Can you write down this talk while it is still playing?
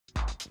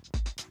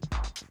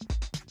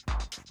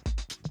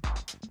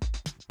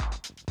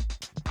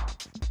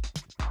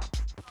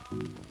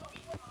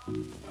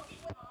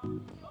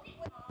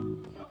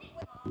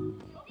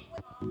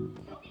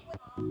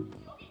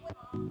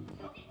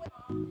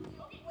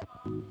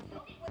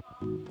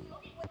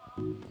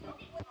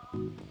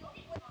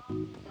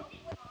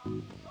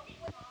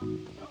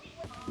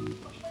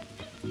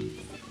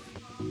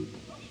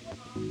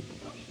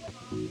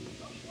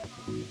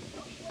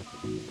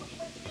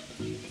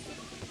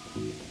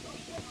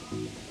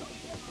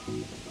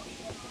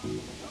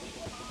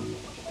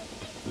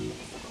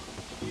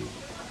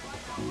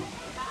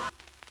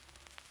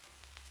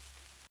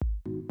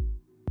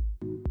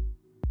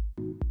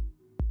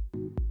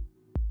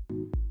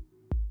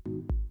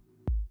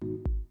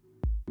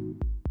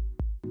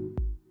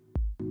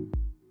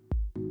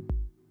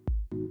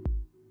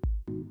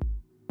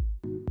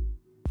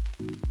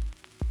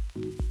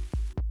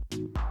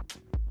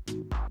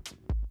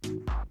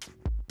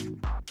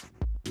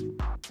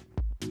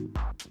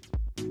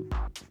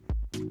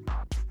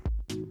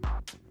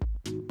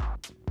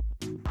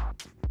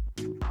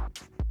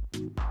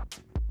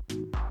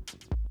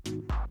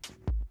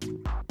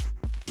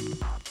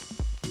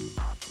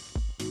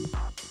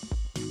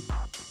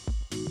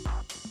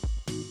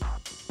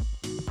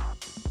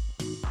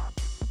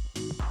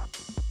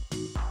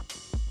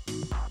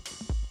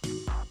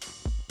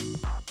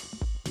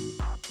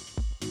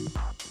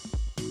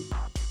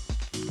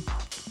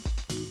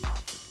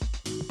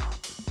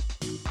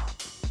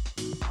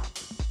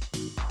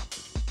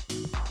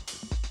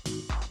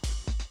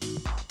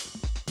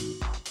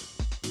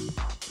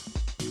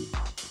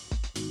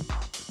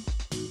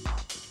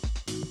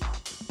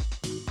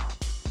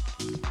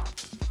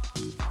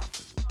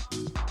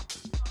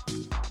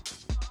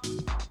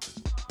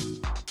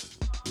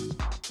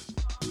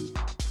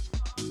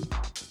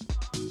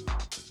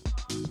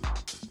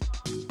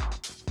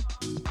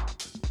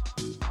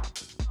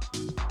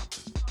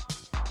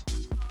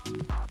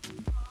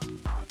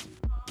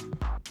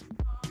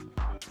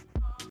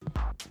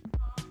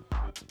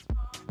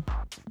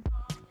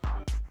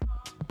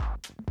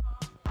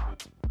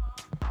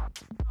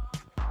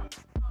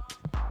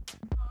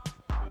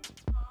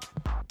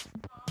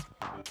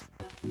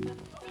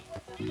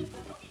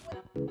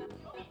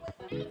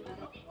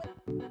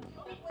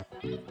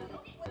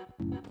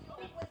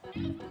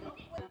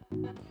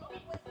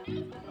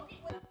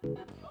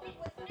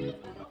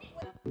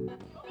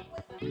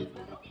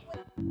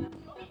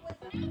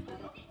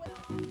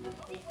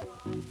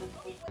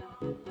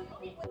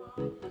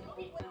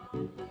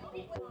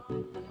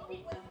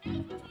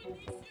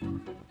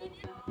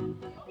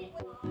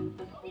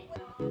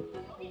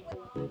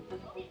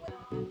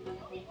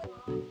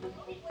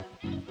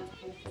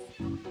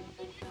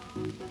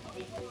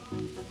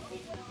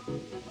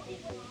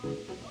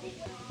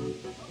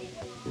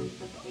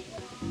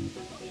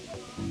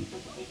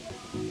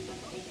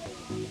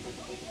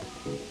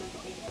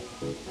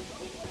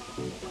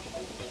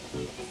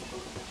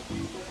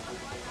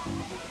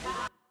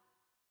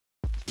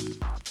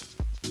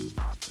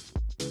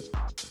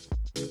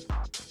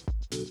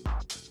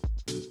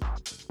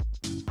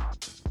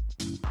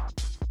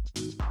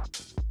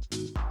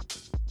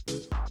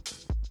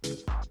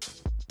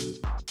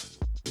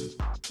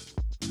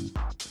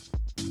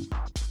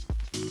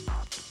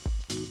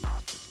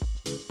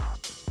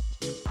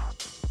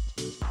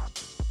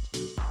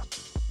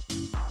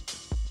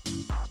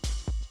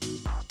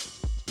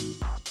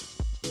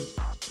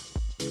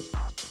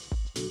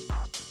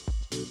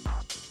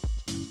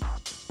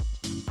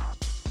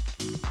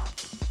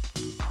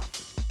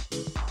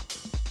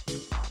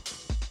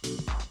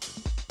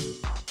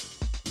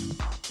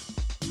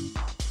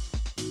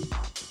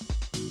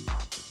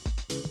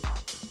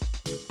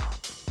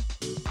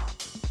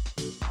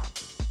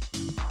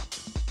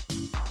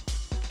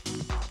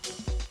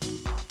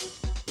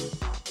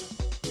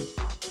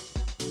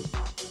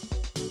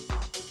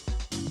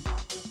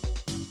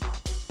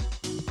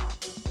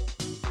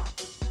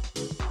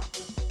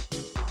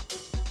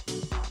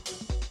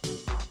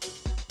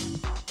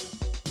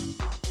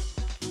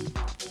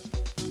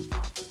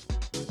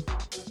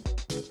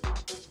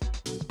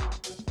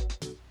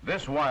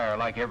This wire,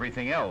 like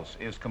everything else,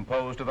 is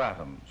composed of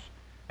atoms.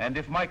 And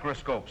if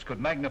microscopes could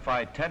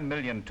magnify 10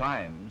 million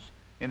times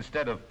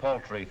instead of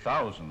paltry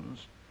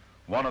thousands,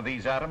 one of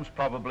these atoms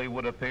probably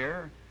would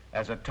appear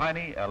as a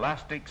tiny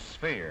elastic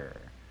sphere,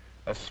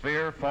 a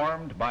sphere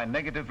formed by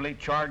negatively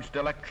charged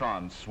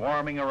electrons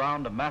swarming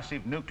around a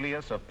massive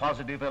nucleus of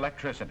positive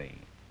electricity.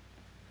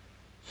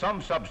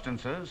 Some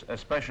substances,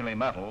 especially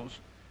metals,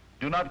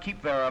 do not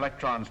keep their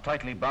electrons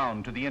tightly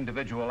bound to the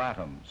individual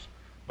atoms,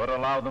 but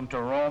allow them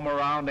to roam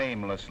around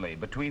aimlessly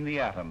between the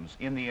atoms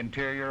in the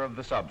interior of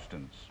the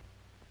substance.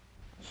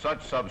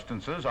 Such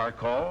substances are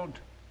called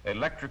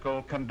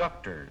electrical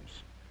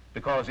conductors,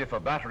 because if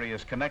a battery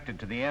is connected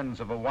to the ends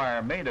of a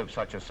wire made of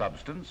such a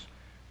substance,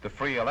 the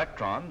free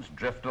electrons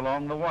drift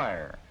along the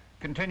wire,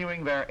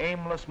 continuing their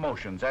aimless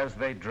motions as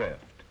they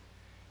drift.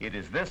 It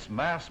is this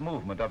mass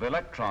movement of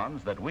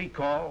electrons that we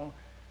call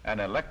an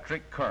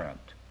electric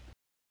current.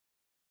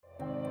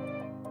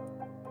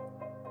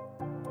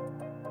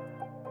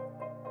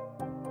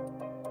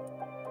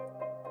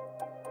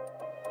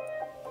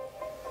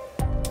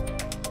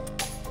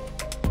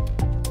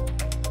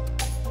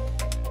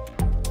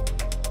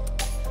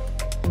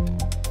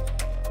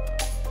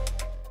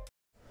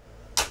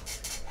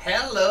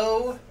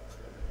 Hello,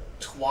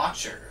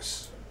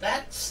 Twatchers.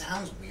 That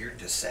sounds weird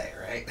to say,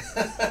 right?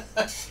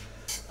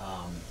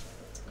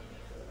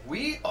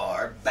 We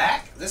are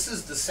back. This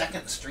is the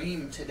second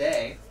stream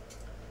today.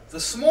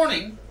 This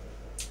morning,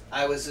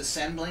 I was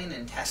assembling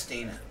and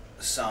testing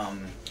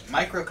some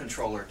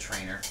microcontroller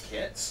trainer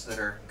kits that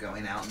are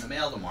going out in the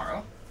mail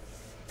tomorrow.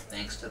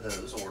 Thanks to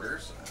those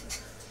orders.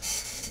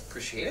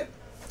 Appreciate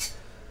it.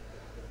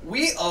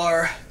 We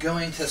are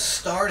going to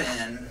start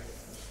in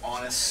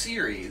on a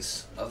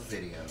series of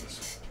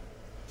videos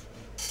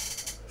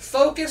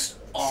focused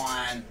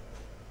on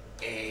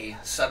a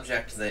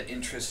subject that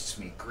interests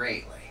me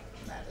greatly,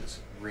 and that is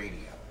radio.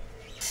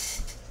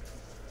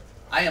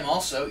 I am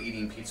also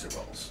eating pizza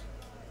rolls.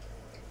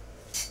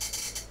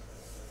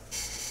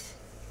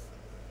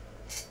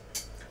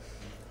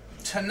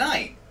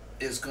 Tonight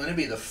is going to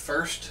be the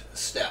first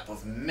step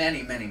of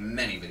many, many,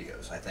 many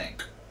videos, I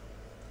think,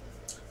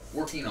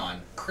 working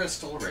on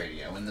crystal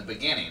radio in the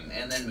beginning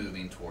and then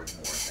moving towards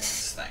more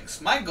advanced things.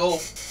 My goal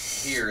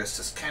here is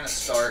to kind of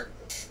start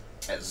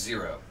at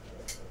zero.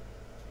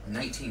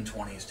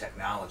 1920s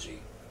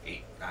technology.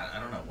 I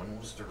don't know, when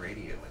was the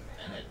radio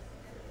invented?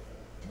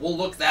 We'll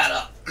look that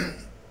up.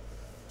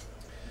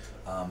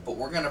 But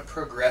we're going to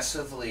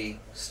progressively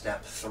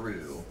step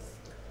through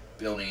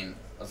building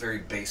a very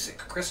basic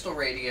crystal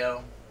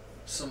radio,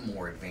 some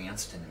more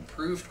advanced and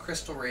improved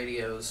crystal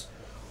radios.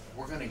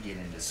 We're going to get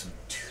into some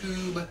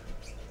tube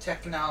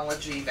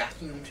technology,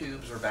 vacuum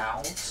tubes or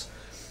valves,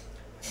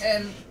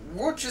 and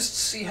we'll just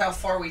see how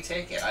far we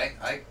take it.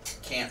 I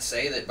can't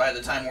say that by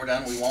the time we're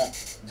done we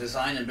won't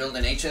design and build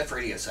an HF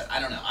radio set.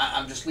 I don't know.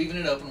 I'm just leaving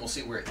it open. We'll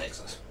see where it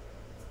takes us.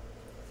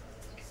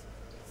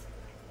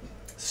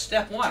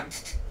 Step one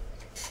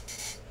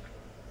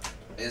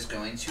is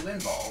going to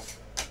involve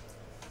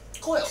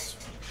coils.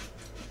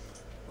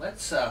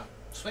 Let's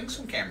swing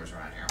some cameras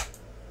around here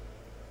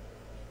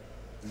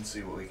and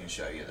see what we can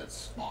show you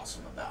that's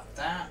awesome about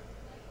that.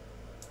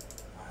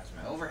 Why is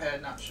my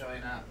overhead not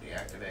showing up?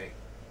 Deactivate.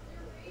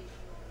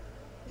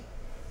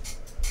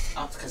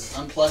 Oh, it's because it's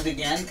unplugged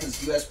again,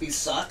 because USB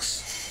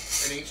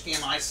sucks, and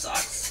HDMI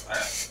sucks.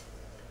 Alright.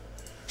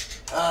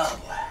 Oh,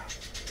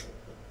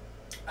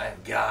 boy.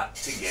 I've got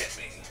to get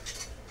me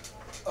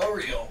a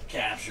real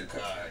capture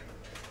card.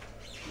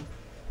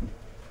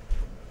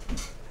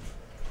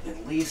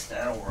 At least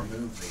that'll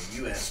remove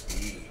the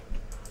USB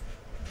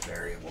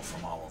variable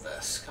from all of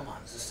this. Come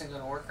on, is this thing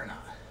going to work or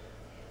not?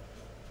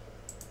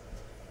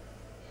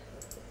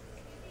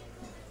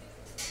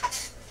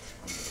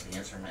 The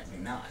answer might be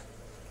not.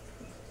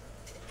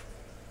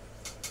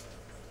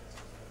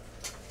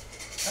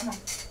 Come on.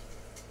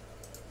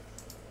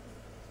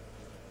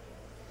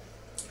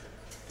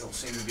 Don't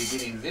seem to be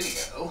getting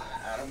video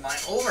out of my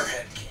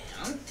overhead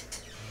cam.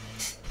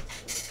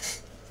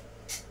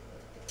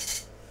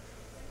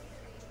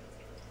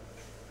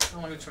 Oh,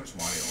 let me turn some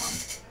audio on.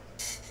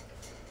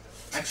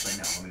 Actually,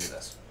 no, let me do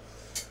this.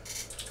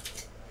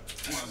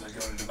 As I go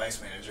to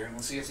Device Manager, and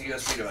we'll see if the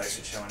USB device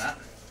is showing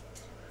up.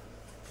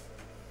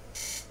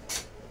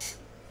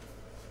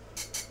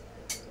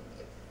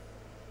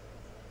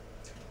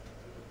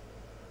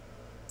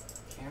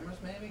 Cameras,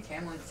 maybe?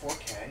 Camlink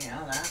 4K,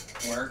 yeah,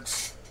 that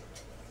works.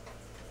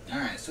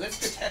 Alright, so it's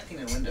detecting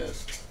in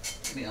Windows.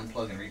 Let me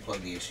unplug and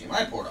replug the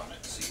HDMI port on it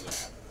and see what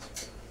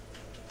happens.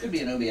 Could be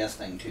an OBS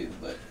thing too,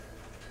 but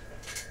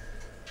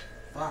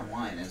bottom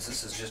line is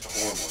this is just a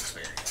horrible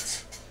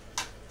experience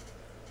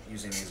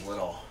using these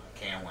little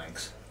cam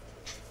links.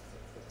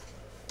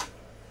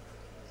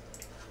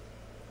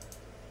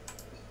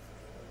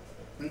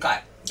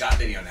 Okay, got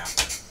video now.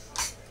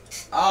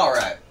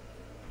 Alright,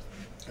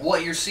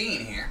 what you're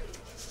seeing here,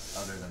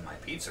 other than my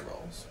pizza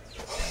rolls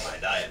and my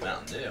Diet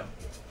Mountain Dew,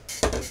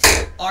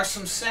 are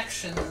some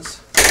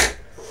sections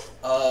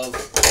of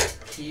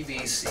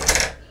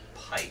PVC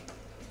pipe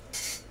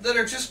that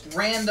are just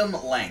random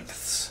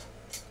lengths.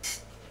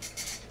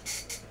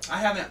 I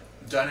haven't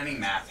done any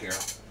math here.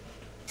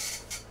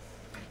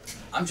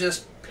 I'm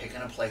just picking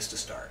a place to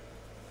start.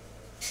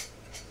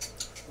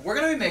 We're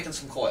going to be making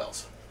some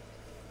coils,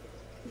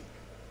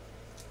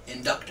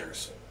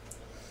 inductors,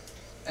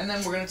 and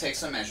then we're going to take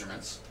some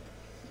measurements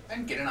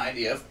and get an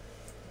idea of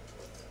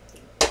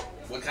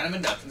what kind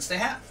of inductance they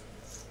have.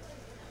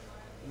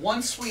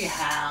 Once we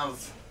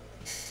have,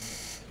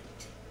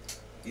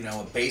 you know,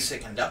 a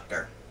basic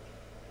inductor,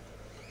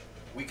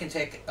 we can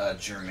take a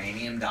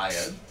germanium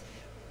diode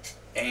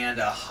and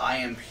a high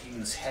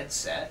impedance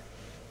headset,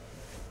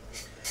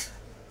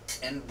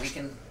 and we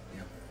can, you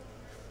know,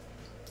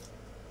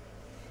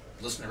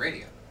 listen to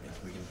radio. You know,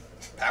 we can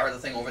power the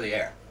thing over the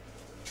air.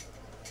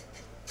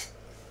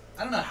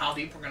 I don't know how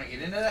deep we're going to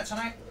get into that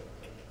tonight,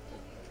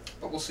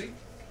 but we'll see.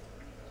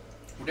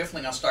 We're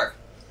definitely going to start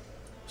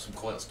with some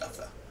coil stuff,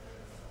 though.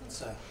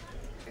 Let's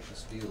make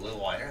this view a little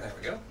wider. There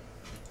we go.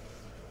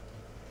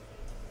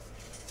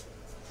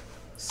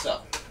 So,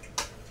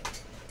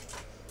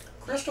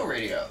 crystal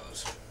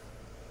radios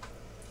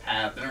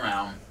have been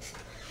around,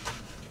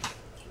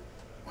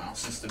 well,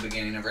 since the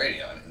beginning of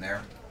radio. I mean,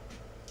 they're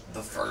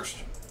the first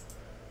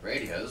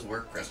radios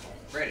were crystal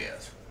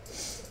radios.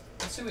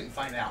 Let's see if we can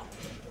find out.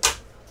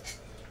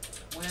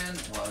 When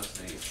was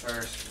the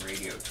first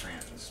radio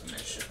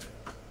transmission?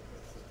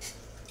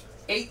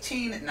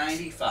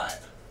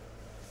 1895.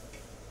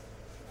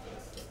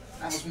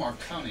 That was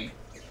Marconi.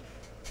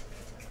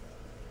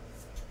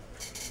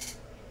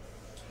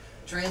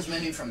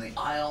 Transmitting from the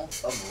Isle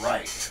of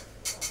Wight.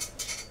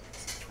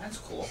 That's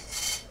cool.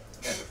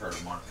 You guys have heard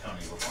of Marconi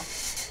before.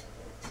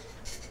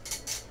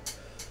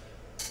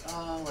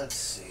 Let's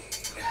see.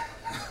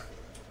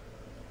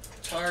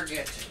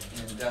 Target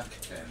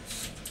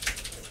inductance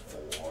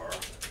for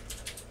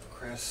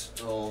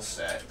crystal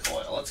set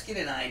coil. Let's get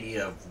an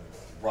idea of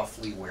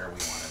roughly where we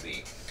want to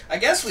be. I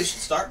guess we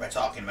should start by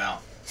talking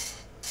about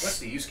what's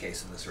the use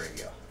case of this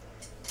radio.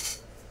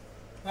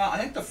 Well, I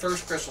think the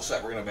first crystal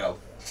set we're going to build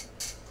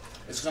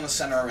is going to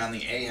center around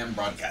the AM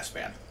broadcast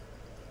band.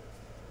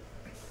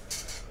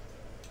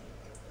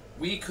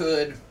 We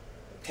could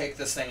take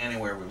this thing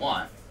anywhere we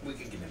want. We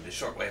could get into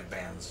shortwave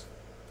bands,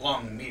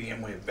 long,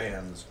 medium wave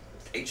bands,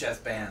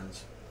 HF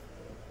bands.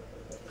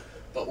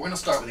 But we're going to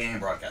start with the AM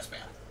broadcast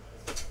band.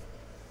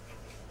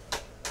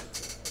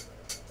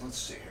 Let's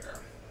see here.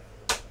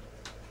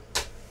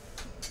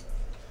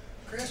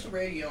 Crystal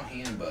Radio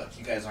Handbook.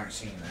 You guys aren't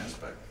seeing this,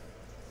 but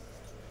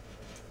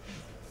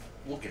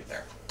we'll get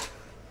there.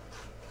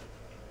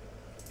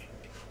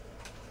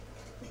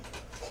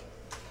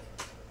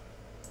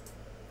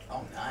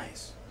 Oh,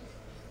 nice.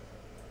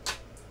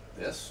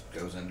 This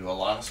goes into a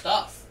lot of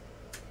stuff.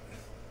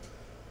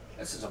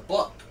 This is a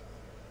book.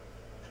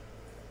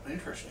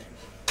 Interesting.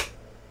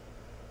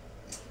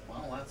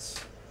 Well,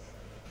 let's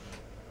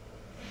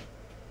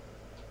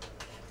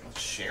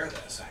share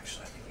this,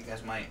 actually. I think you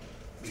guys might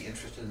be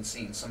interested in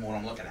seeing some of what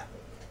I'm looking at.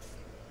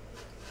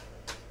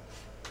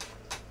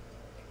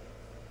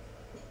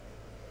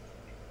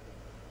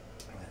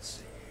 Let's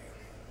see.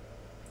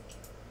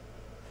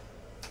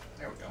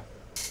 There we go.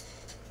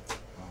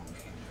 Wrong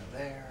camera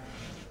there.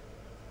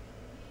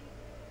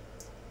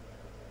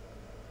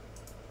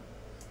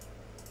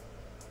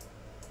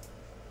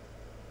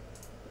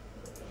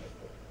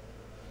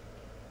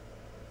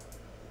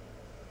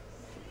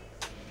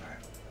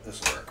 This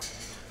will work.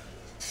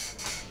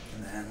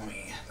 And then let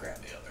me grab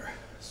the other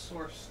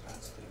source.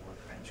 That's the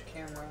workbench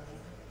camera.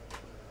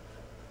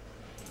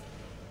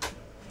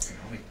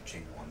 Let me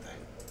change one thing.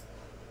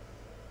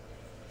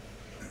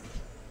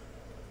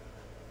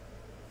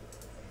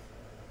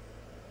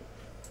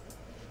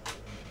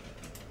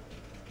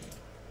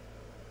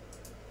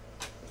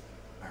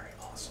 Alright,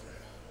 awesome.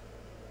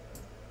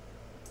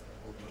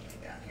 We'll move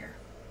me down here.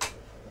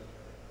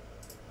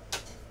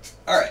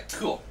 Alright,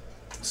 cool.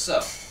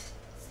 So,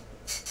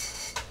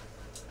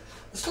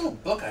 this little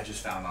book I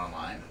just found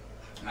online,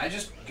 and I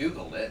just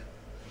Googled it.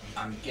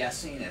 I'm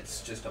guessing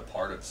it's just a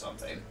part of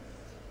something.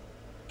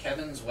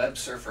 Kevin's Web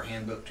Surfer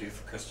Handbook 2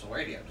 for Crystal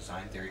Radio,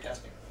 Design Theory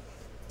Testing.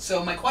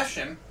 So my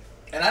question,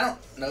 and I don't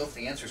know if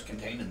the answer is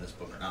contained in this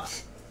book or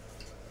not,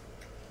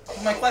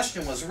 but my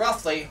question was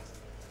roughly,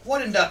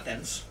 what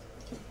inductance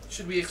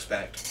should we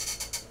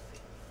expect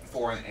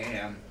for an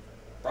AM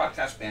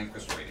broadcast band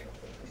crystal radio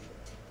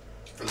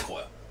for the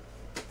coil?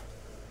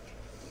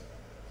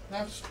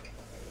 Let's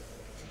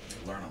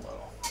learn a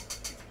little.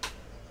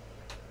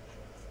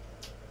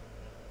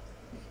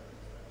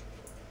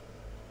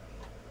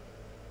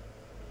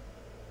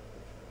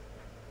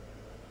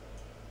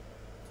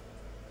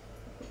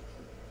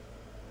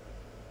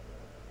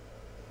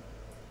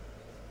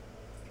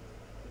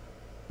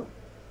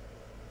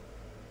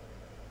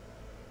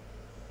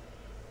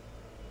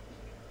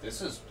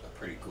 This is a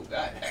pretty cool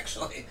guide,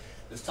 actually.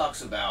 This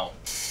talks about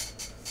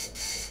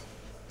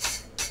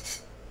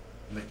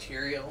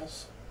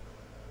materials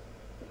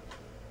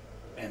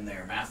and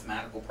their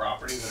mathematical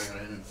properties that are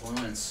going to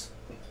influence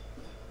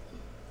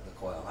the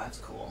coil. That's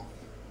cool.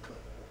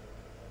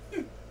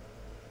 That's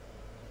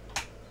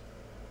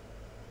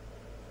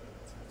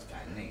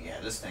kind of neat. Yeah,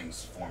 this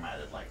thing's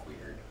formatted like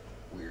weird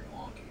and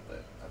wonky,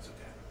 but that's okay.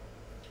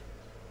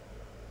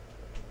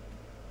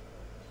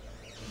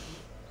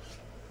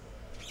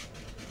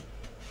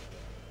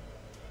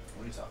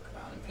 What do you talk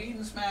about?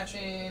 Impedance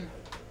matching,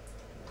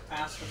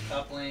 capacitive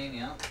coupling,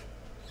 yeah.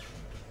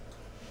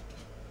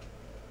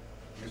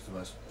 Here's the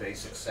most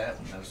basic set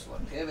with no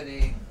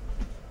selectivity.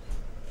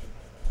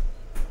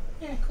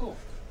 Yeah, cool.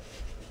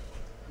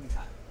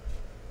 Okay.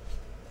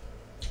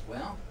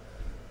 Well,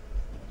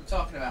 we're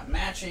talking about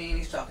matching.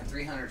 He's talking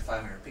 300 to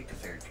 500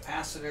 picofarad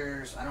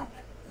capacitors. I don't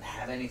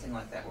have anything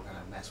like that we're going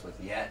to mess with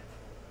yet.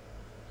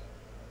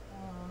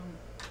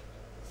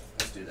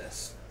 Let's do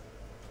this.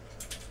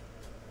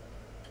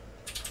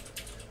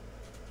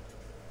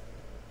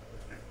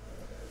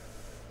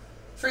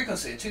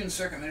 Frequency, a tuned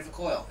circuit made of a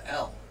coil.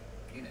 L.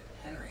 Unit.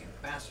 Henry.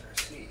 Capacitor.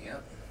 C.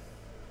 Yep.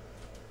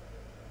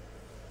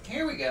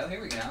 Here we go.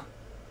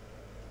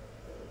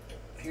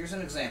 Here's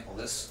an example.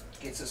 This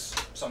gets us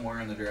somewhere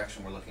in the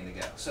direction we're looking to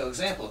go. So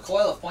example, a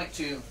coil of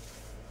 0.2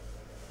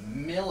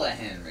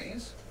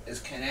 millihenries is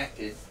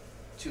connected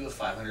to a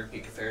 500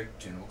 picofarad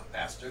tunable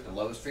capacitor. The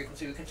lowest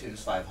frequency we can tune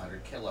is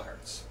 500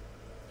 kilohertz.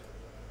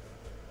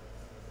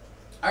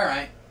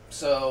 Alright,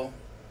 So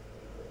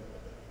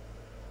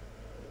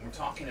we're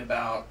talking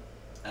about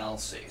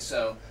LC.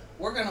 So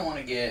we're going to want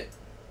to get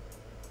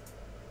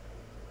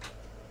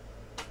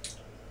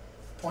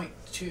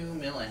 0.2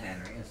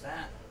 millihenry. Is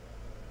that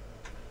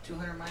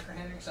 200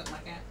 microhenry, something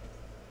like that?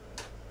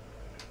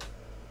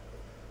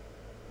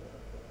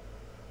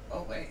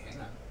 Oh, wait,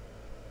 hang on.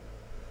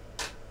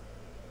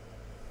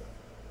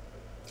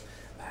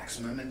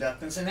 Maximum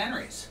inductance in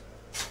henries.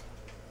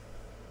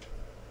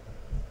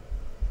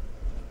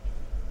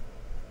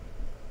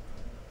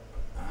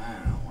 I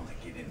don't want to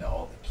get into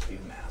all the Q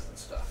math and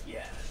stuff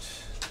yet.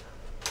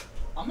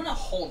 I'm going to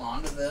hold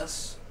on to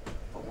this,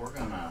 but we're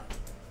going to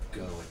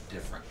go a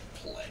different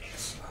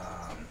place.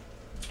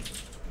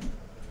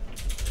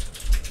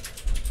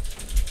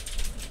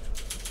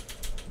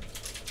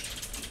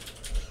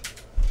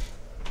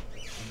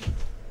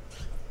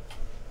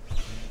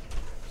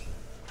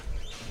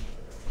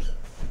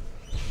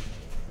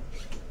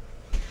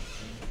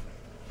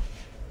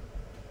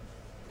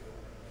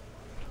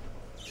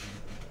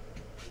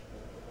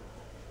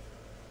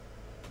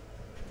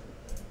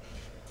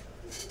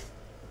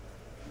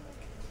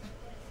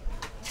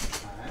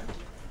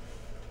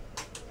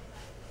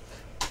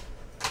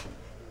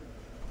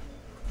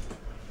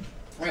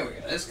 There we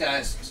go. This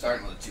guy's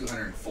starting with a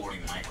 240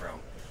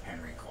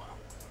 microhenry coil.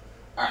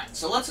 Alright,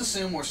 so let's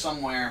assume we're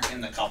somewhere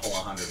in the couple of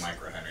hundred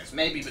microhenries,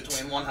 maybe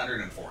between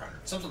 100 and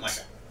 400, something like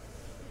that.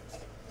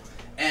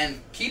 And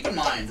keep in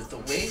mind that the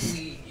way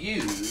we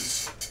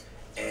use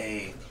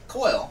a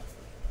coil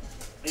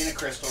in a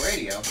crystal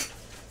radio,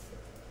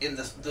 in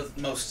the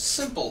most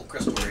simple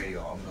crystal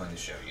radio I'm going to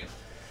show you,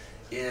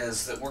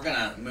 is that we're going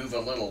to move a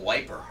little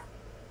wiper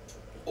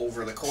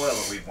over the coil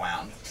that we've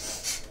wound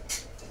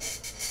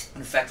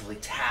and effectively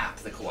tap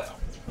the coil.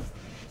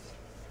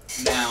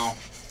 Now,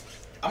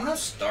 I'm going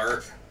to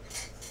start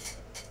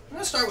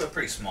with a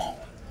pretty small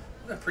one.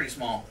 I've got a pretty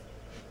small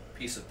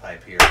piece of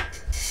pipe here.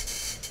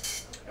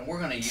 And we're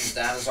going to use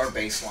that as our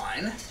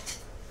baseline.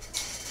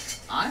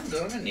 I'm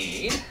going to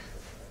need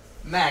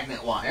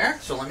magnet wire,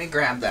 so let me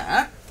grab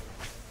that.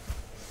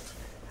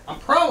 I'm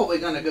probably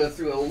going to go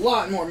through a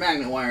lot more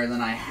magnet wire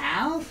than I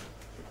have,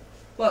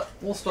 but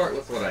we'll start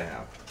with what I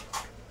have.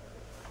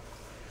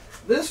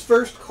 This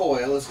first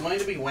coil is going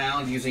to be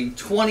wound using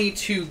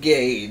 22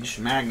 gauge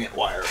magnet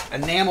wire,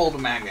 enameled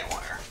magnet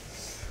wire.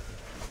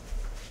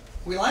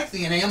 We like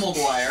the enameled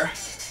wire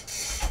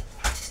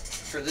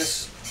for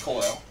this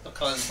coil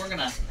because we're going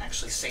to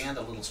actually sand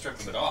a little strip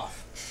of it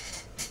off.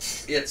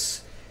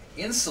 It's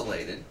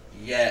insulated,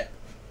 yet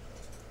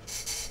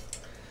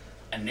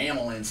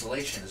enamel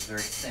insulation is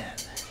very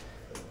thin.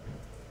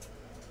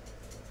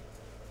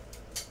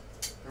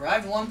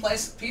 Arrived in one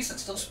piece that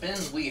still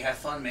spins. We have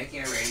fun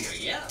making a radio.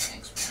 Yeah,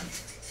 thanks,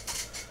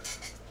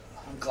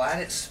 man. I'm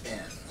glad it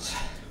spins.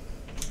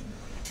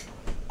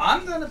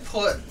 I'm going to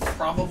put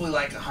probably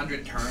like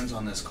 100 turns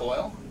on this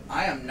coil.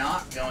 I am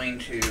not going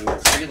to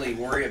really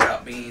worry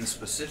about being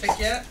specific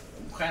yet.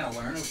 We'll kind of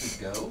learn as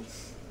we go.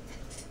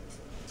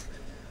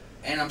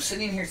 And I'm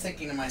sitting here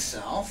thinking to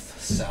myself,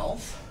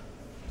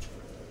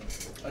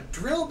 a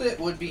drill bit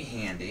would be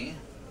handy.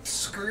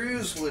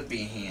 Screws would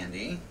be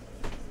handy.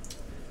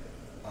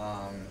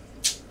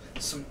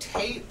 Some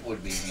tape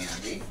would be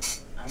handy.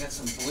 I've got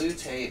some blue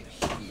tape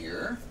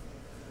here,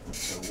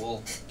 so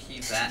we'll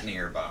keep that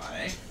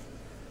nearby.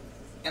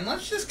 And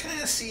let's just kind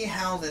of see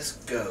how this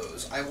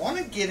goes. I want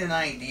to get an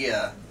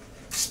idea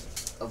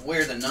of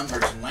where the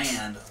numbers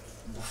land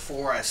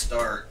before I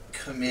start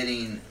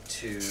committing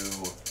to,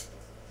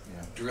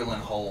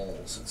 drilling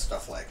holes and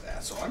stuff like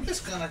that. So I'm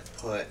just going to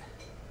put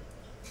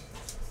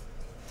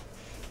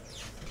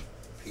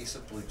a piece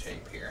of blue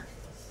tape here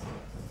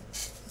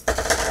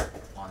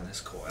on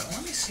this coil.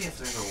 Let me see if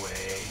there's a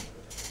way.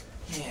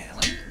 Yeah,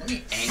 let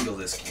me angle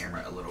this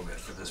camera a little bit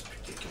for this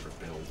particular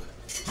build.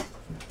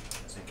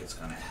 I think it's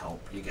going to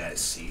help you guys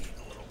see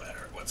a little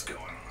better what's going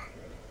on.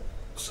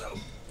 So,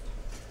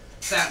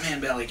 Fat Man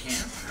Belly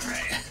Cam.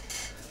 Alright.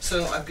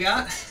 So I've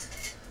got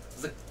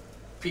the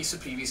piece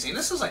of PVC, and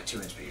this is like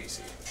 2-inch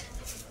PVC.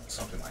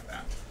 Something like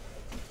that.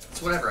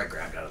 It's whatever I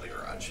grabbed out of the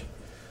garage.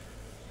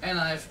 And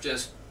I've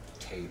just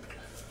taped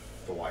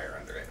the wire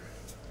under it.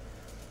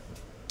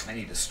 I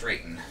need to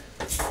straighten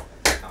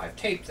how I've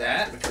taped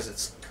that because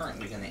it's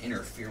currently going to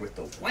interfere with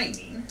the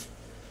winding,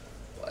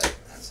 but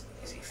that's an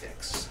easy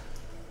fix.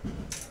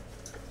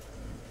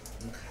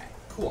 Okay,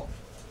 cool.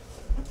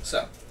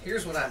 So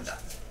here's what I've done.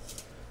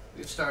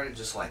 We've started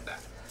just like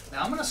that.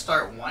 Now I'm going to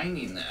start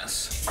winding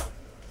this,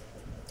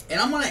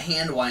 and I'm going to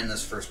hand wind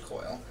this first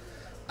coil.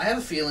 I have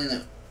a feeling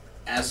that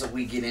as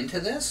we get into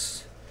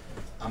this,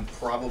 I'm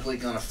probably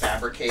going to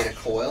fabricate a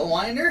coil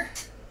winder,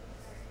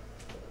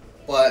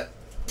 but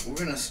we're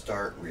going to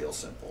start real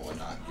simple and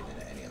not get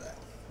into any of that.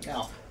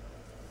 Now,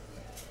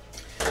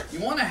 you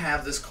want to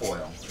have this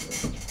coil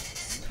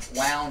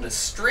wound as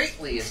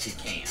straightly as you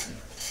can,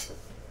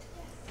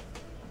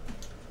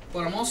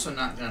 but I'm also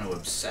not going to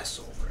obsess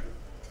over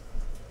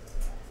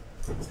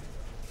it.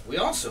 We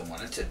also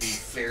want it to be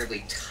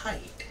fairly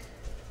tight.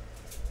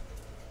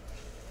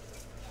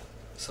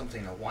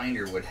 something a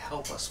winder would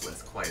help us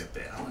with quite a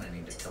bit. I'm going to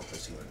need to tilt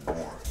this even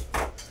more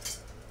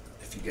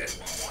if you guys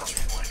want to watch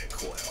me wind a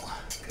coil,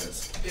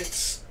 because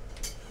it's,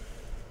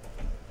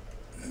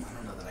 I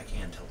don't know that I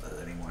can tilt it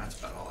anymore. That's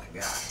about all I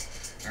got.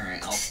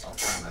 Alright, I'll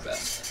try my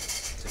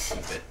best to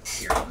keep it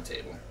here on the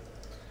table.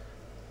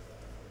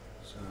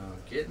 So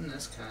getting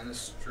this kind of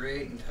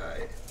straight and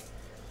tight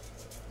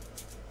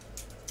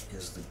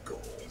is the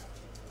goal.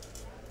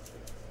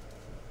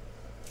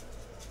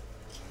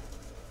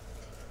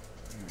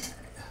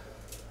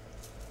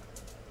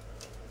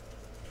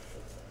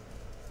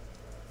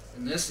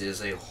 And this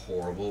is a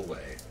horrible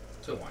way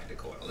to wind a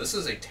coil. This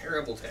is a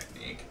terrible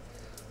technique,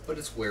 but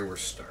it's where we're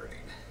starting.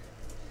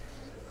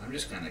 I'm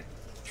just going to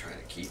try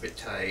to keep it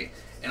tight,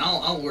 and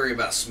I'll worry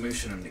about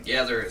smooshing them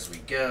together as we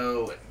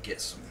go and get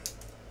some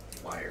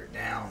wire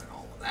down and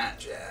all of that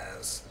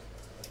jazz.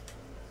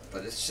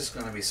 But it's just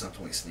going to be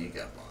something we sneak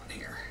up on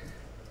here.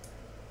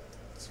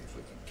 Let's see if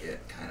we can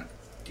get kind of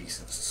a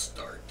decent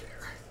start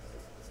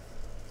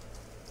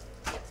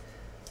there.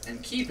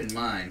 And keep in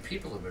mind,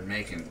 people have been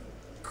making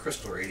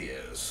crystal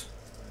radios,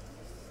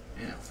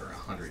 you know, for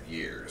 100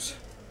 years,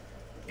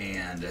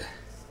 and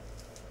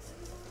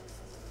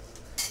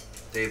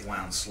they've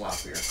wound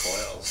sloppier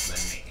coils than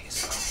me,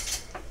 so.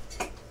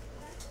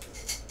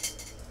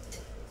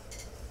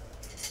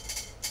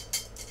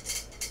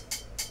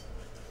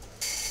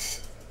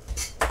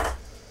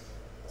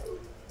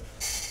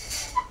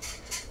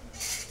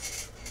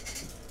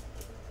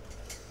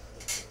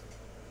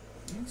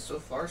 So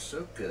far,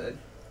 so good.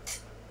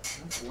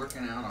 It's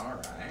working out all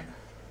right.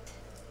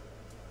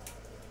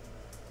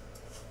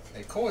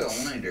 A coil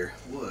winder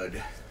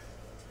would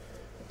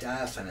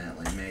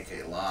definitely make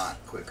a lot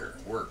quicker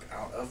work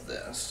out of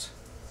this,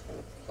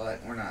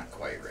 but we're not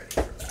quite ready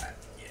for that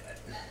yet.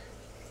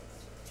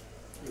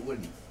 It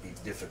wouldn't be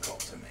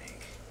difficult to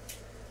make,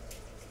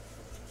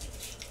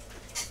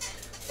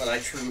 but I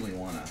truly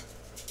want to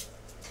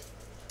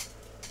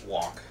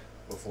walk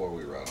before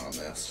we run on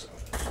this. So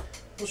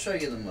we'll show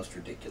you the most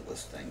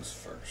ridiculous things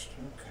first.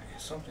 Okay,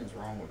 something's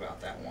wrong about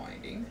that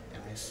winding,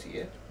 and I see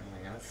it, and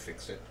I gotta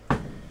fix it.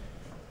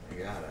 I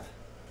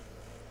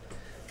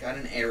got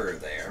an error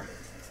there.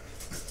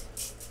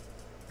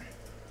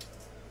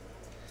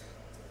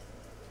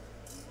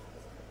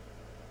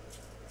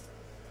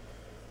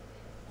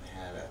 I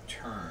had a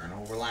turn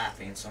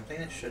overlapping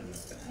something it shouldn't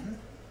have been.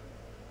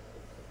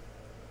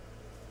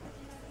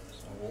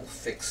 So we'll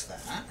fix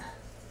that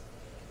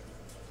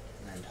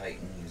and then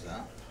tighten these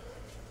up.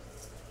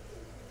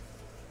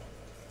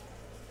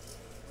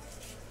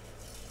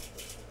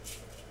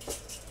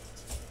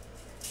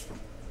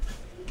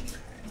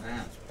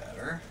 That's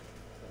better.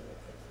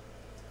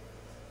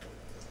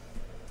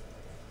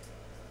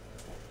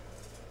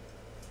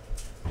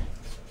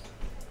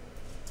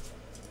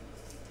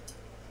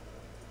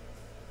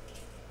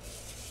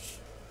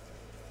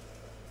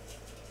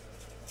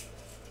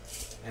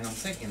 And I'm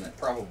thinking that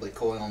probably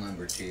coil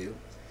number 2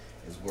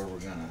 is where we're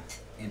going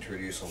to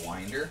introduce a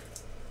winder,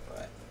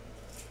 but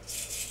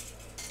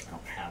I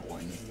don't have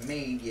one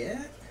made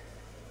yet.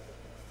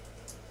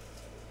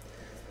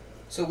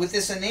 So with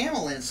this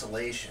enamel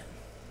insulation,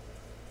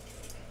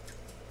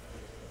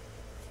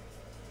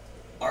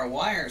 our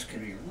wires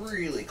can be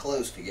really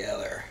close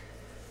together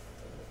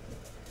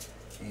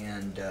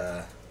and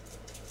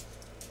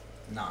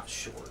not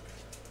short.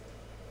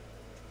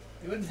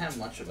 You wouldn't have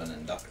much of an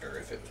inductor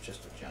if it was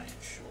just a giant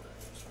short.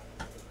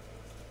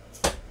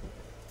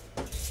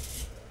 So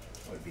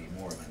it would be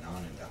more of a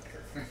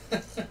non-inductor.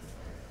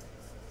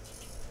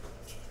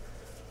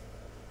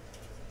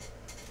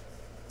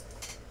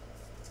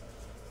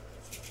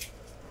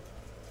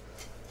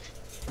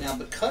 Now,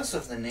 because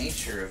of the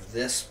nature of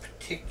this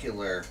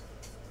particular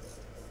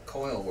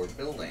coil we're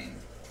building,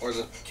 or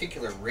the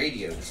particular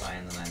radio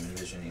design that I'm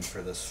envisioning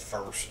for this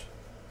first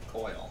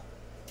coil,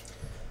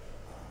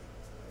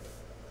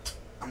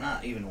 I'm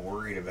not even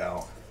worried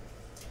about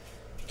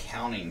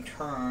counting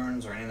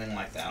turns or anything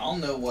like that. I'll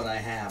know what I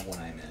have when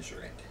I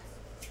measure it,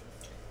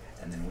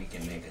 and then we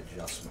can make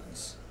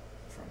adjustments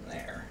from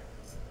there.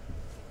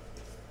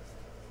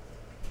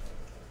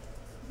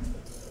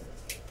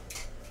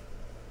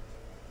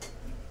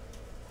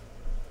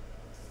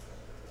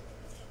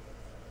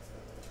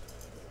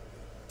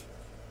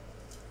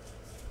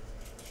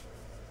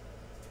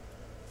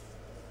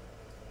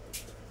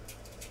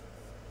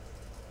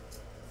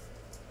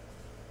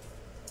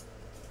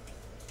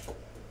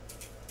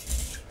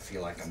 I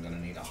feel like I'm going to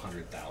need a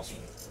 100,000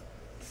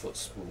 foot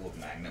spool of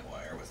magnet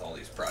wire with all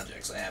these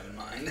projects I have in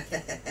mind.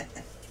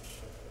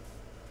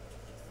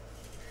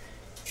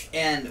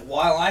 And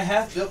while I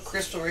have built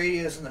crystal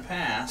radios in the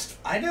past,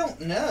 I don't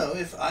know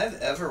if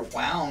I've ever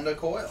wound a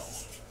coil.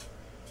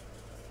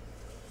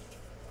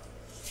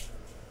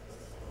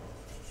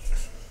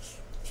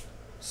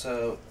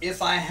 So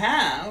if I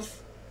have,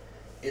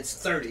 it's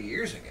 30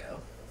 years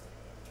ago.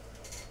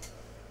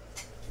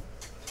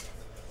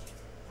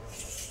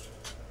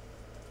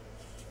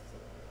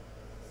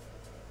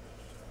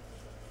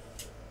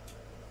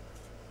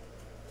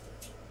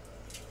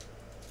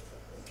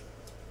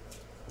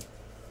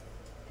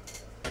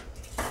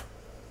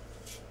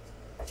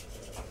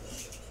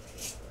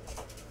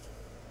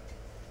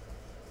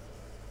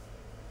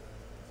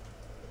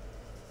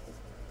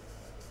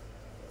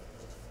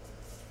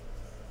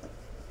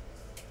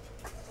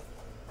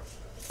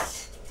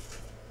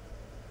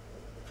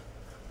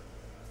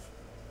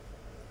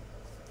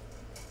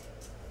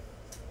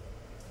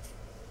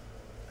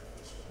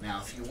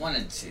 Now, if you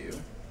wanted to,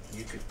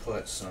 you could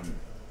put some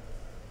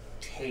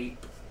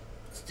tape,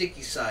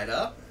 sticky side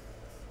up,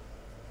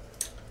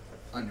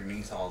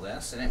 underneath all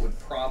this, and it would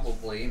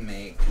probably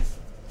make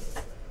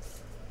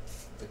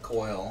the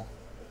coil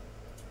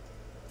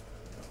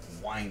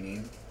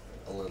winding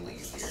a little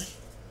easier.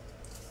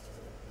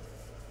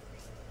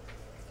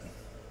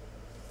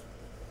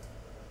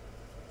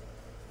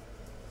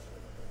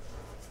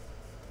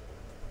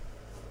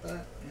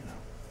 But, you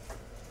know,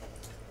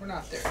 we're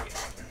not there yet.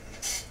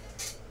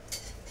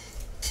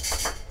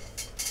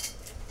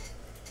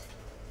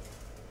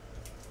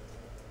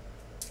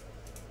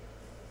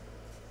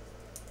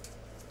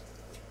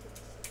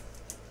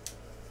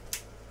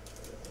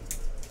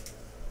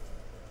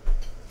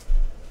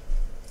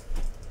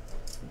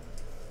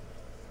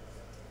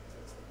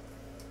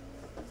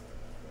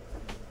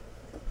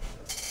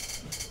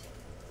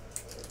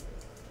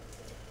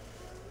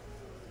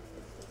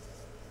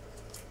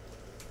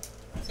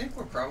 I think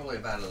we're probably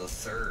about a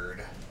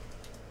third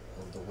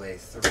of the way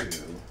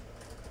through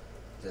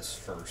this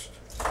first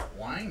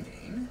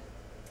winding,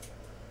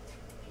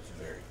 which is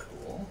very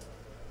cool.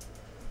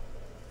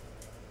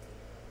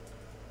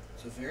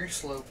 It's a very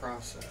slow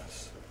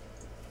process,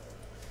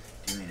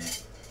 doing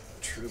it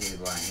truly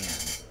by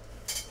hand.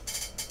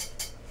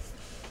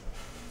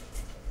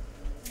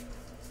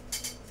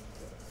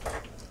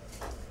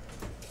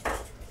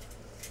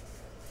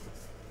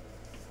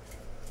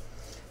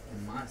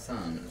 My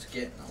thumb is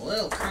getting a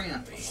little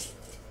crampy.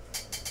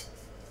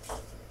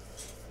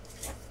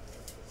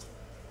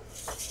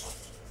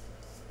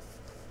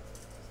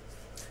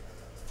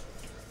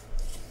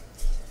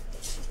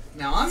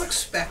 Now I'm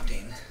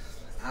expecting,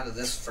 out of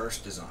this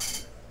first design,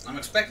 I'm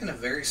expecting a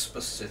very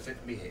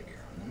specific behavior.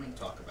 Let me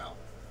talk about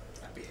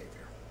that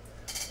behavior.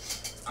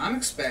 I'm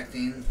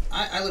expecting,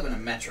 I live in a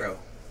metro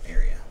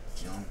area,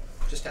 you know,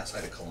 just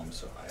outside of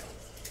Columbus, Ohio.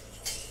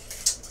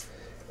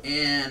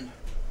 And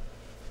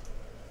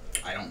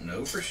I don't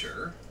know for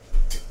sure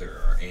if there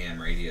are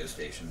AM radio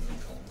stations in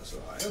Columbus,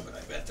 Ohio, but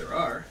I bet there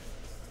are.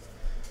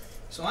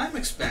 So I'm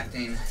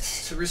expecting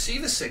to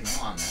receive a signal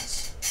on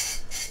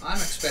this. I'm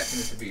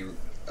expecting it to be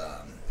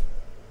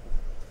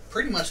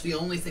pretty much the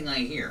only thing I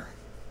hear.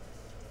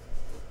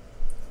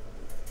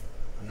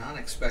 I'm not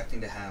expecting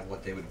to have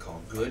what they would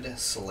call good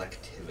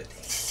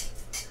selectivity.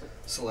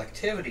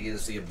 Selectivity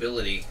is the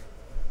ability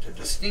to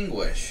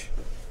distinguish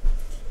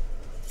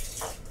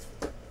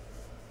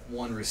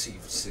one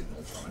received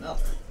signal from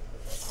another.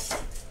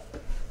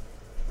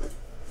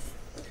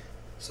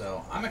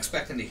 So I'm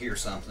expecting to hear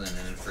something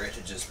and for it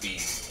to just be,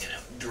 you know,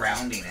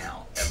 drowning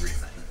out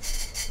everything.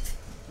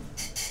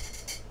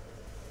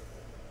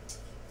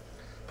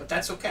 But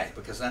that's okay,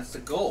 because that's the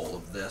goal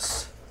of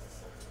this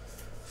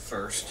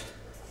first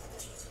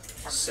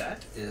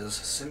set, is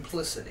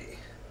simplicity.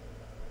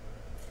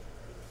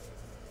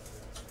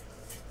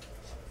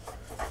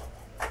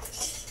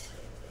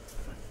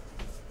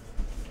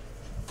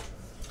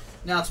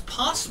 Now it's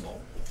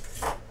possible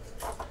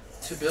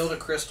to build a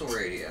crystal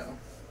radio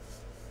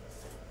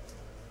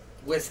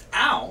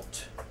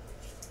without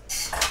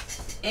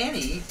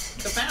any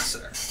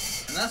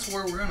capacitor, and that's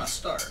where we're going to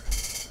start.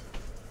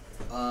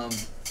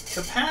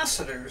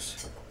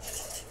 Capacitors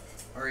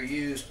are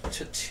used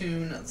to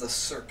tune the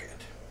circuit,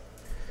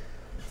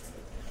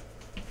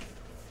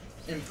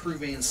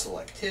 improving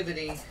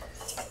selectivity,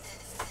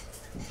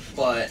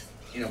 but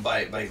you know,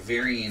 by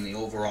varying the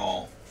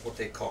overall, what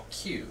they call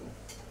Q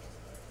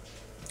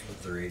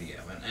of the radio.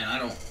 And I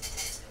don't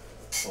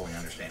fully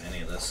understand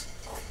any of this,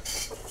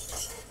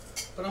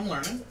 but I'm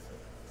learning.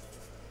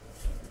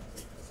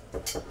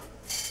 We'll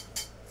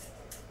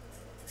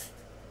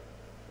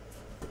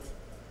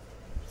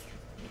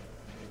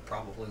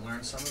probably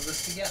learn some of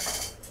this together.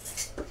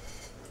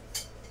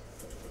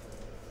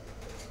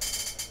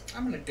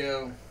 I'm going to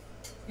go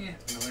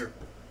another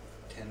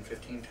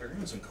 10-15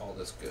 turns and call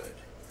this good.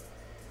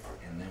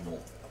 And then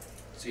we'll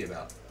see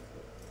about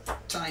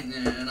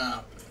tightening it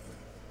up and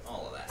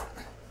all of that.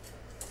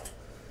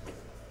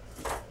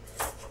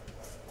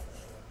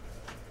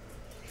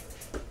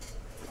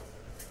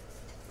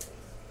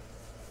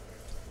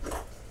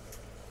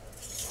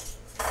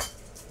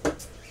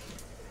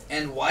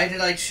 And why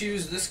did I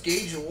choose this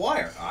gauge of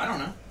wire? I don't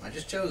know. I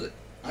just chose it.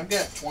 I've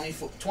got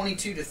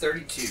 22 to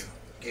 32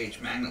 gauge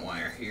magnet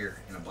wire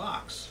here in a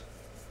box.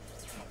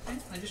 Okay,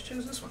 I just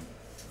chose this one.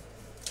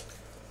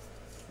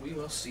 We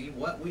will see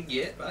what we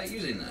get by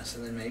using this,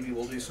 and then maybe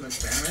we'll do some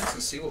experiments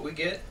and see what we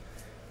get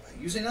by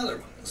using other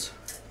ones.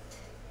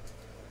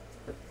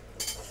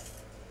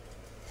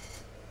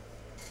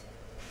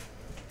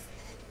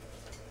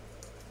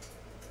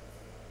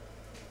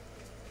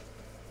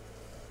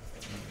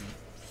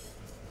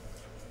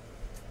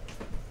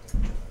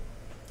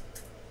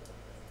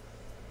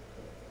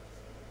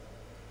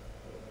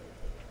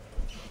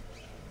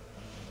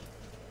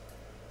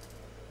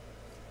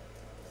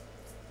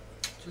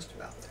 Just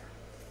about there.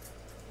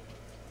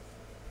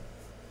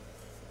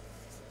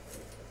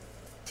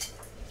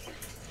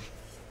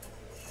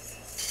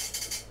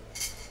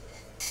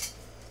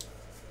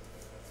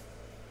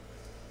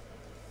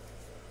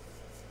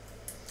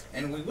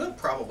 And we will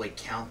probably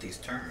count these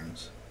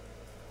turns,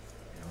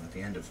 you know, at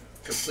the end of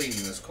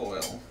completing this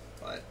coil,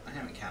 but I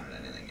haven't counted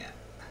anything yet.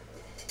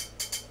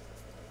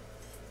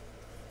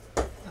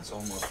 That's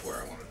almost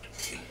where I want it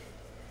to be.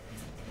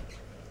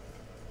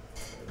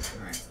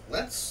 Alright,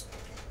 let's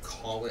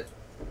call it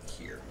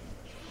here.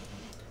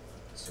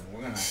 So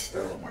we're going to put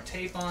a little more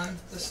tape on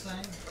this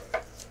thing.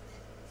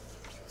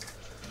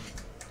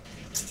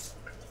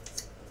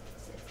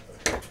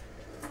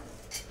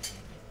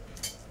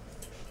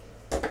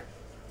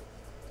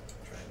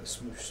 Try to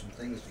smoosh some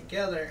things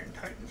together and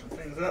tighten some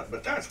things up,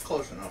 but that's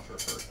close enough for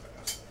first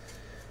pass.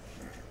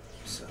 Alright,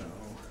 so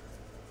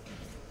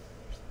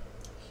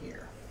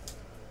here.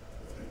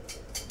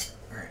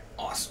 Alright,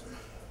 awesome.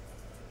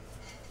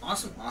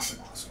 Awesome, awesome,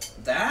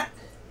 awesome. That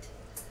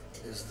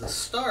is the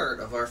start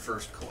of our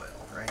first coil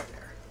right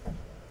there. What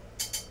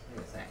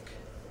do you think?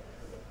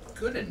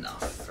 Good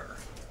enough for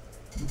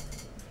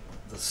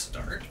the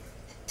start.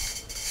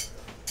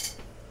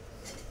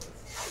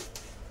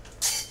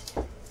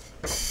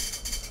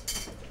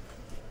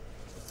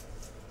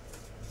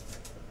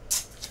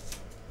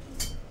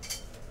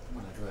 I'm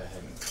going to go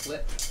ahead and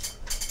clip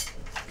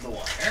the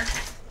wire.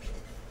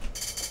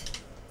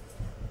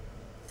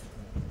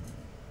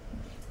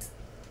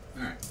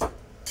 Alright, so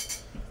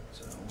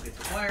we'll get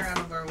the wire out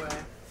of our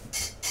way.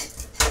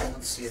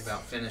 Let's see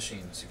about finishing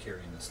and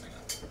securing this thing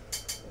up.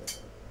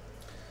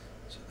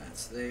 So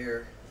that's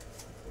there,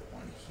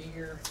 one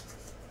here,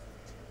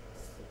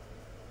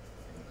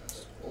 and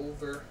this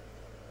over,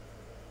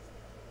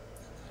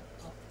 and that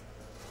up,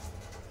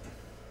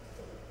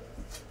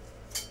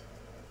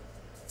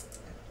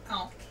 and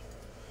out.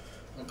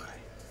 Okay,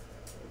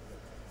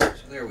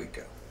 so there we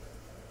go.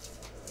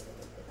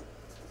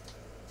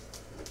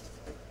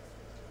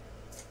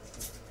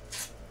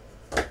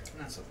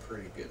 That's a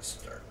pretty good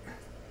start.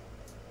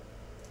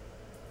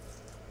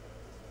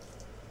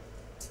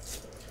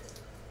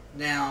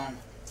 Now,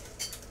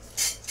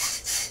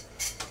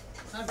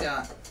 I've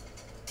got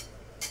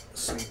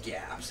some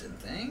gaps and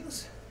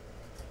things,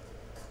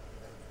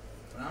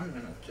 but I'm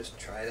going to just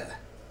try to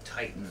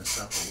tighten this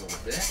up a little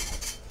bit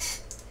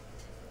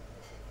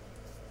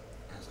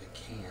as I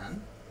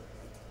can.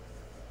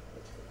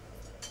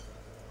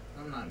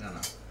 I'm not going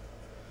to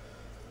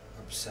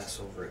obsess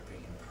over it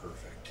being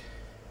perfect.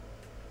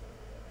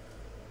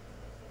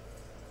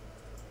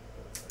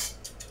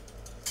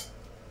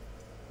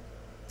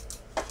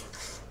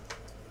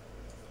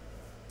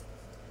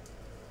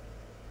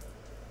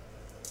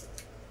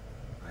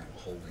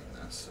 Holding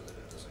this so that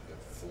it doesn't go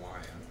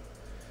flying.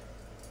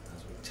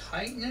 As we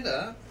tighten it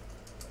up,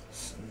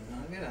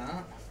 snug it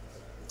up.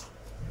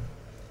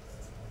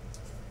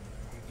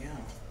 There we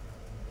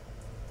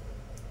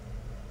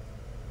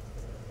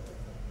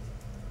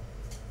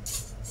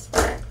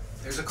go.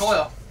 There's a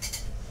coil.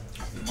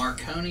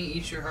 Marconi,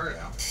 eat your heart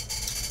out.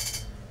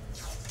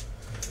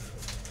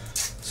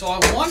 So I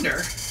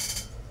wonder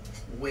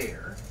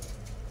where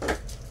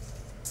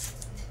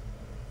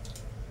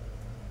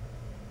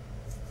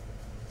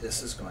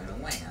this is going to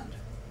land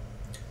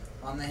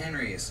on the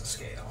Henry's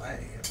scale. I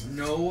have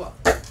no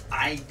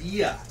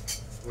idea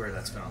where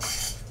that's going to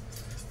land.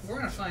 We're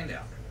going to find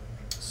out.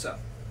 So,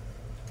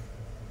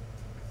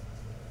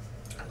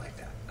 I like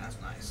that.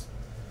 That's nice.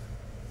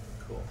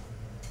 Cool.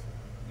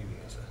 Give you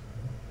guys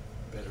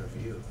a better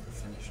view of the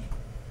finished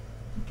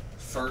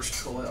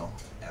first coil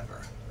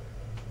ever.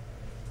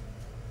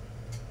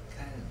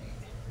 Kind of neat.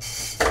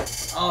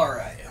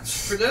 Alright,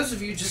 for those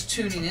of you just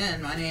tuning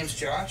in, my name's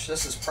Josh.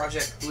 This is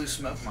Project Blue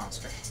Smoke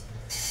Monster.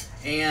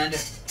 And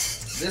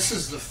this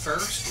is the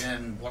first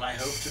in what I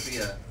hope to be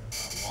a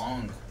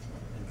long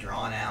and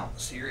drawn out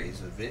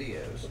series of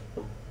videos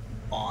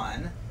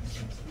on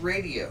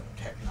radio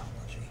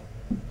technology.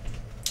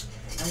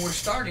 And we're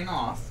starting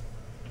off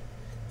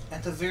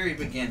at the very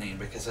beginning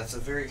because that's a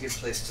very good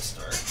place to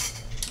start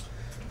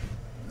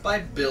by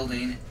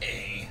building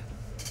a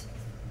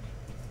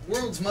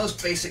world's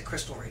most basic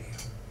crystal radio.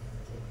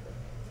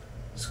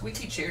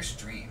 Squeaky chair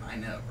stream, I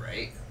know,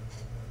 right?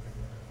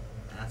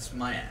 That's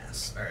my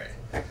ass. Alright.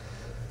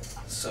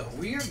 So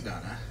we are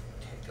gonna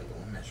take a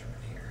little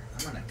measurement here.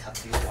 I'm gonna cut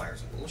these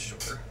wires a little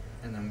shorter.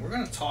 And then we're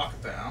gonna talk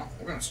about,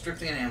 we're gonna strip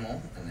the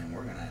enamel, and then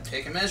we're gonna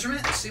take a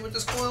measurement and see what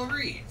this coil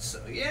reads.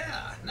 So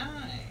yeah,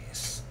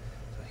 nice.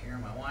 So here are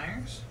my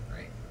wires.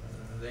 Right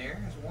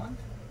there is one.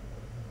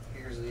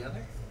 Here's the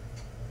other.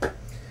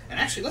 And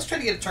actually, let's try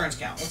to get a turns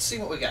count. Let's see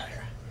what we got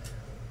here.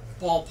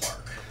 Ballpark.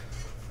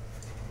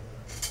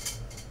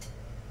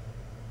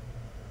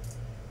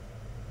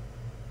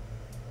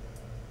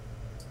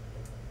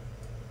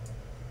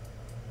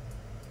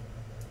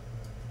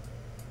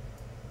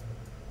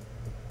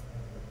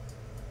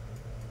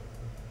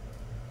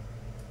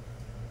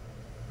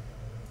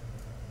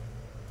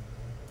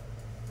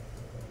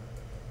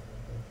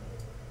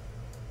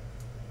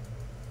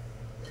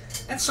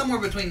 That's somewhere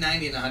between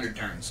 90 and 100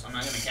 turns. I'm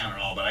not going to count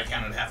it all, but I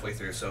counted halfway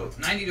through. So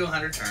 90 to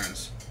 100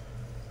 turns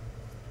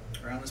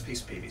around this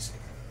piece of PVC.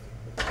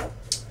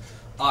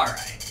 All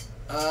right.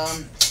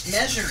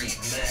 Measuring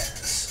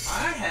this.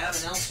 I have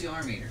an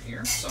LCR meter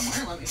here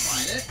somewhere. Let me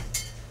find it.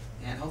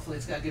 And hopefully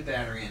it's got good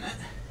battery in it.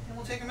 And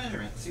we'll take a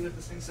measurement, see what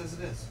this thing says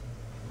it is.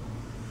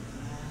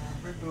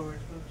 Breadboard,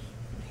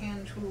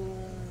 hand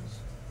tools.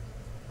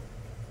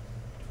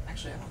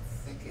 Actually, I don't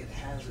think it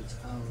has its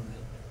own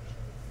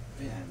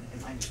bin.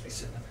 It might just be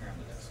sitting up here on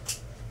the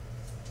desk.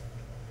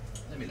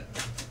 Let me look.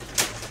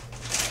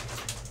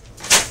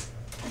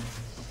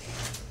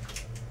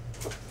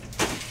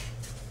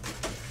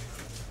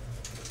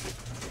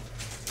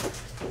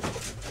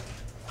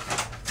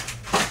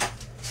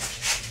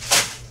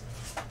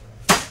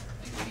 I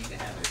think we need to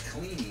have a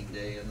cleaning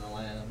day in the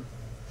lab.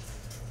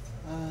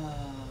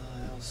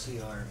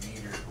 LCR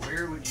meter.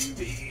 Where would you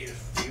be if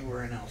you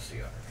were an LCR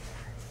meter?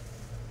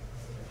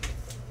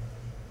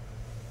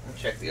 I'll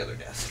check the other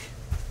desk.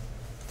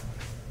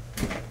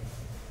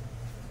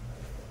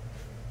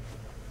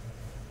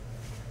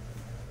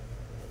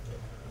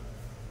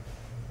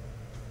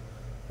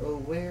 Oh,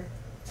 where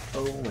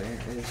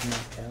is my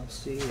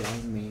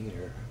LCR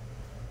meter?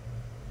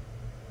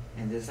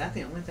 And is that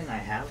the only thing I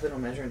have that'll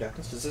measure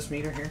inductance? Does this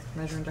meter here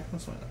measure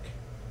inductance? Let me look.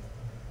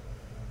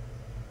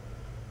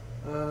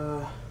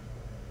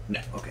 No.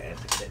 Okay, I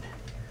didn't think it did.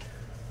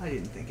 I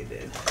didn't think it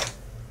did.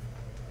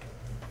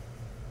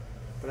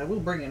 But I will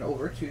bring it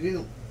over to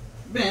the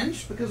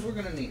bench because we're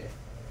going to need it.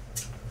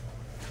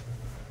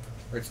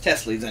 Or its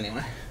test leads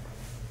anyway.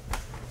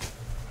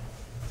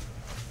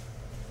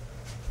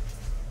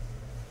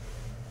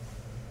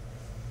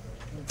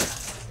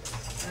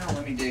 Now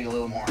let me dig a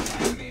little more on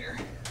my meter.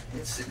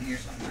 It's sitting here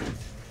somewhere.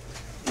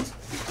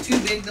 It's too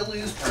big to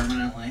lose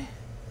permanently.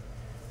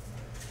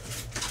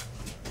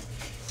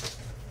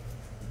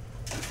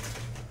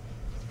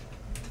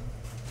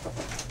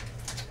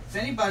 If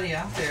anybody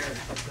out there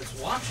that's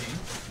watching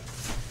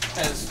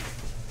has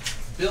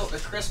built a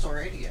crystal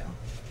radio,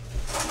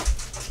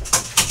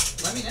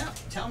 let me know.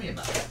 Tell me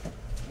about it.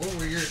 What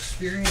were your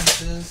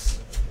experiences?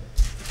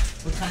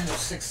 What kind of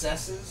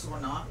successes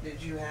or not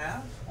did you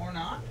have or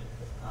not?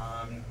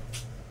 I'd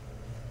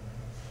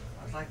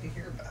like to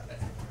hear about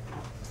it.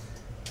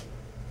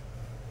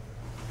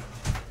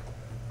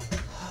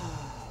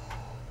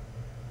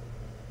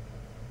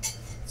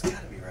 It's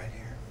got to be right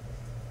here.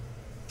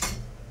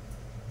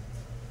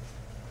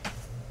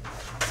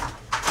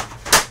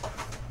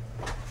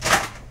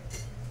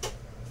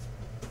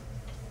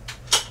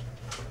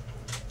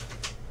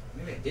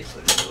 Maybe I did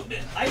put it into a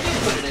bin. I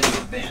did put it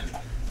into a bin.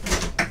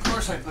 Of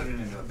course I put it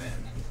into a bin.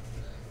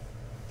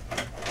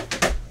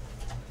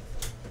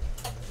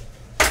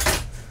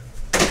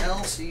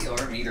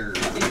 LCR meter,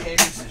 DK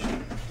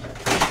precision.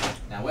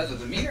 Now whether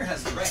the meter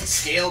has the right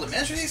scale to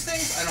measure these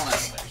things, I don't know.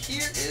 But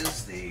here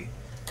is the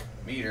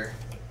meter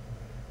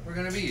we're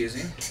going to be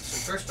using.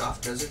 So first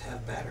off, does it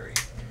have battery?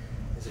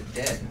 Is it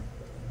dead?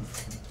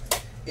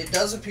 It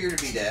does appear to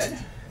be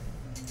dead.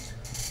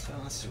 So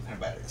let's see what kind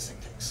of battery this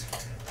thing takes.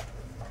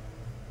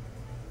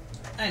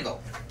 9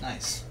 volt.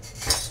 Nice.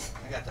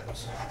 I got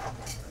those.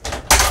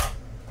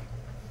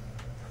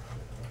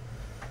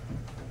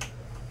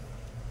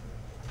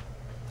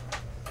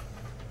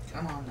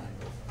 Come on, 9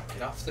 volt.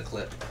 Get off the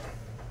clip.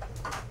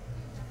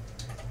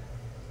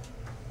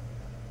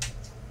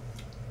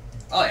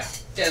 Oh yeah,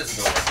 dead as a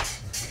door.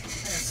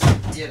 Let's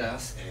get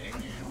us a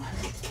new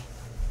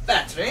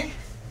battery.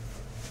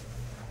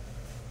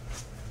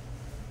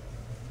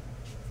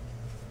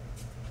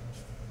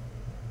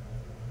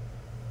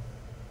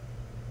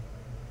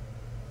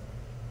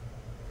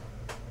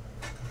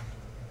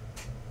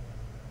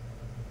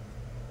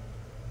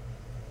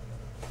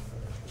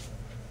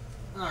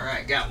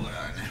 Alright, got one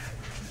on.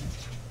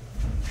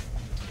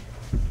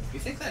 You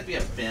think that'd be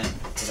a bin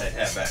that I'd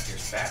have back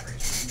here's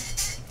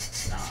batteries?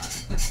 It's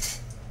not.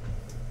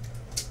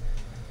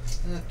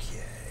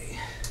 Okay.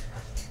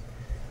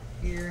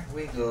 Here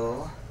we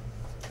go.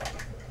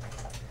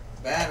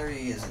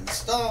 Battery is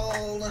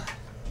installed.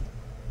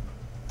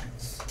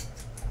 Let's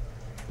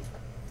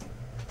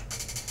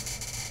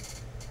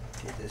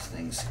get this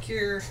thing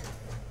secure.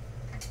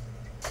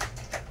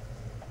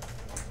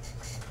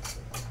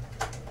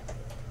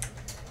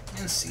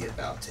 And see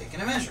about taking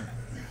a measurement.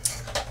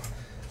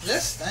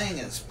 This thing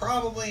is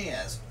probably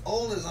as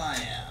old as I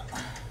am.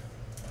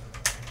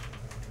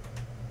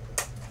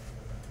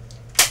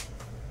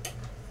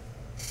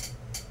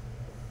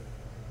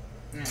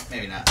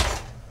 Maybe not.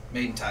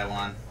 Made in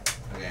Taiwan.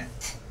 Okay.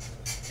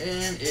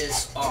 And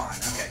it's on.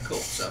 Okay, cool.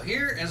 So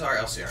here is our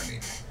LCR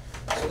meter.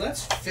 So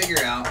let's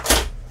figure out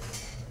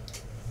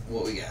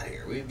what we got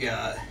here. We've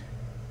got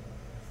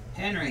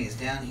Henry's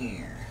down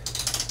here.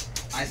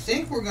 I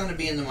think we're going to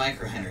be in the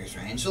microhenries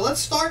range. So let's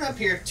start up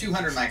here at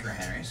 200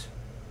 microhenries.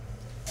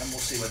 And we'll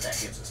see what that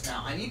gives us.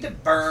 Now, I need to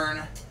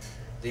burn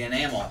the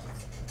enamel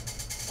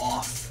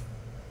off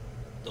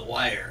the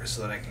wire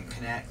so that I can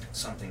connect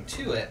something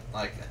to it,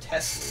 like a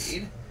test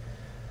lead.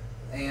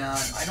 And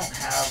I don't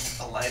have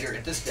a lighter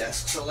at this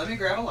desk, so let me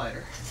grab a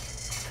lighter.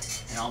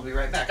 And I'll be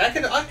right back. I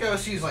could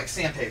always use like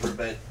sandpaper,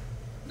 but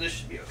this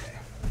should be okay.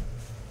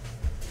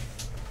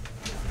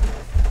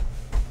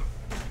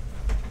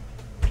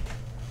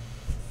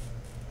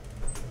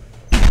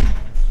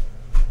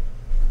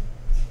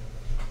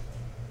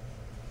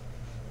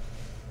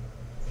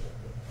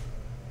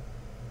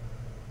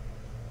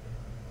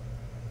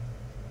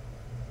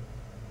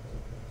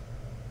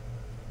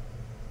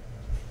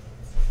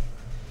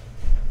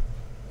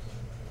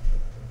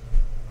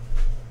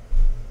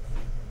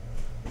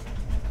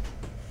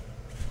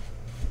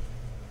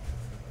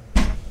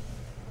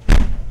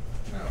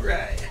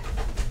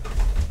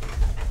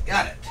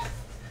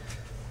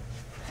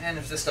 And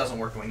if this doesn't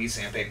work and we need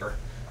sandpaper,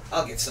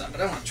 I'll get some,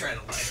 but I want to try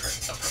the lighter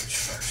approach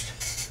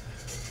first.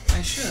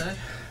 I should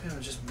be able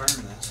to just burn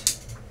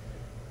this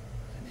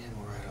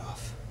enamel right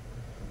off.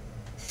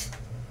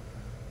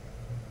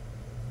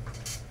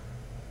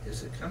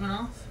 Is it coming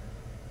off?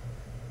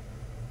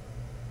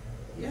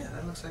 Yeah,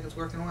 that looks like it's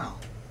working well.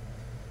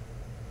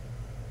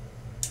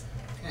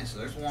 Okay, so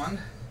there's one.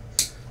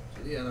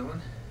 Do the other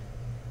one.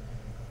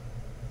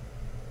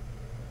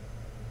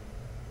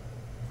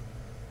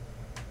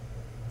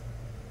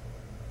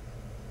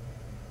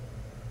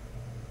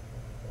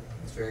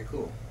 It's very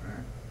cool.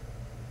 Alright.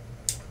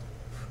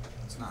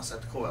 Let's not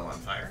set the coil on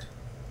fire.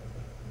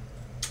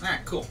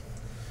 Alright, cool.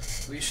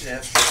 We should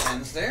have straight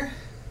ends there.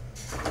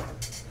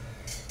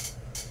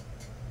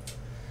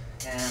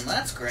 And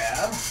let's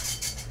grab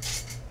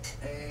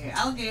a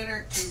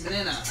alligator to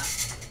banana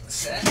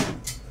set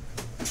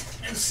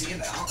and see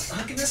about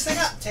hooking this thing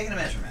up, taking a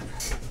measurement.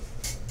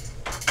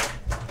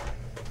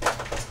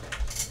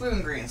 Blue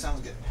and green, sounds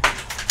good.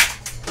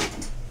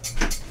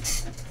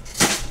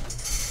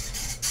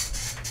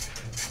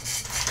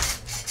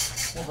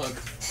 We'll hook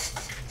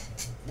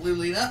blue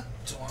lead up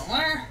to one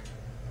wire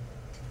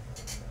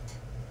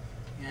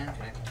and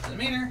connect it to the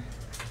meter.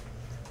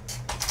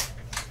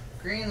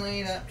 Green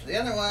lead up to the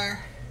other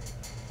wire,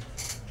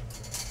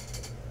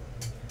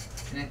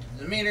 connect it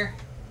to the meter,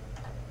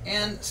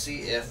 and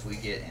see if we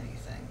get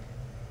anything.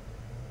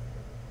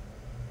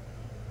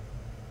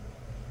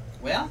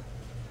 Well,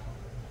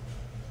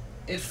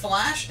 it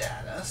flashed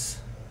at us.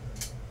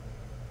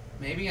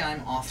 Maybe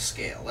I'm off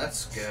scale.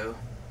 Let's go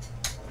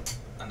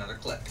another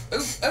click.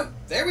 Oh,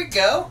 there we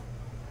go.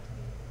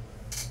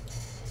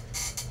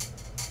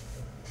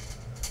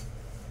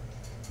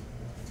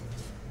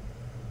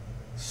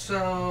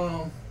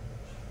 So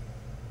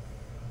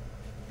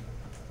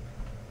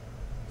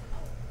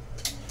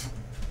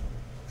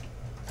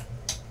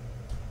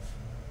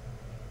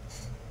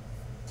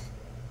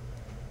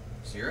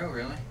zero,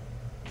 really?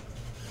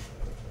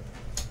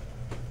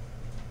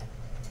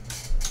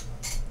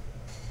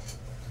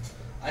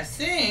 I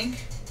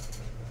think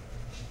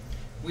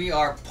we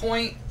are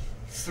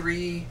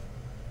 0.3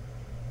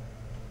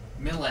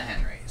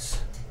 millihenries.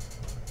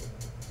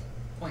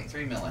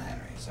 0.3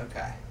 millihenries,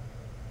 okay.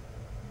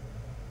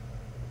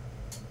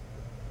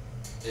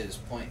 Is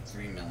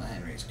 0.3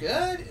 millihenries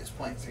good? Is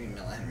 0.3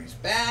 millihenries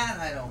bad?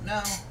 I don't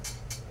know.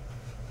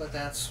 But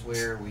that's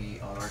where we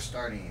are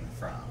starting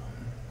from.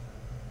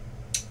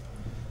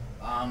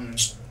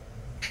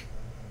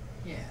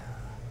 Yeah.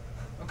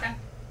 Okay.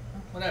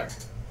 Well, whatever.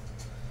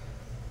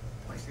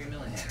 0.3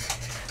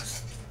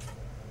 millihenries.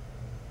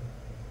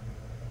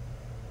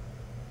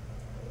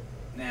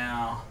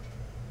 Now,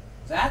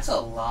 that's a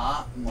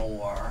lot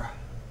more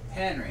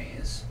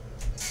henries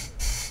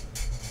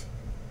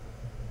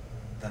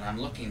than I'm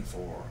looking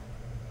for.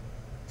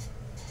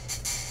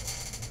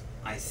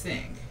 I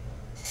think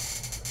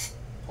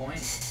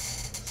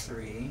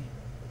 0.3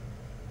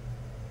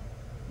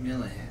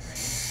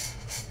 millihenries.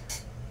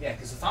 Yeah,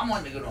 because if I'm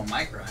wanting to go to a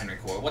microhenry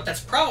coil, what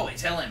that's probably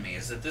telling me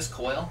is that this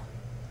coil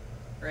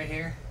right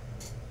here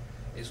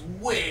is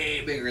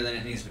way bigger than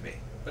it needs to be.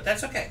 But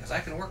that's okay, because I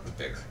can work with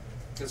bigger.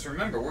 Because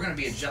remember, we're going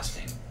to be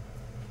adjusting.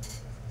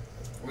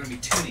 We're going to be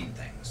tuning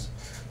things.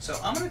 So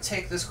I'm going to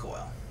take this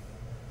coil,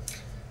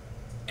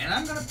 and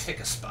I'm going to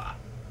pick a spot,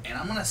 and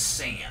I'm going to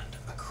sand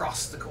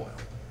across the coil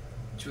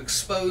to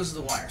expose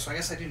the wire. So I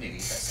guess I do need to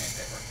use that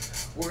sandpaper.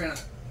 We're going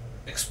to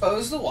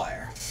expose the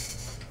wire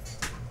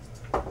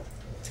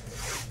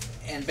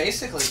and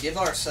basically give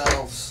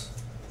ourselves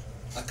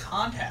a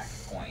contact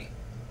point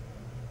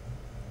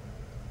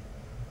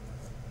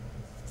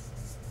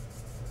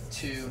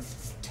to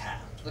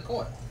tap the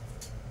coil.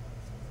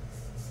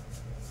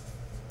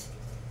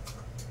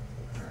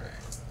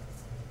 Alright.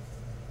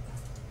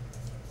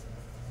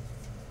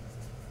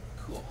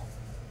 Cool.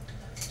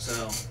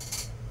 So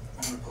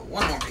I'm going to put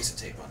one more piece of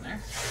tape on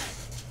there.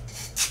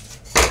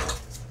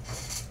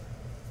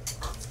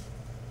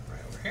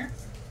 Right over here.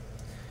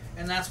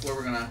 And that's where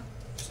we're going to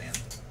sand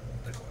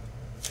the coil.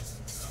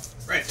 So,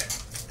 right there.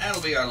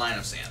 That'll be our line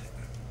of sanding.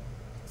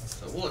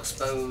 So we'll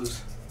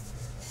expose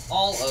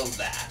all of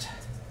that.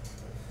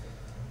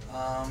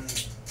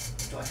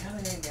 Do I have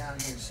anything down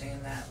here to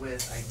sand that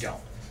with? I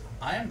don't.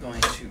 I am going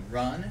to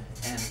run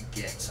and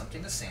get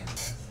something to sand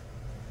with.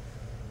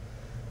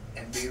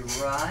 And be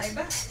right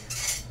back.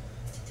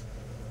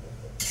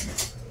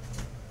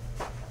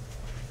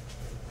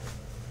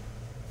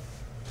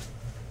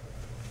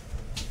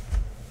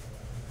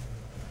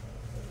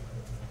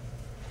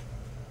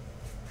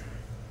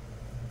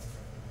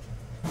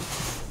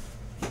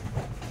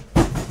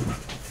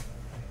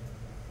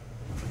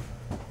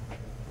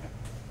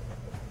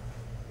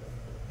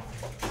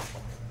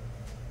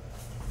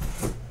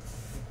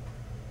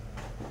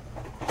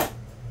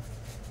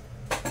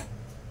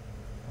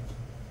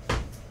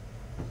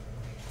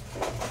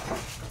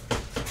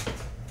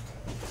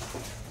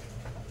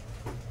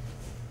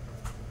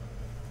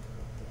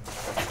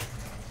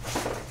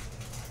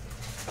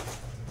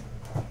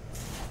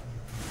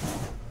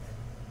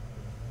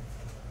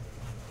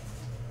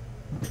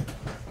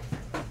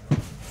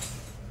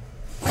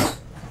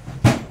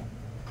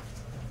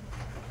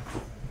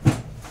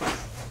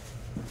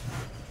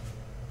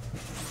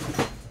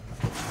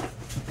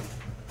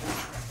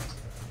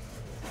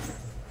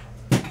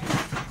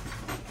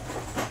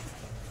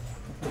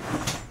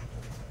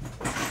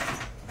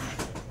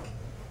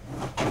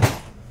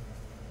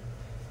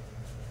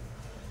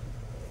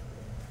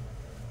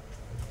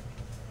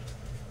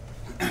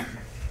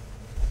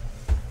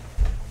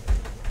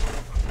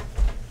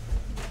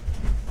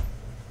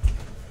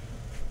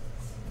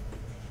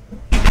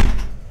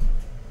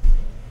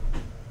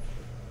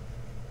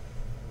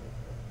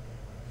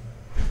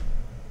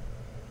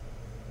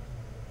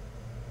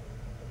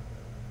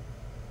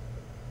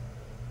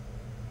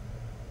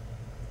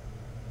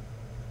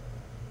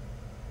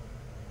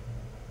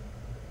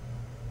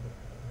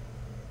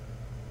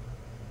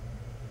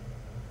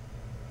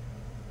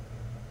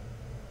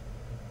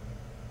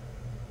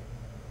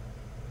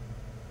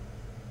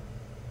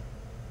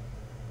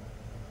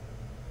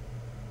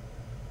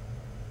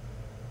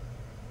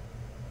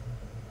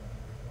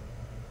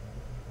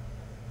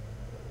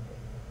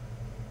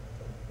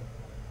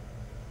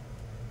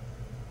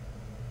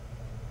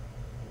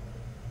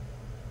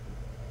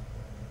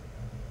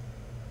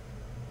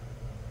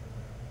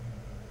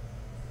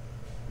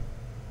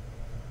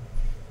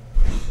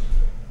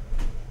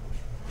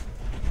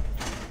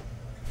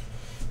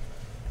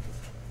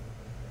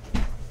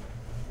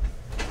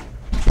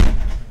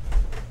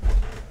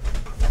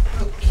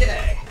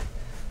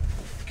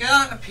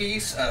 got a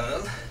piece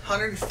of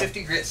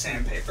 150 grit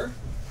sandpaper.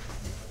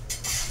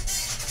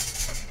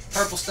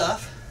 Purple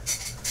stuff.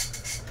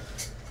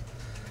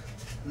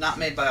 Not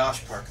made by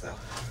Osh Park though.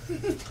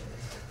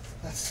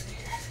 Let's see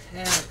here.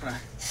 And I'm gonna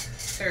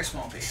very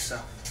small piece, so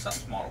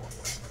something small to work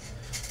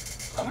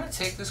with. I'm gonna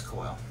take this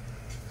coil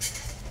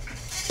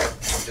and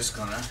I'm just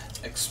gonna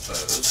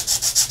expose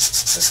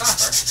the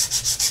copper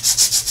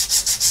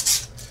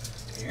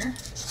here.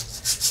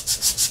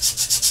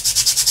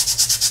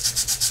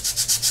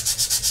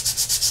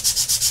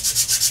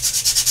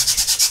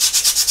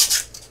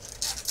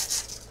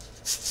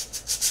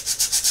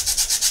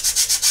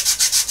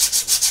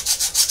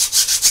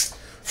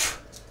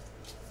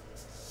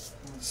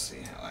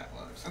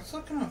 That's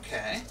looking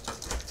okay.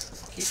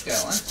 Keep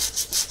going.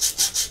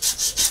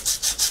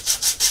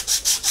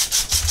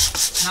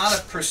 Not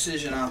a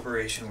precision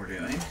operation we're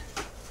doing.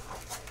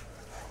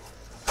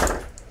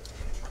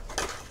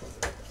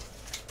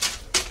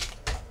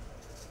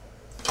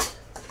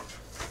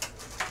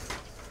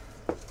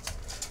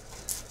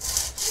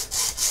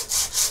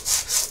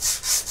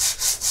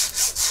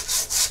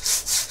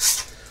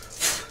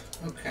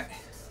 Okay.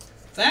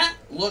 That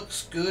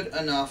looks good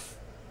enough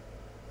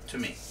to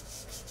me.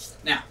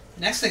 Now,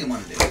 next thing I'm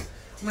going to do,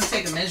 I'm going to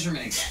take a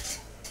measurement again.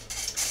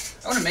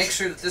 I want to make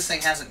sure that this thing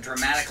hasn't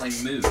dramatically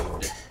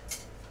moved.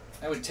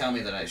 That would tell me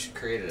that I should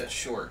create a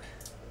short.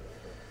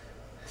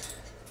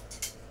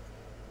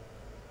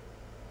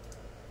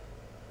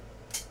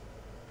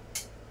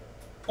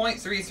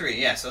 .33,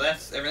 yeah, so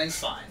that's everything's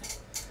fine.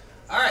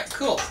 Alright,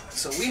 cool.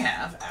 So we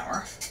have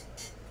our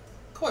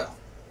coil.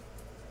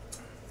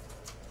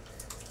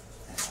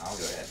 And I'll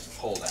go ahead and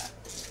pull that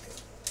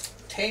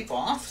tape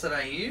off that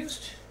I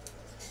used.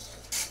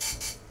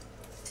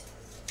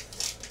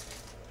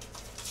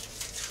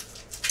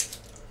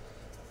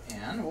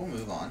 And we'll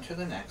move on to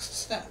the next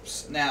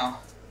steps. Now,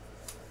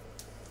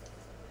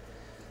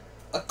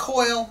 a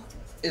coil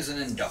is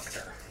an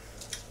inductor.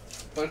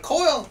 But a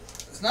coil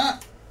is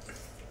not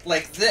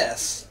like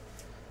this.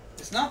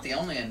 It's not the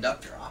only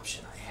inductor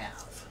option I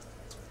have.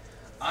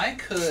 I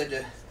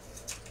could,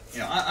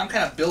 I'm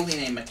kind of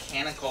building a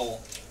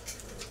mechanical,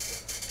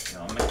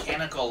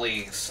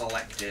 mechanically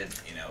selected,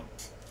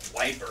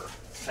 wiper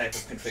type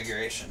of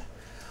configuration.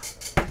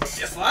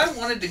 If I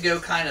wanted to go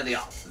kind of the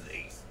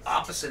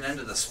opposite end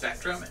of the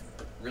spectrum and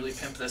really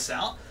pimp this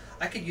out,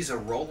 I could use a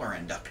roller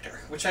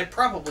inductor, which I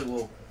probably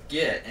will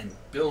get and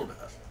build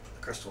a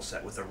crystal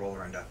set with a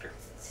roller inductor.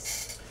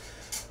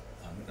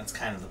 That's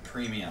kind of the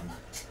premium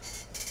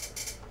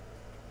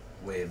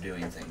way of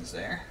doing things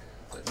there.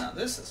 But now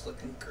this is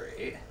looking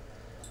great.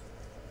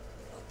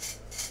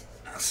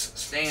 It's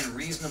staying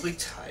reasonably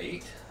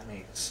tight. I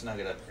may snug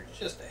it up here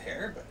just a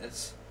hair, but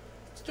it's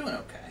doing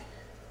okay.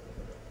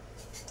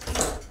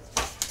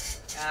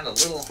 Add a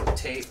little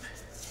tape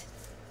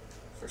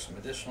for some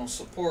additional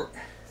support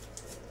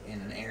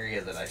in an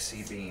area that I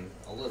see being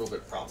a little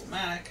bit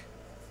problematic,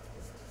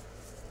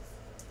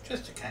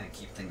 just to kind of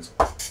keep things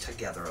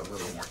together a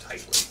little more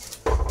tightly,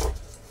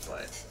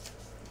 but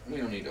we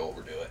don't need to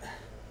overdo it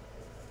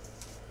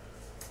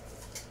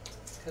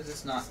because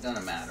it's not going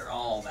to matter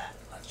all that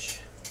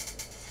much.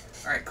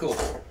 Alright, cool.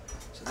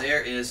 So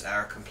there is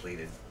our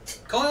completed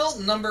coil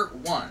number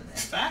 1. In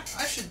fact,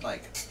 I should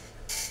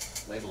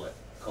label it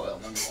coil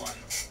number 1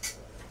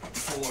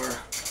 for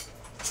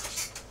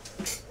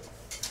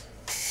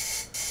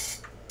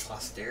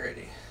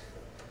posterity.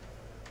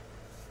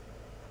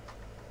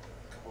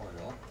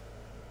 Coil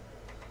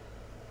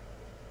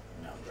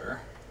number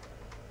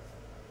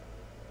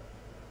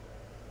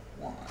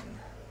 1.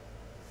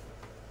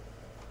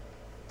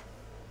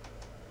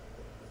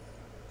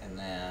 And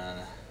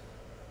then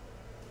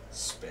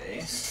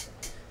space.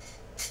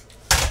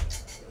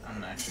 I'm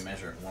going to actually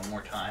measure it one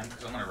more time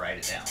because I'm going to write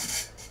it down.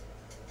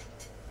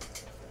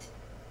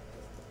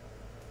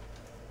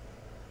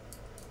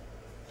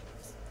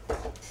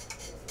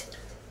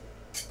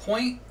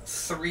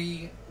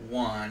 .31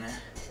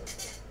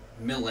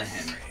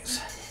 millihenries.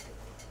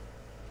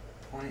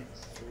 0.31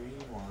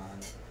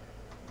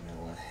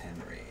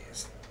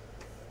 millihenries.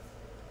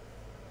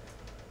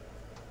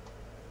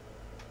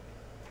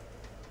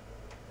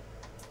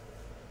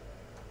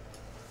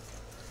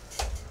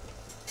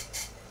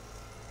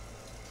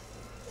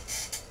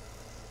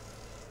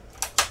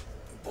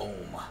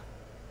 Boom.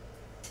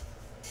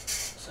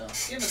 So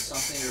give us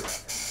something to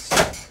reference.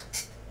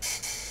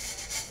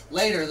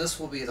 Later, this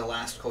will be the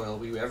last coil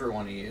we ever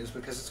want to use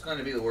because it's going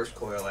to be the worst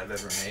coil I've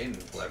ever made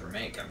and will ever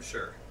make, I'm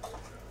sure.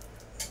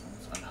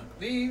 Let's unhook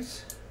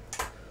these,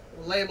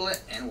 we'll label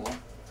it, and we'll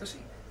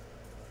proceed.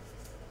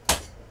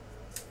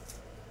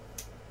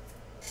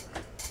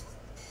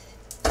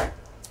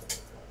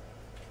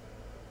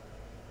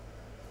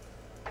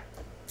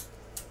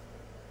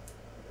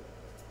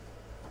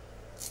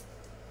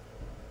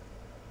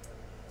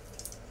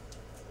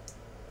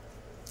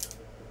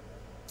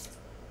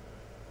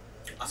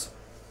 Awesome.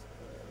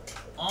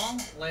 All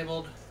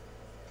labeled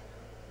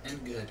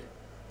and good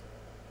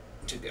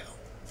to go.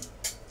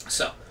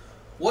 So,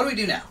 what do we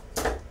do now?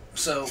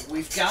 So,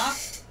 we've got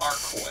our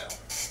coil.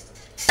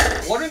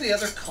 what are the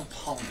other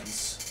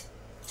components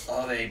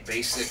of a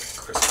basic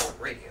crystal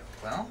radio?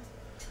 Well,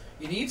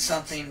 you need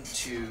something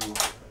to,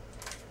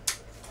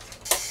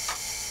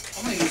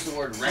 I'm going to use the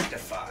word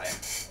rectify.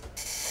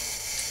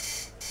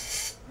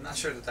 I'm not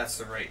sure that that's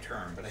the right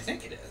term, but I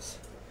think it is.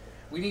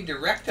 We need to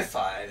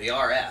rectify the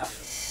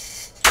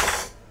RF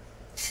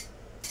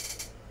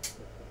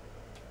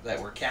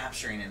that we're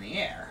capturing in the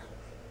air.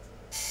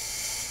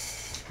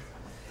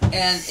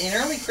 And in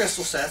early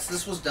crystal sets,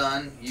 this was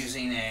done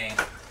using a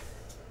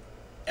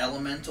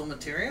elemental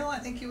material, I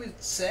think you would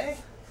say.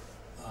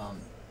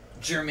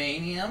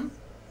 Germanium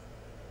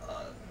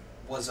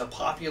was a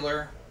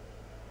popular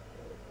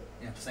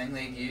thing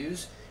they'd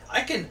use.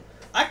 I can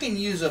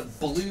use a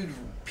blued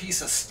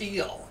piece of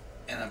steel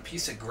and a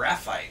piece of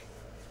graphite,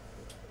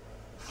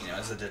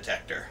 as a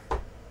detector.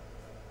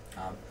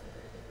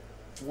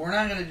 We're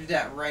not going to do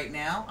that right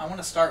now. I want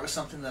to start with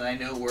something that I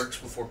know works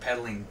before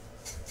pedaling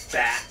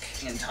back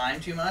in time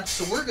too much.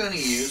 So we're going to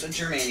use a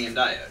germanium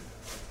diode.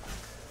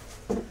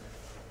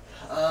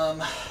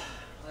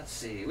 Let's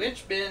see,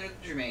 which bin are the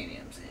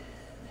germaniums in?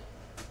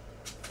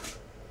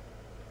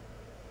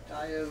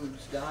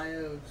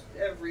 Diodes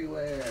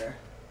everywhere.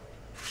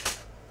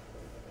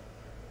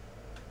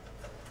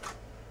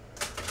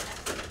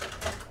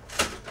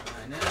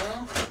 I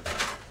know.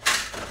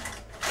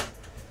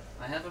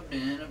 I have a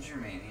bin of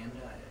germanium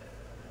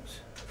diodes.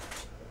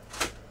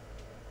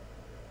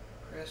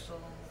 Crystal.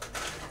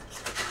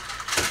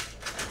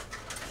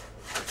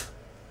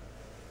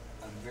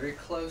 I'm very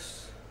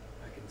close.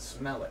 I can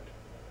smell it.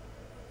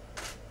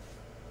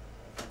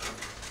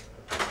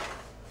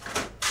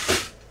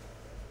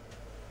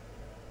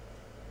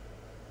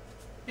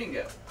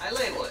 Bingo. I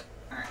label it.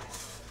 Alright.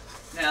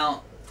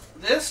 Now,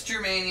 this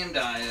germanium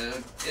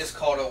diode is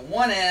called a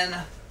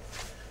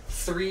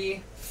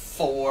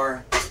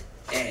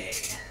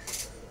 1N34A.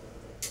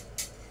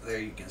 There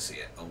you can see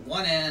it. A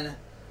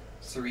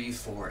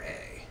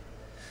 1N34A.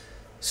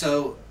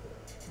 So,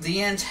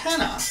 the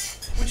antenna,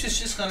 which is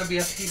just going to be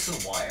a piece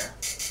of wire,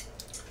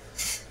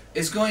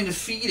 is going to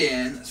feed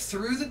in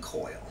through the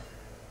coil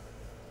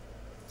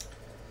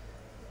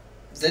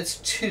that's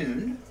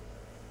tuned,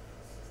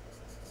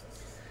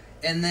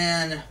 and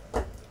then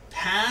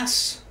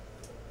pass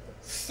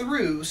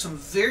through some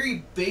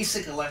very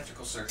basic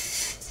electrical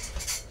circuitry.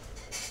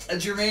 A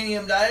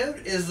germanium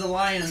diode is the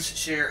lion's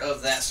share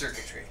of that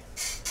circuitry.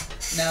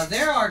 Now,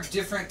 there are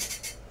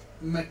different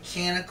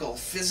mechanical,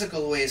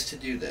 physical ways to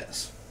do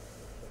this.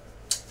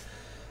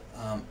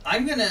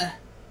 I'm going to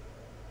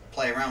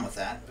play around with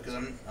that because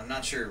I'm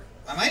not sure.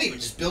 I might even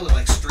just build it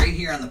like straight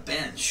here on the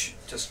bench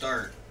to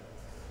start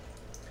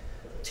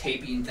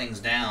taping things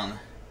down.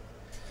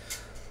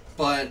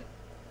 But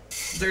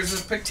there's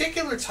a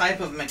particular type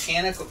of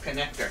mechanical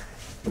connector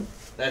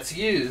that's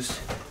used.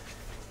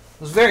 It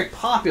was very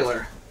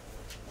popular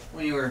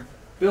when you were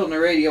building a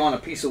radio on a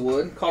piece of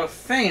wood, called a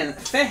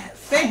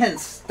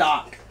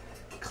Fehrenstock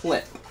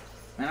clip.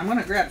 And I'm going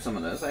to grab some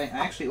of those. I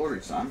actually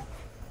ordered some.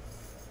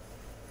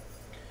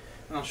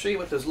 And I'll show you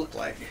what those look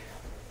like.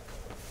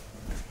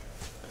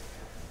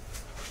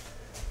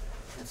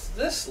 It's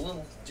this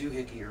little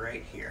doohickey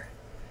right here.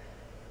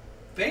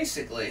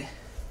 Basically,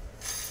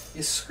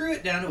 you screw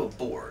it down to a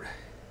board,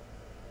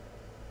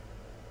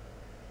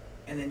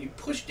 and then you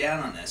push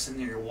down on this, and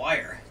then your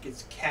wire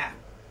gets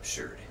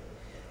captured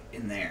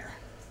in there.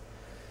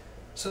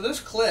 So those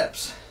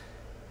clips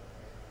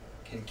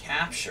can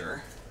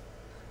capture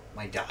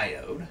my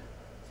diode,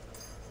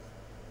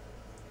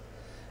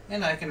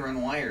 and I can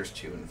run wires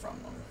to and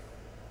from them.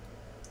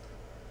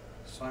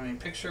 So I mean,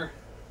 picture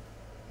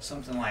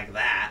something like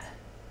that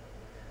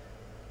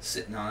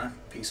sitting on a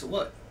piece of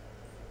wood,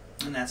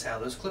 and that's how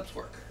those clips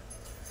work.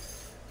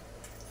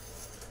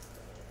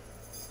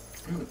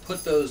 I'm going to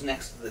put those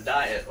next to the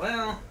diode.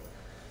 Well,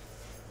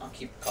 I'll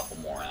keep a couple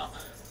more out.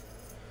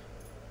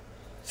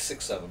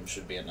 6 of them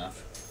should be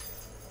enough.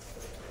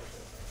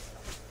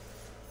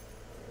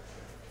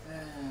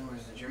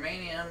 Where's the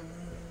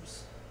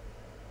germaniums?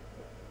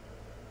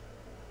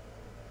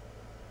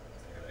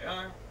 There they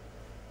are.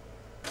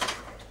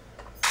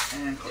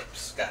 And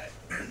clips. Got it.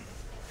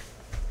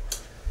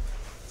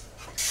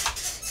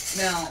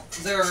 Now,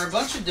 there are a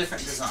bunch of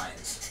different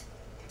designs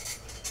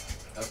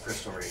of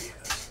crystal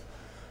radios.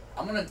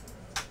 I'm going to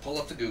pull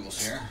up the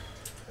Googles here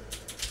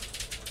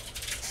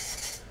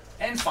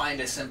and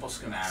find a simple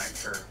schematic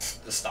for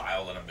the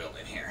style that I'm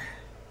building here.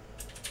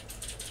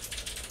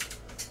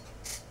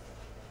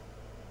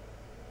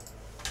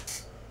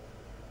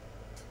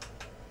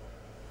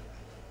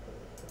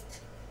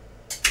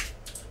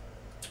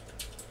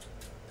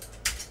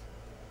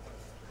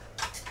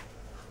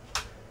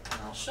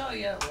 And I'll show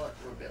you what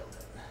we're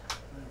building.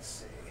 Let's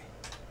see.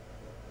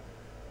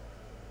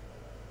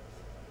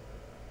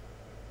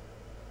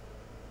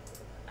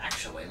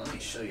 Actually, let me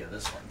show you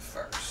this one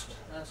first.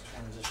 Let's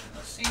transition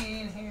the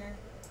scene here.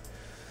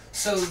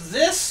 So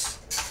this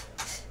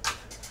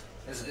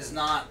is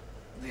not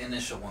the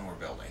initial one we're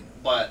building,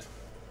 but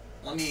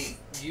let me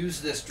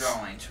use this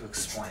drawing to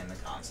explain the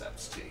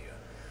concepts to you.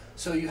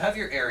 So you have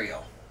your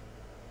aerial,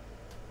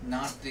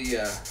 not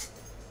the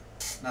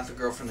not the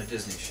girl from the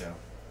Disney show.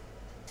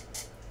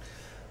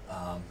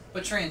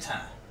 But your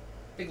antenna,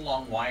 big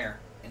long wire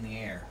in the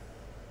air,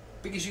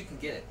 big as you can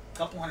get it, a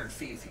couple 100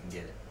 feet if you can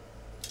get it.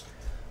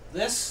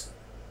 This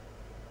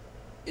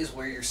is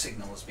where your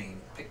signal is being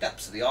picked up.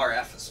 So the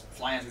RF is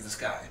flying through the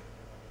sky.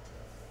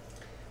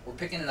 We're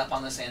picking it up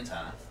on this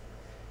antenna,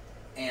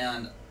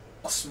 and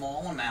a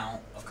small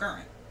amount of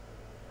current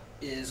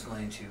is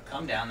going to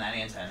come down that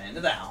antenna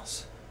into the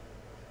house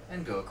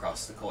and go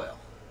across the coil.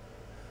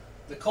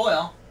 The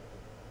coil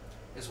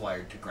is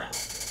wired to ground.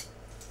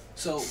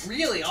 So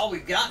really all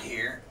we've got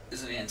here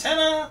is an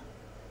antenna,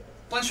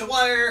 bunch of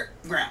wire,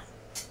 ground.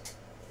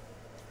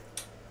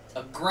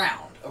 A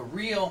ground, a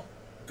real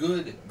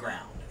good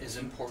ground, is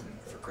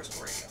important for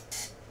crystal radio.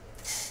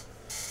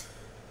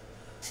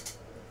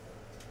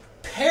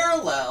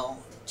 Parallel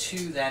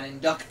to that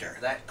inductor,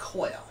 that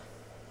coil,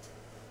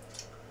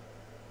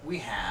 we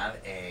have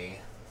a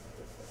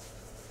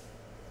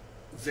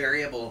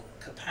variable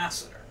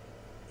capacitor.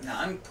 Now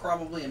I'm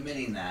probably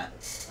omitting that,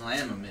 well, I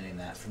am omitting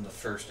that from the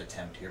first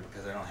attempt here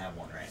because I don't have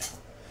one right now.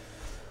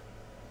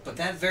 But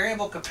that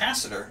variable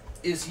capacitor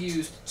is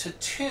used to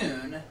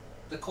tune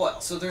the coil.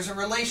 So there's a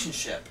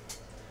relationship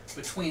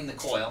between the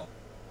coil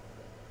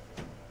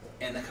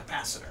and the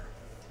capacitor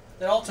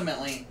that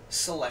ultimately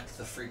select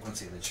the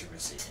frequency that you're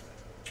receiving.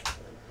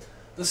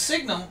 The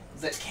signal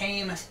that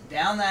came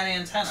down that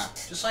antenna,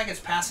 just like it's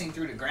passing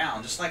through to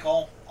ground, just like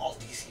all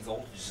DC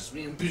voltages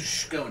being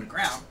going to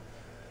ground,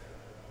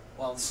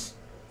 well,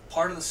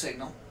 part of the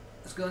signal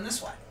is going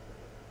this way,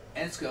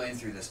 and it's going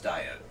through this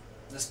diode.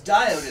 This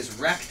diode is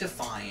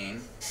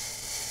rectifying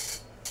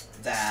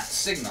that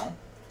signal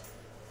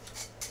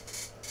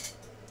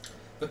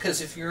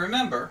because if you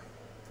remember,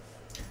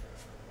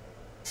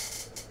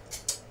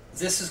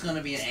 this is going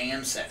to be an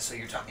AM set, so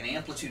you're talking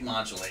amplitude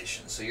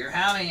modulation. So you're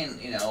having,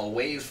 a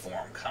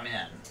waveform come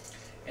in,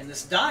 and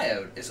this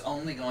diode is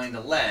only going to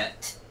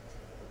let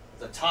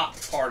the top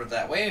part of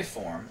that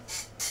waveform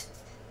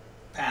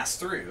pass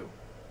through.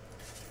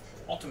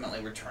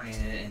 Ultimately, we're turning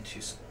it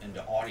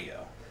into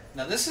audio.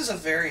 Now, this is a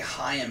very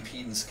high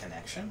impedance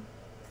connection.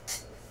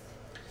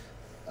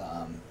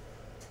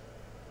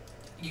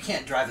 You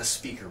can't drive a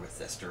speaker with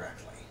this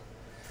directly.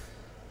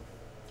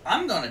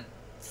 I'm going to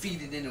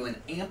feed it into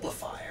an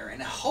amplifier,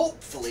 and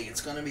hopefully it's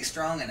going to be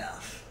strong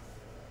enough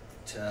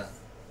to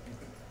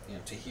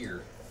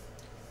hear.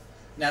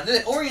 Now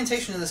the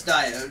orientation of this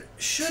diode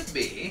should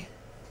be,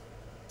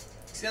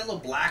 see that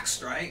little black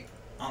stripe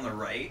on the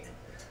right?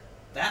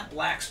 That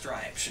black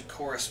stripe should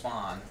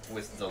correspond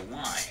with the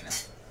line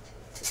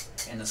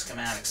in the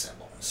schematic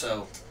symbol.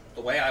 So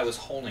the way I was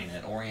holding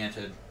it,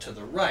 oriented to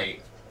the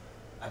right,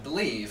 I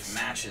believe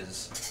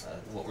matches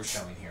what we're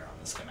showing here on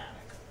the schematic.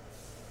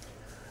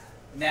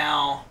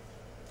 Now,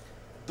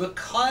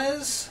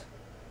 because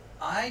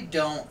I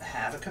don't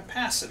have a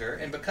capacitor,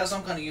 and because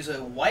I'm going to use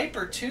a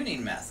wiper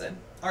tuning method,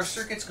 our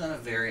circuit's going to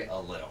vary a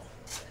little.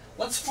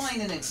 Let's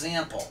find an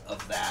example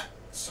of that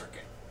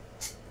circuit.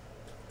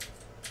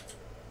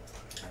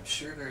 I'm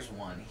sure there's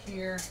one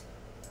here.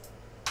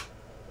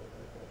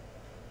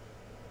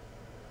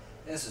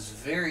 This is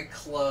very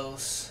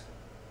close.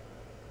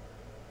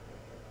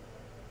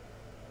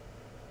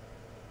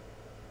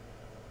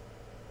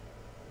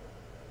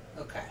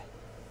 Okay.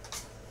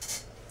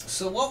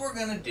 So what we're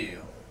going to do,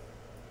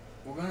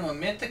 we're going to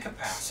omit the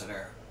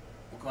capacitor,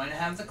 we're going to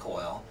have the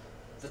coil.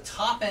 The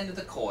top end of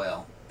the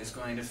coil is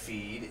going to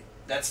feed,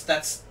 that's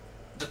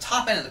the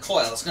top end of the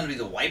coil is going to be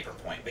the wiper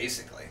point,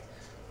 basically.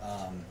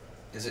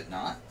 Is it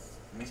not?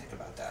 Let me think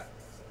about that.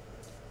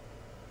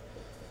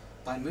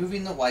 By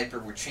moving the wiper,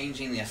 we're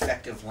changing the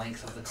effective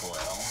length of the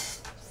coil.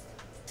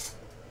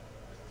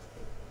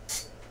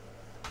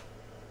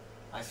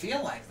 I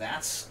feel like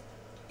that's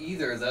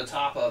either the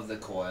top of the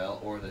coil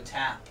or the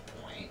tap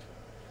point.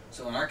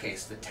 So in our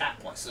case, the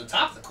tap point. So the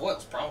top of the coil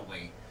is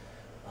probably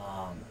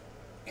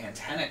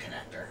antenna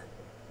connector,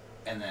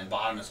 and then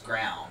bottom is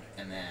ground,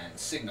 and then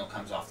signal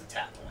comes off the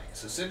tap point.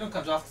 So signal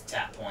comes off the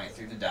tap point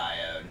through the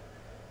diode,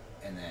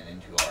 and then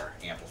into our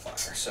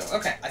amplifier. So,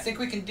 okay, I think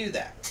we can do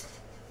that.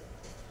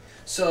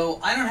 So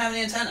I don't have an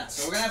antenna,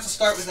 so we're going to have to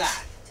start with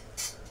that.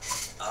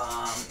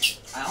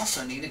 I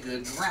also need a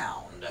good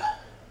ground.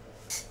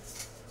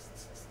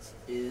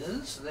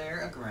 Is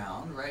there a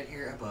ground right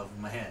here above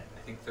my head? I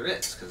think there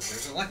is, because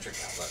there's an electric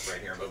outlet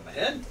right here above my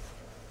head.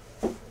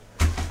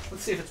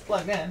 Let's see if it's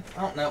plugged in.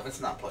 Oh, no,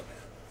 it's not plugged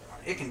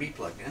in. It can be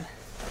plugged in,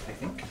 I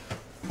think.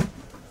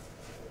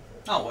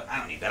 Oh, what? I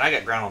don't need that. I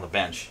got ground on the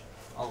bench.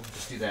 I'll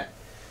just do that.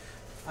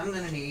 I'm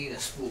going to need a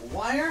spool of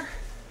wire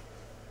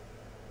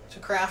to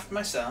craft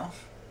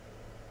myself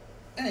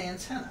an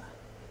antenna.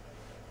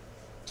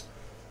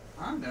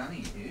 I'm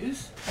going to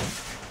use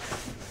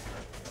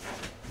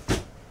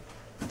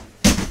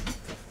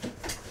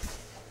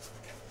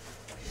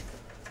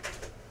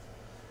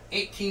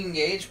 18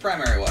 gauge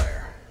primary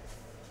wire,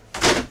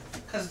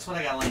 because it's what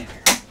I got laying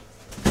here.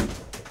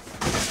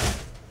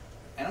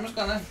 And I'm just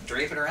going to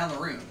drape it around the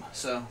room.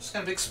 So just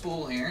got a big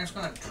spool here, and I'm just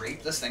going to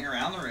drape this thing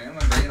around the room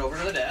and bring it over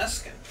to the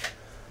desk, and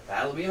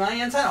that'll be my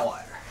antenna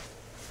wire.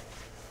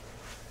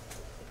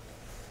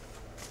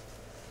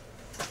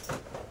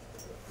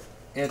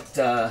 It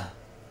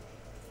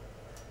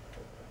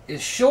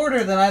is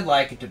shorter than I'd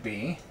like it to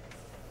be,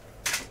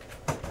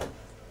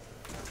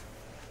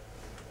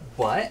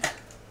 but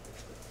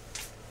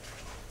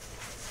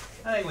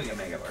I think we can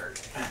make it work.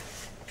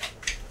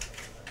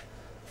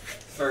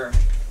 For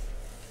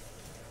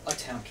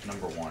attempt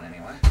number 1,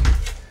 anyway.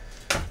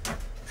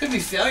 Could be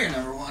failure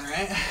number 1,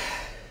 right?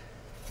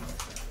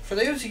 For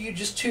those of you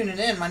just tuning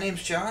in, my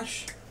name's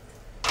Josh.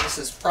 This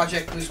is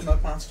Project Blue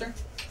Smoke Monster.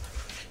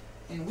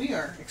 And we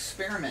are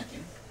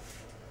experimenting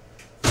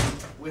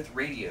with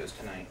radios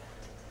tonight.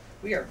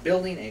 We are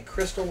building a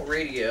crystal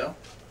radio.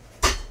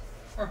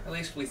 Or at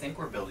least we think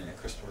we're building a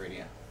crystal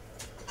radio.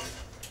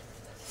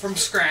 From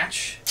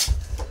scratch.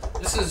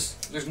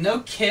 There's no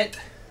kit.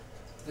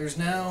 There's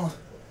no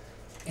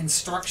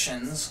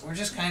instructions. We're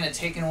just kind of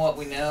taking what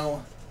we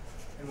know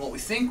and what we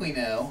think we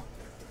know,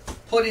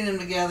 putting them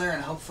together,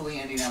 and hopefully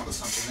ending up with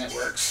something that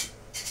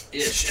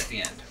works-ish at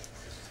the end.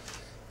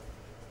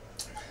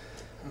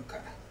 Okay.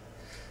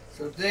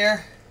 So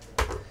there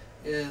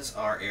is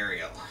our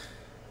aerial.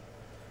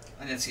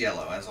 And it's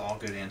yellow, as all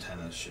good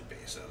antennas should be.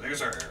 So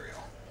there's our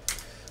aerial.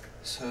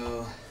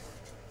 So,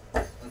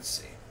 let's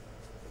see.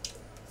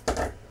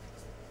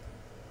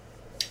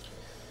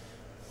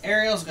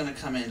 Aerial's going to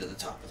come into the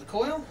top of the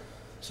coil,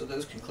 so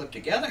those can clip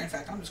together. In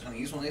fact, I'm just going to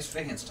use one of these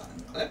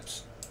Frankenstein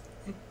clips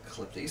and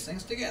clip these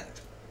things together.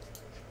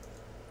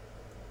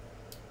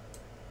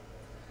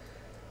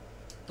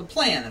 The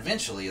plan,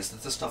 eventually, is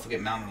that this stuff will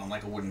get mounted on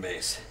like a wooden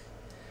base,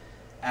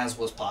 as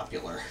was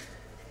popular.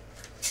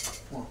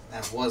 Well,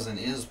 as was and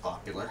is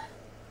popular.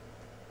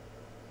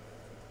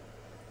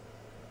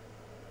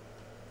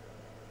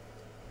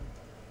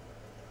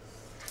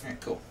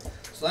 Alright, cool.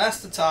 So that's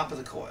the top of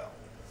the coil.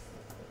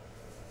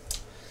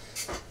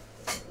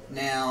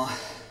 Now,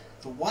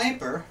 the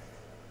wiper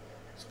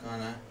is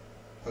going to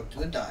hook to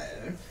the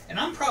diode, and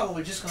I'm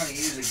probably just going to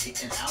use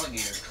an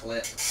alligator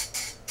clip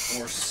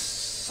or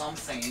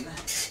something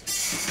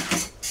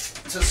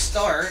to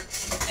start,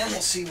 and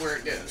we'll see where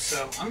it goes.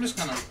 So I'm just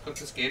going to hook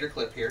this gator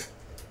clip here,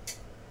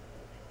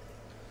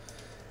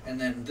 and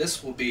then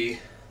this will be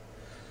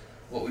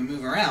what we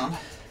move around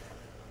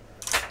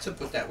to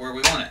put that where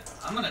we want it.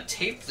 I'm going to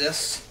tape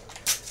this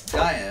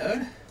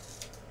diode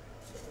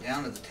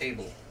down to the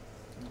table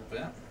a little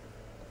bit.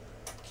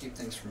 Keep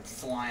things from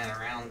flying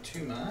around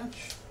too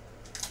much.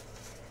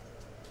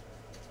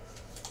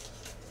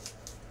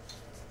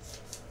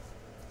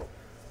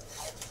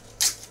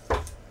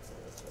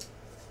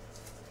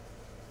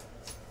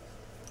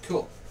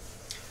 Cool.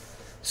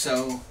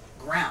 So,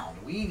 ground.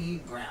 We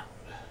need ground.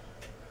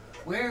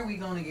 Where are we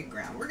going to get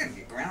ground? We're going to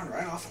get ground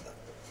right off of the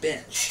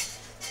bench.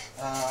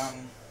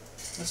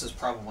 This is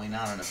probably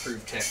not an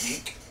approved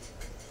technique.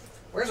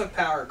 Where's a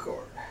power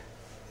cord?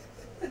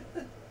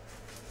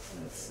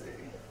 Let's see.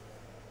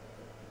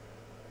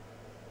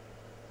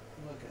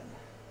 Looking.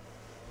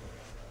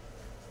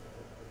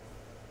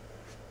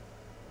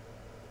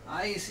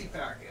 IEC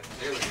power cable.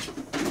 There we go.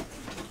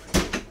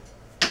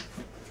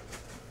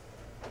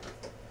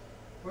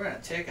 We're going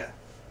to take a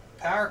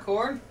power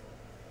cord,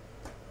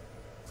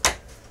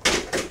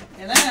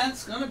 and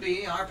that's going to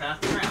be our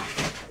path to ground.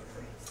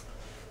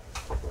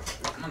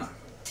 I'm going to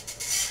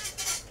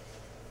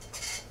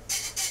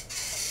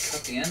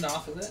cut the end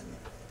off of it and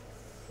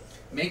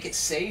make it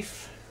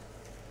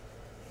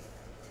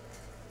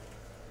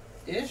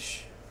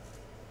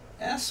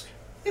safe-ish-esque.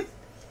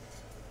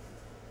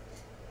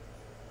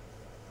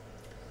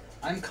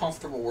 I'm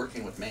comfortable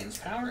working with mains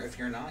power. If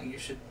you're not, you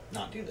should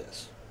not do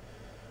this.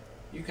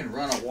 You can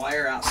run a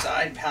wire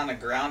outside, pound a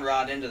ground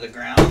rod into the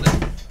ground,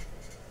 and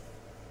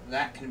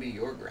that can be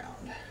your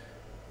ground.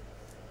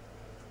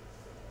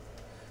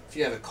 If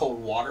you have a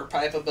cold water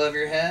pipe above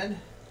your head,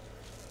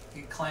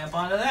 you clamp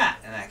onto that,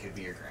 and that could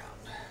be your ground.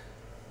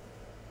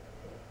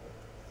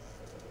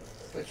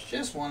 But you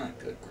just want a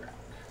good ground.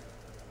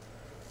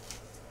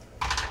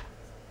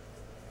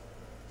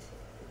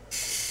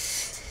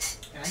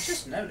 And I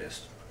just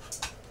noticed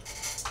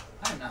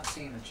I'm not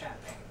seeing the chat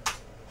pane.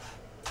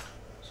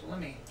 So let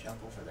me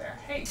jump over there.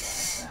 Hey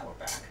guys, now we're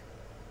back.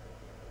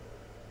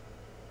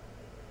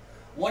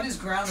 What is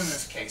ground in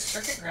this case?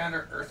 Circuit ground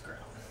or earth ground?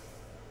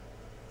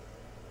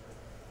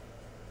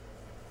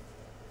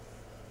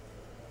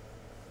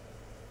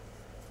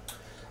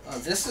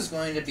 This is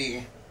going to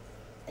be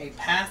a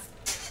path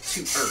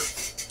to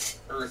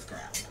earth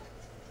ground.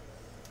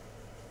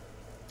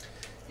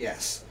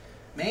 Yes,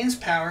 mains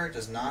power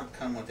does not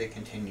come with a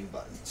continue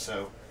button,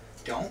 so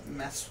don't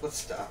mess with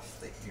stuff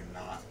that you're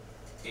not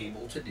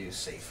able to do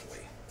safely.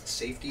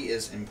 Safety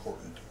is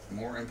important,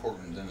 more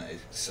important than a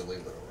silly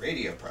little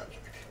radio project.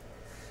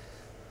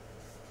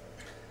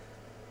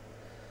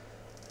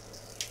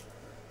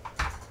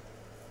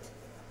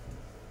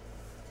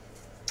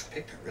 I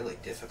picked a really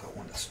difficult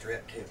one to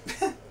strip too.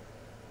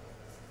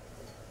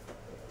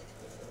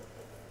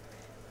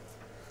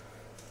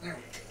 There we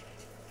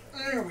go.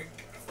 There we go.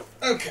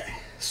 Okay,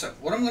 so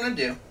what I'm going to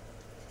do,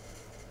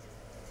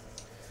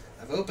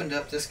 I've opened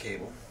up this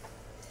cable,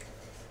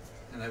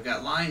 and I've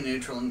got line,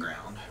 neutral, and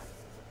ground.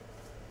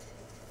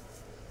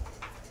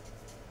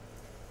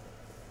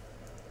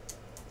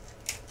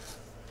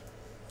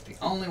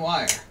 only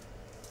wire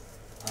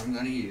I'm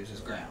going to use as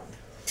ground.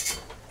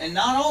 And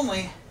not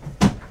only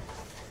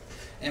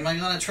am I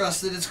going to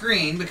trust that it's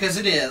green, because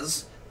it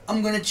is,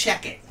 I'm going to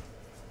check it.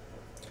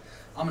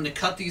 I'm going to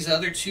cut these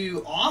other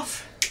two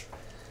off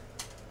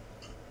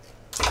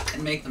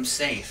and make them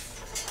safe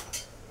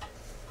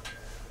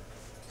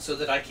so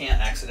that I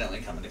can't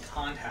accidentally come into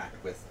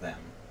contact with them.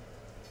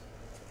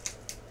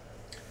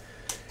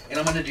 And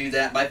I'm going to do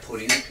that by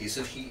putting a piece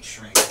of heat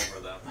shrink over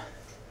them.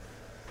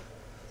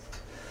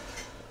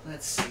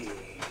 Let's see,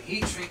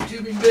 heat shrink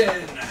tubing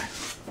bin.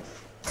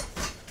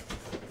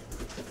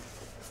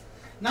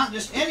 Not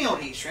just any old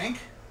heat shrink,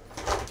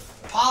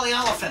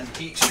 polyolefin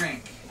heat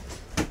shrink,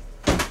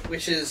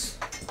 which is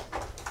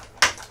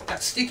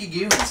got sticky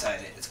goo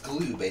inside it. It's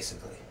glue,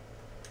 basically.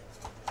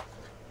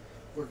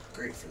 Works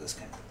great for this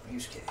kind of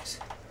use case.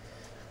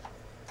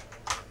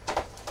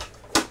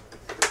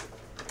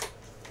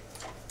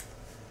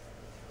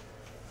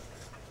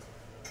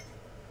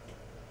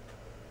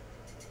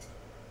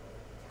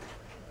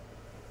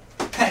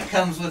 That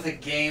comes with a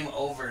game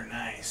over.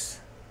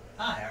 Nice.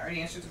 Ah, I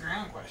already answered the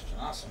ground question.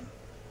 Awesome.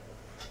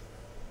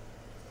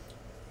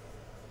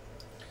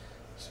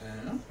 So,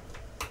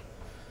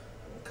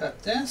 we'll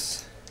cut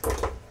this.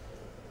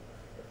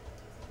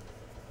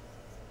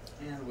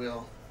 And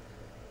we'll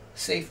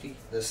safety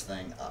this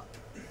thing up.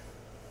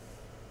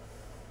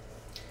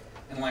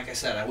 And like I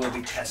said, I will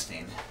be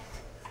testing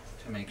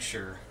to make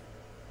sure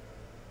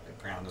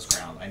that ground is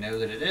ground. I know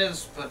that it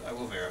is, but I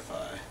will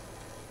verify.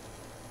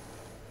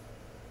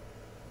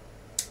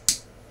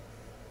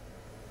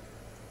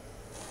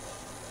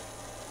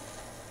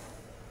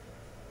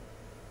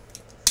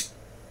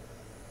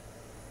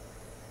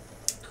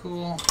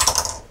 Cool.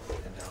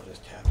 And I'll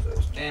just tap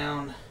those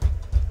down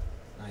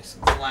nice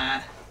and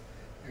flat.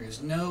 There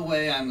is no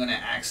way I'm going to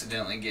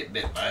accidentally get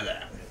bit by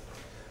that.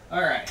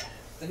 Alright,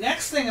 the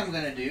next thing I'm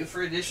going to do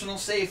for additional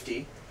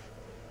safety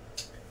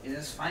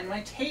is find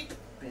my tape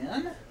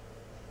bin.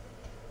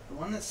 The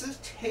one that says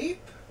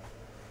tape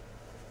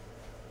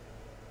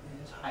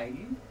is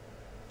hiding.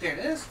 There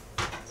it is.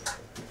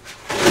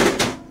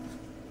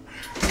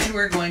 And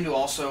we're going to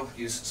also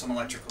use some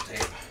electrical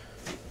tape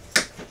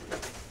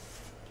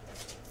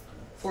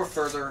for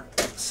further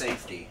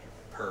safety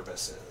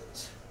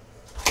purposes.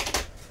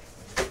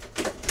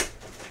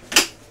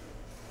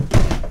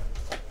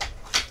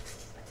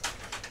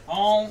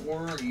 All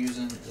we're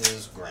using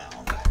is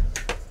ground.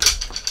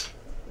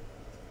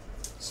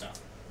 So,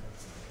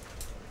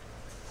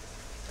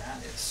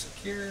 that is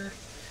secure.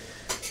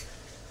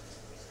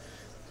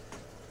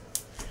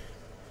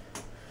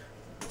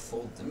 We'll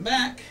fold them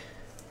back,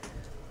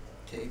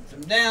 tape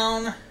them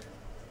down,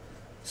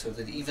 so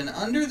that even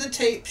under the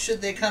tape,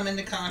 should they come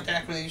into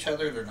contact with each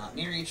other, they're not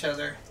near each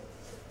other.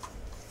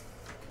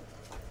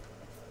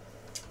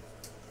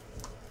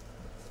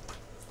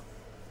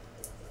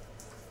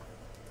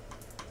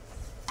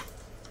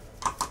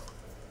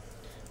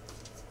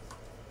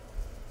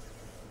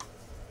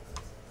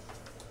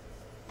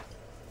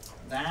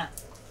 That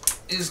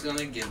is going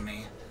to give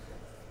me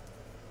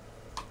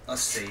a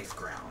safe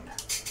ground.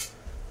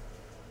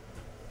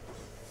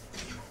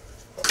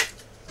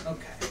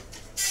 Okay.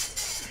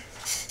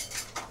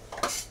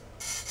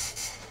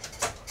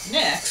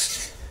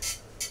 Next,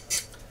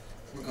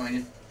 we're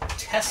going to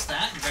test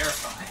that and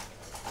verify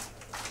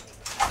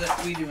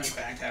that we do in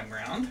fact have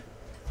ground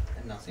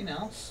and nothing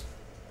else.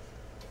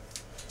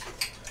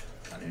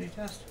 Continuity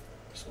test,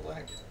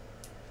 select.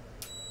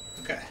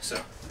 Okay,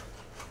 so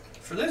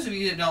for those of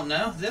you that don't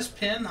know, this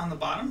pin on the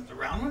bottom, the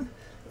round one,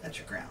 that's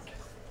your ground.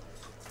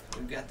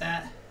 We've got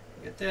that,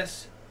 we got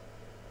this.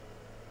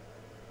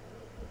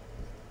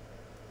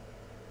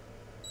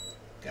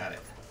 Got it.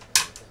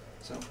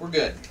 So we're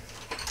good.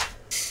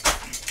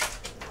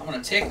 I'm going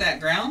to take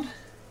that ground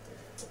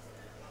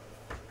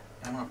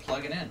and I'm going to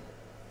plug it in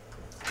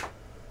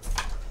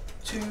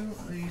to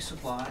the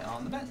supply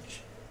on the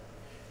bench.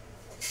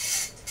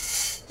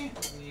 And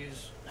we'll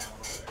use that one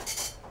over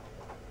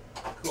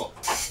there. Cool.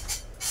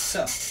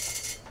 So,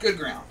 good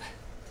ground.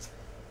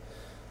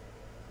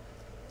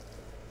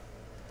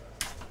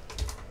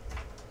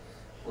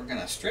 We're going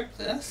to strip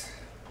this.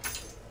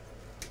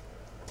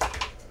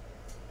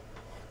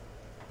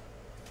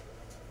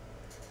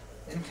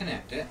 And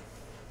connect it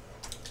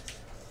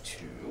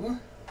to,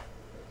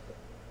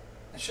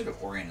 I should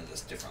have oriented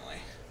this differently,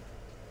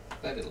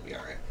 but it'll be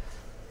alright,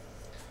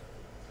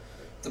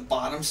 the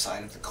bottom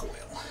side of the coil.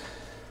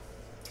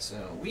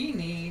 So we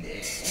need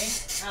a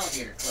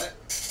alligator clip.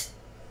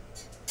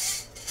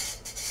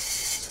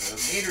 So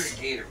gator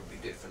to gator would be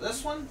good for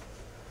this one.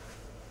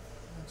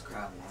 Let's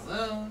grab one of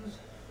those.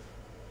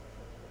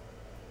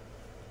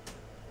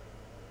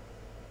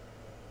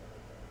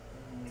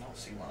 I don't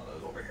see one of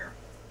those over here.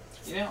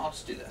 You know, I'll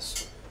just do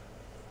this.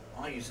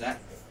 I'll use that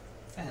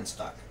fan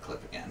stock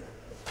clip again.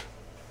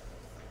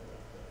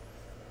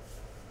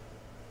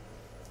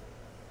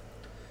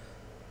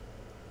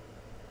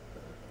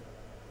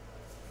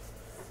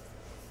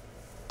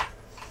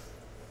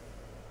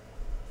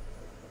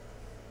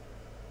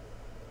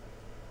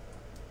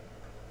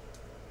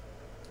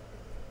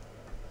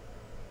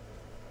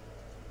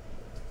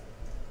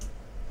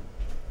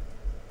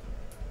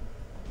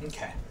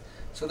 Okay,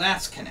 so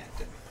that's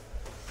connected.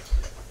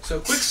 So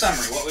quick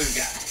summary, what we've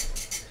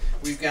got.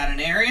 We've got an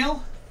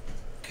aerial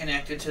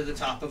connected to the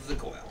top of the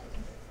coil.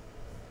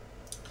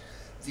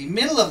 The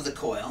middle of the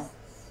coil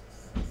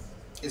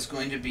is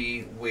going to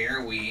be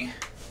where we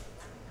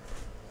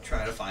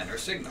try to find our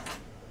signal.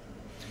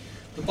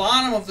 The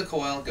bottom of the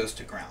coil goes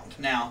to ground.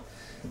 Now,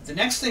 the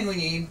next thing we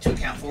need to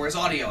account for is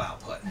audio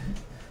output.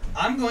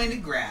 I'm going to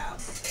grab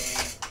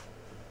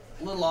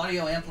a little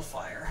audio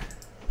amplifier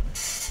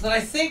that I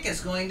think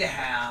is going to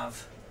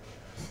have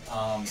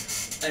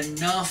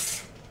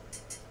enough,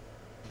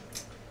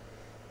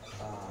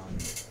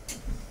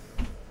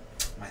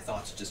 my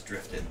thoughts just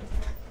drifted,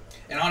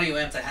 an audio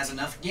amp that has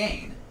enough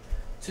gain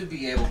to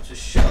be able to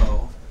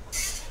show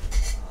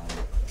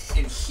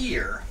and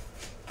hear.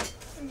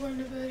 I'm going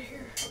to bed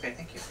here. Okay,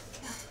 thank you.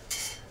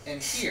 Yeah.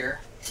 And hear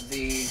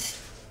the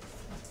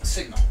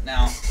signal.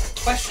 Now,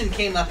 question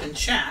came up in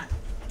chat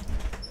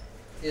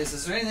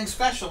is there anything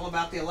special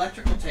about the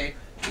electrical tape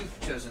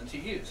you've chosen to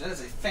use? That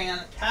is a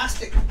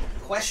fantastic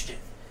question.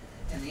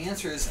 And the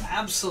answer is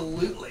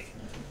absolutely.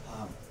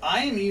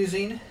 I am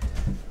using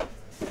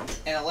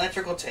an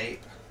electrical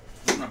tape.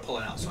 I'm going to pull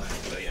it out so I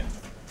can show you.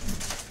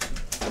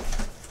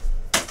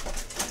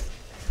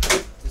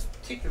 This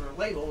particular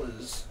label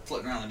is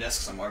floating around the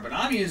desk somewhere, but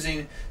I'm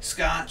using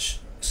Scotch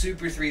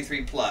Super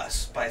 33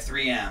 Plus by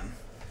 3M.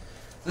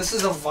 This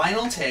is a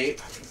vinyl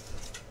tape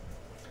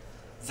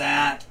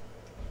that,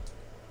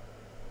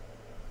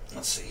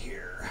 let's see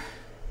here,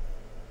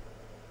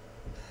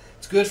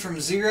 it's good from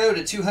 0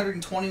 to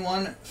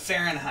 221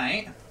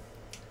 Fahrenheit,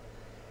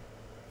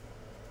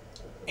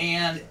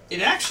 and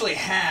it actually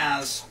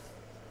has,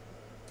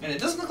 and it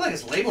doesn't look like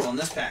it's labeled on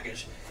this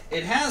package,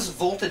 it has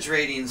voltage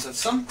ratings of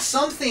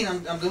something,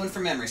 I'm doing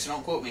from memory, so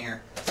don't quote me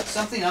here,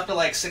 something up to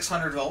like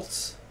 600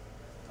 volts.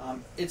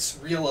 It's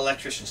real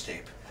electrician's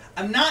tape.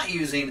 I'm not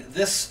using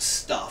this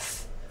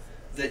stuff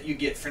that you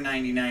get for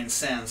 99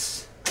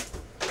 cents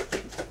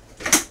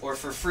or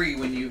for free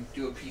when you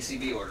do a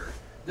PCB order.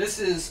 This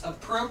is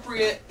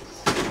appropriate,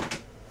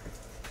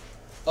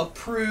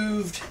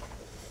 approved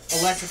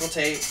electrical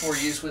tape for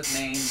use with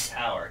mains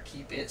power.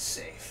 Keep it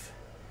safe.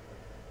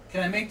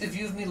 Can I make the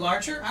view of me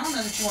larger? I don't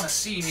know that you want to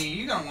see me.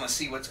 You don't want to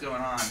see what's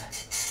going on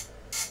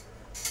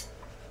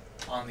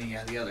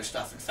the other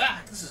stuff. In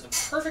fact, this is the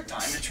perfect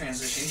time to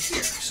transition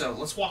here. So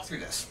let's walk through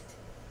this.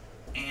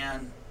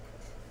 And,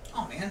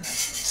 oh man, that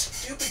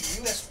stupid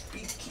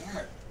USB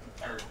camera,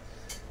 or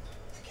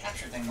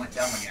capture thing went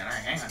dumb again.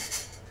 Alright, hang on.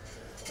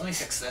 Let me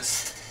fix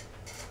this.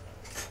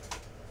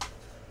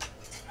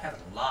 I'm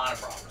having a lot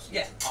of problems.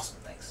 Yeah, awesome,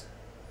 thanks.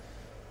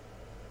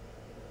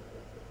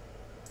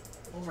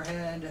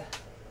 Overhead,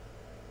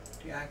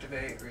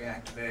 deactivate,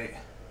 reactivate.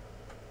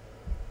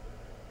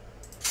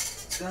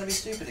 It's gonna be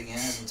stupid again,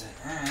 isn't it?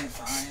 Alright,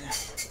 fine.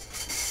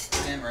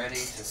 I'm ready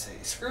to say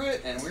screw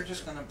it, and we're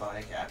just gonna buy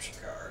a capture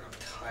card. I'm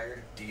tired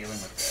of dealing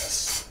with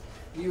this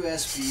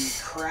USB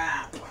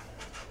crap.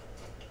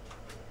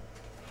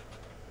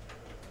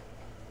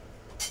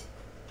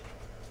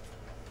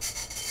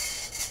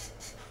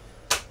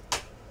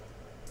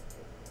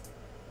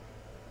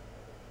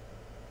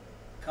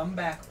 Come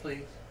back,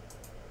 please.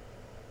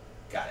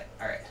 Got it.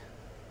 All right.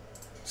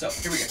 So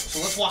here we go. So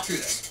let's walk through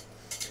this.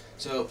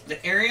 So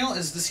the aerial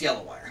is this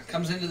yellow wire.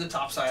 Comes into the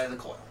top side of the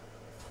coil.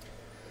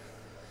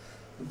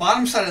 The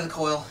bottom side of the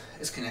coil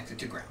is connected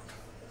to ground.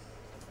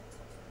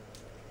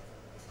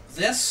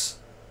 This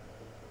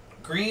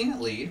green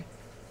lead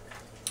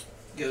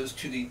goes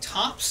to the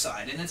top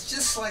side, and it's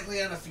just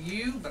slightly out of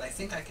view, but I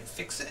think I can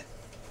fix it.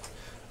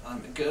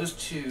 It goes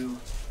to,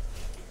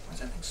 why is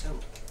that thing so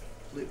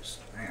loose?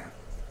 Hang on.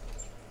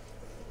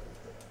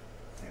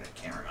 I got a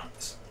camera mount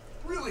this.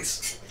 Really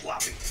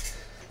sloppy.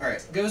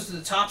 Alright, it goes to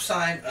the top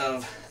side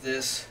of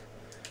this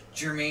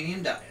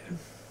germanium diode.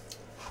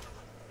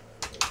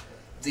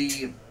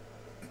 The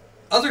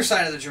other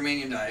side of the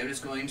germanium diode is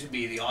going to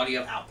be the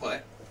audio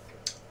output,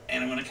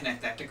 and I'm going to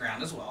connect that to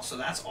ground as well. So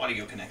that's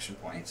audio connection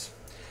points.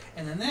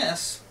 And then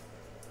this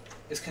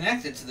is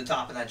connected to the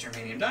top of that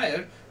germanium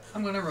diode.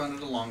 I'm going to run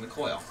it along the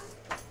coil.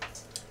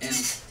 And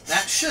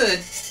that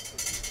should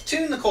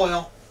tune the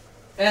coil,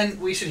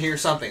 and we should hear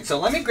something. So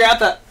let me grab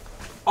that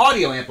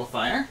audio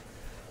amplifier,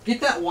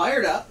 get that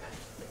wired up,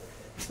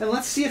 and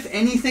let's see if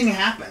anything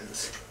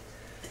happens.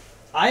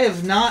 I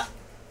have not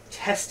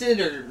tested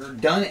or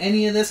done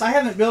any of this. I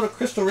haven't built a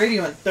crystal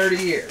radio in 30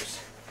 years.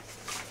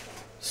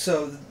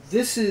 So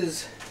this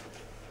is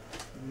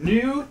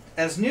new,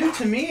 as new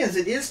to me as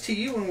it is to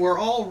you, and we're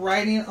all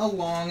riding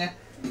along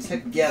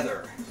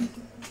together.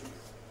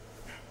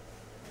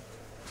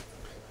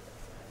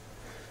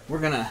 We're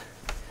gonna,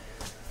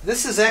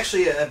 this is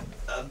actually a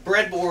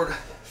breadboard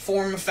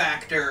form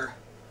factor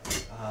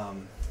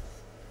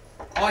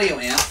audio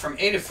amp from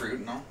Adafruit,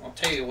 and I'll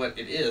tell you what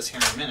it is here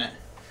in a minute.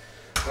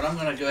 But I'm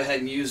going to go ahead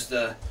and use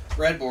the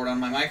breadboard on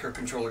my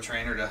microcontroller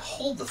trainer to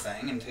hold the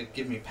thing and to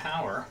give me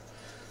power.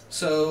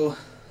 So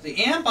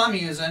the amp I'm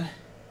using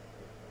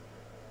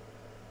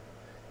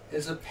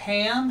is a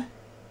PAM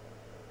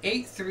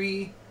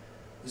 8302A.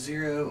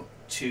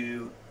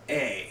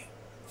 A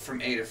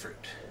from A to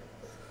Fruit.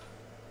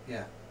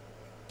 Yeah.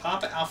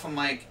 Papa Alpha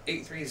Mic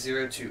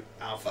 8302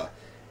 Alpha.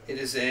 It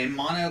is a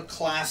mono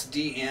class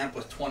D amp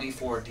with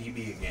 24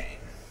 dB of gain.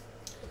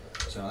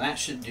 So that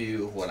should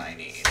do what I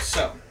need.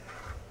 So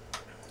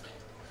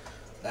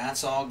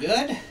that's all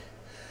good.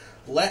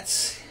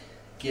 Let's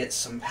get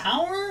some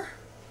power.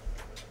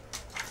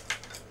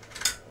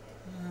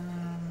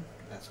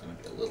 That's going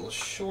to be a little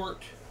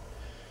short.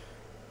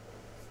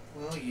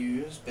 We'll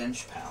use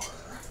bench power.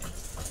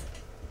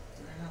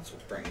 Now, so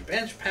let's bring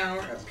bench power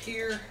up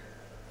here.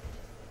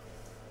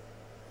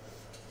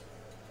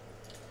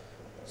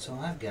 So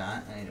I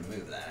need to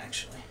move that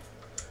actually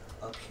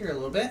up here a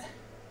little bit.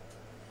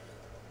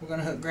 We're going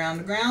to hook ground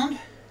to ground.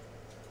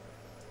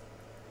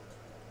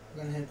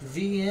 We're going to hit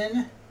V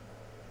in.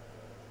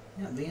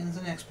 Yeah, V in's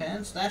the next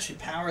pin. So that should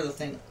power the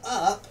thing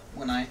up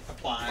when I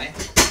apply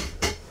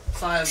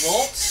 5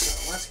 volts.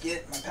 So let's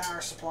get my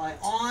power supply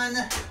on.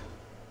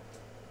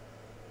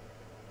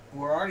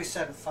 We're already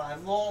set at 5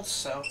 volts,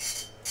 so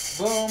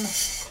boom.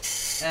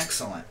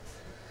 Excellent.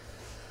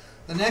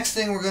 The next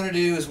thing we're going to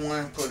do is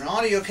want to put an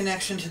audio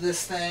connection to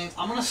this thing.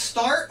 I'm going to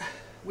start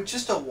with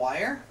just a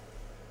wire,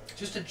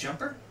 just a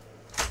jumper,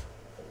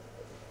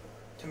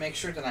 to make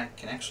sure that I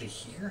can actually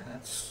hear.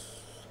 That's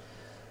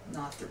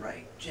not the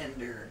right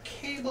gender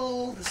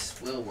cable. This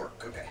will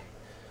work. Okay.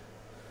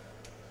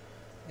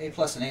 A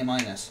plus and A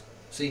minus.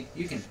 See,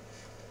 you can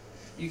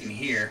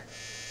hear.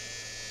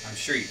 I'm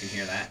sure you can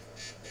hear that.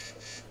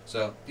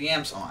 So the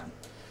amp's on.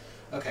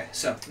 Okay,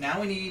 so now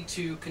we need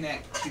to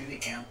connect to the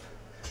amp.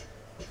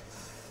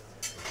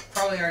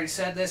 Probably already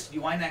said this. Did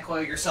you wind that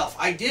coil yourself?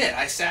 I did.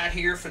 I sat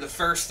here for the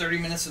first 30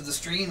 minutes of the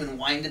stream and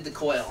winded the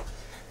coil.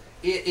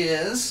 It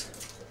is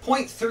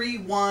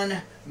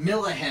 0.31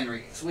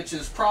 millihenries, which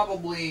is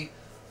probably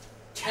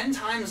 10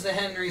 times the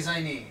henries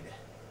I need.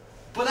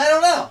 But I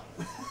don't know.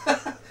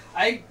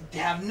 I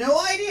have no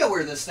idea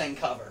where this thing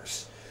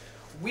covers.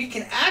 We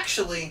can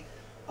actually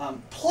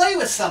play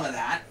with some of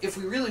that if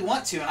we really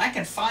want to, and I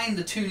can find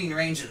the tuning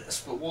range of this,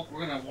 but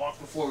we're going to walk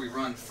before we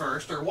run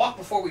first, or walk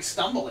before we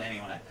stumble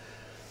anyway.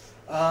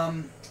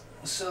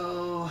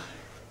 So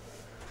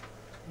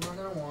we're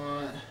going to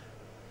want,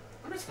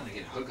 I'm just going to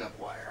get hookup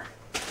wire.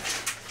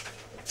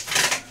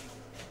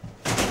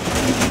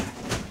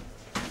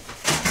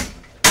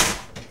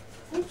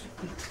 Oops.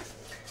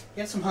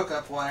 Get some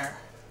hookup wire.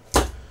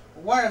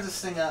 We'll wire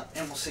this thing up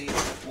and we'll see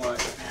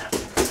what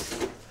happens.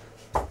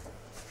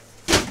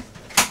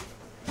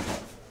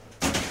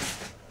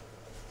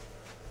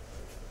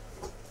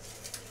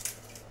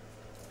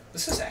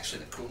 This is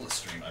actually the coolest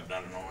stream I've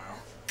done in a while,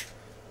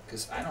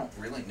 because I don't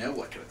really know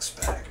what to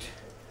expect.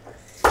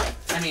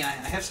 I mean, I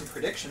have some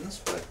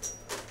predictions, but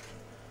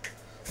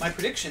my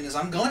prediction is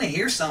I'm going to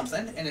hear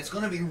something, and it's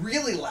going to be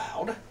really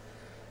loud,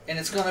 and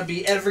it's going to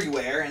be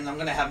everywhere, and I'm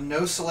going to have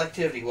no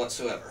selectivity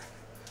whatsoever.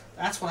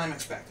 That's what I'm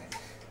expecting.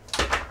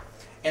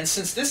 And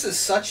since this is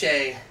such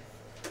a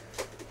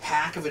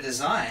hack of a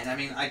design, I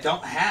mean, I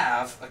don't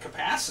have a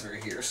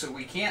capacitor here, so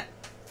we can't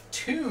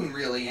tune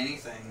really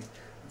anything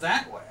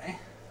that way.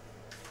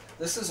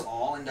 This is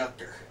all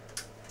inductor.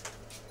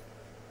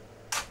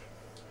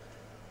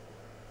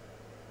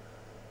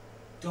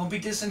 Don't be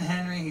dissing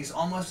Henry. He's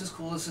almost as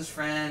cool as his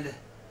friend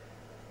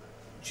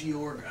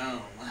Georg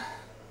Ohm.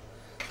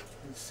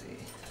 Let's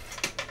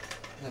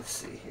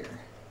see here.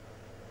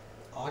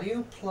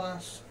 Audio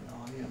plus and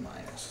audio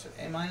minus. So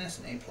A minus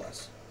and A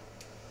plus.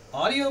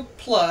 Audio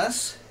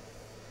plus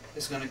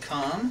is going to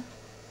come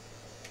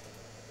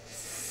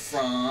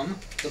from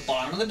the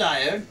bottom of the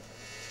diode.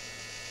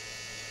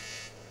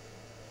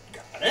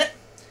 Got it.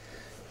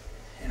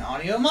 And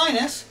audio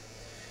minus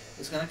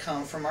is going to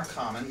come from our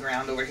common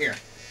ground over here.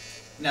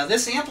 Now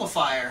this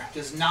amplifier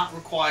does not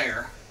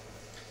require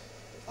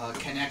a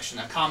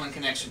common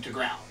connection to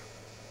ground.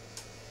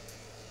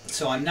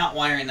 So I'm not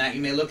wiring that.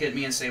 You may look at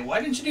me and say, why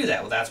didn't you do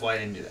that? Well, that's why I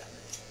didn't do that.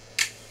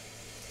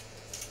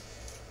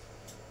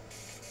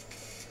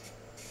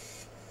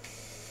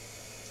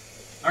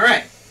 All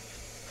right.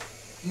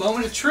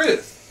 Moment of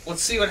truth.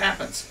 Let's see what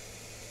happens.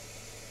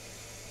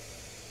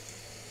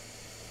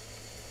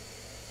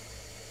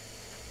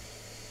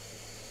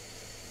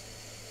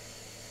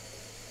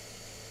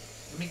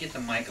 Let me get the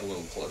mic a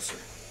little closer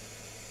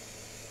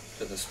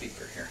to the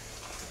speaker here,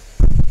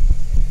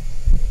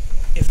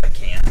 if I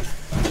can.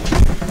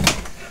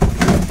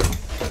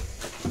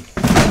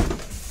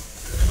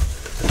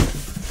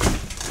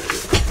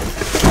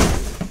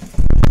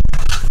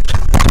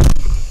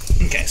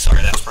 Okay,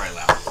 sorry, that was probably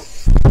loud.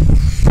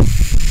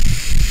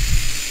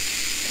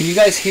 Can you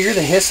guys hear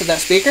the hiss of that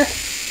speaker?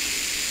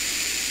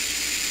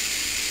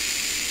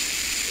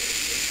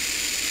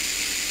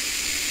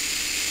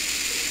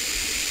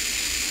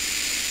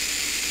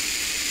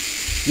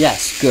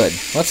 Yes, good.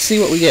 Let's see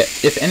what we get,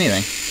 if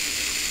anything.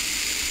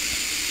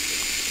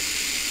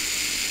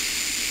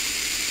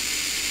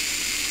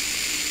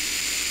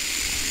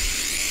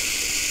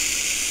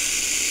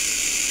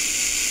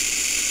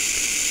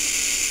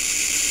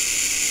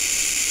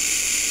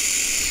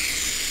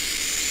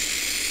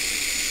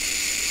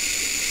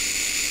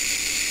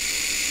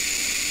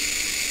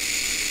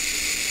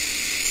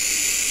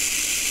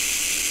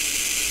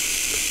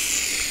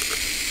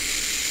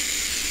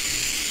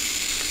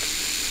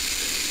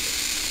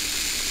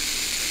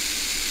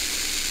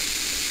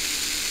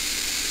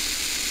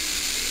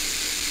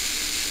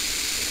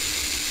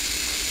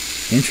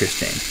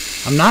 Interesting.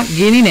 I'm not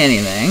getting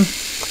anything.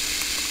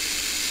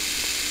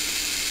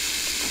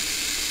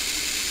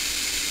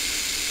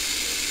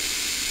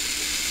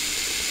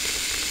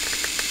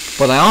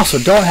 But I also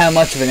don't have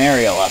much of an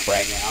aerial up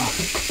right now.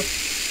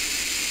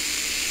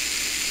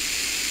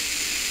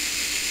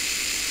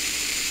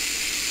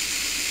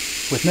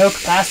 With no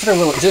capacitor,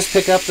 will it just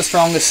pick up the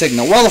strongest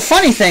signal? Well, the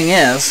funny thing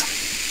is,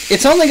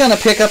 it's only going to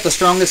pick up the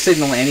strongest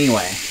signal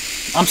anyway.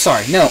 I'm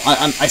sorry, no,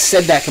 I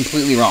said that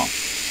completely wrong.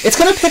 It's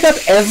going to pick up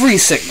every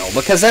signal,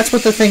 because that's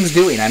what the thing's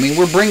doing. I mean,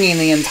 we're bringing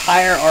the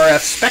entire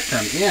RF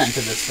spectrum into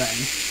this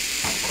thing.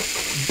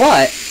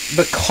 But,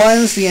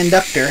 because the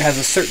inductor has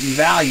a certain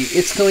value,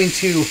 it's going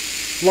to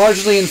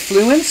largely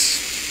influence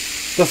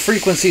the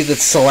frequency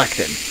that's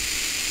selected.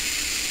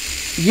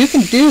 You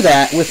can do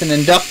that with an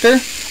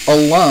inductor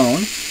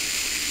alone,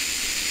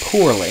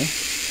 poorly.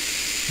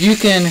 You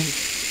can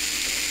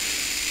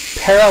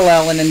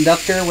parallel an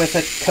inductor with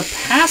a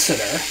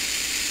capacitor.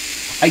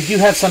 I do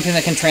have something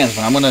that can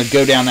transmit. I'm going to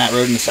go down that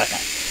road in a second.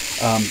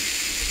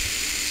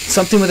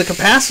 Something with a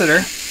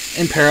capacitor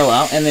in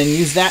parallel, and then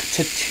use that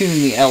to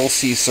tune the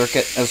LC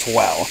circuit as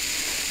well.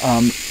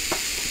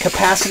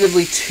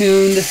 Capacitively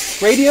tuned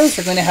radios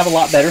are going to have a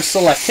lot better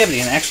selectivity,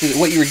 and actually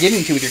what you were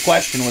getting to with your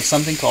question was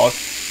something called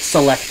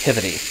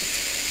selectivity.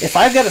 If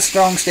I've got a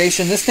strong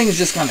station, this thing is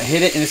just going to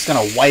hit it and it's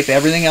going to wipe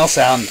everything else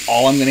out, and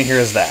all I'm going to hear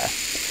is that.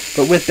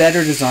 But with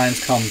better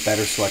designs come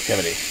better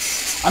selectivity.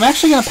 I'm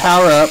actually going to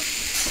power up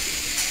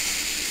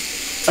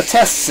a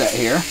test set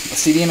here, a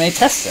CDMA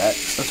test set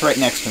that's right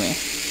next to me.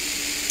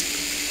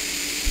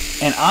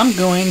 And I'm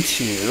going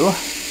to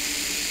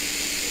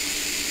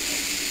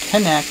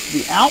connect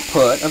the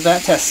output of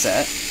that test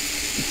set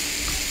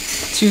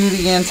to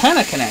the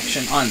antenna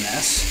connection on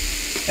this,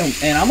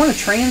 and I'm going to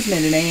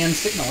transmit an AM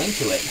signal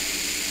into it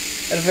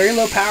at a very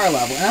low power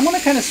level, and I'm going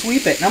to kind of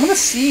sweep it, and I'm going to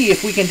see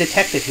if we can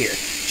detect it here.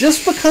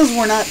 Just because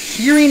we're not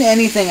hearing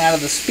anything out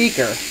of the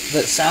speaker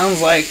that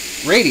sounds like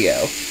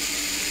radio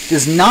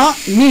does not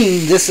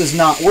mean this is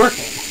not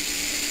working.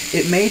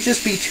 It may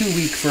just be too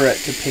weak for it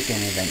to pick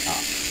anything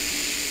up.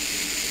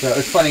 So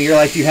it's funny, you're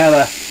like, you have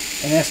an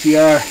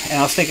SDR, and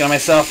I was thinking to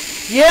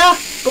myself, yeah,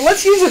 but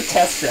let's use a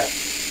test set.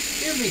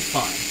 It'll be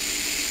fun.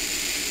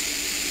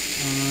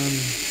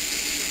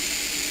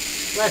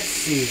 Let's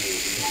see.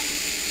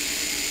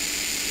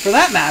 For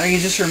that matter, you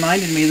just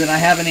reminded me that I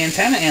have an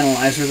antenna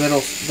analyzer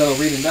that'll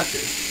read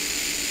inductors.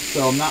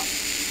 So I'm not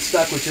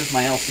stuck with just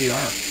my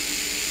LCR.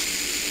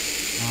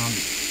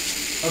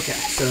 Okay,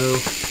 so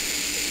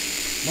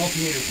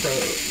multimeter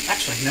probe.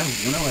 Actually, no,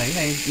 you know,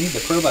 I need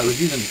the probe I was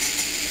using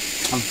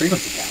on the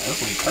frequency counter. This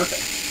will be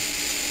perfect.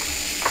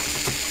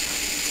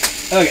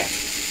 Okay.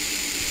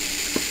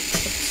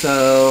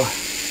 So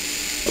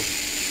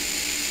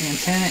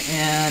antenna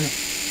in,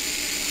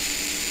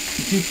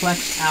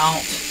 duplex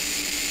out,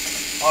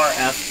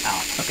 RF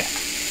out. Okay.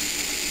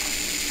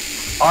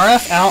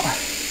 RF out.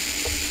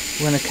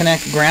 We're going to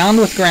connect ground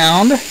with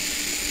ground,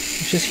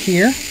 which is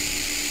here.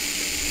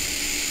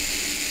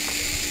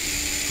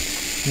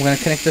 I'm going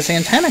to connect this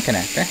antenna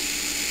connector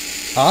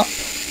up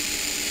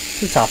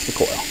to the top of the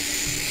coil.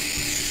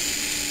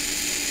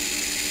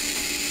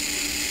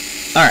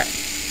 Alright,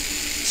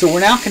 so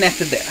we're now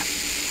connected there.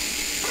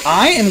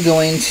 I am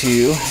going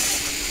to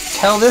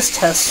tell this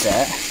test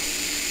set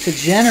to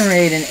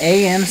generate an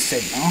AM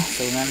signal.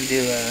 So we're going to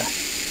do a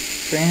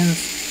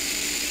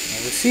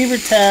receiver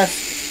test.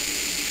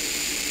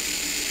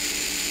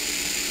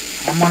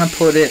 I'm going to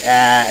put it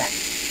at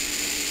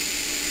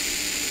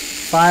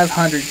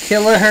 500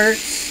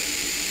 kilohertz.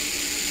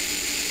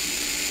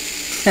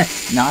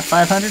 Not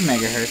 500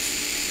 megahertz.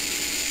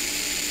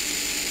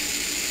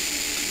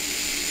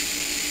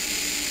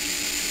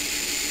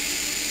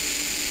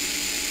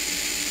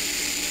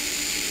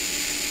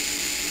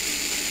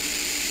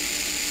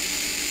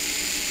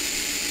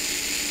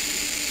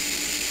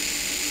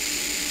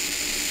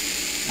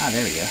 Ah,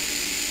 there we go.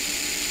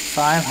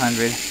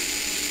 500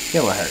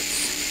 kilohertz.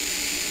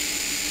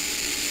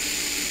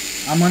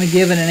 I'm going to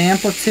give it an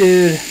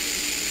amplitude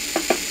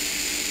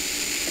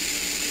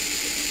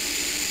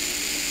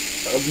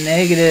of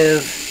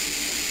negative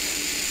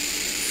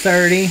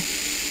 30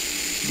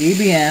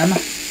 dBm.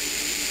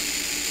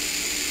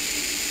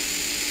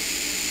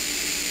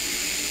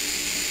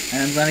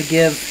 And I'm going to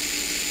give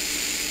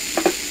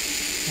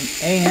an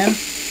AM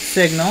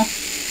signal.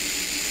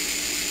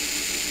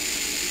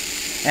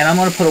 And I'm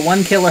going to put a 1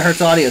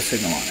 kilohertz audio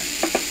signal on it.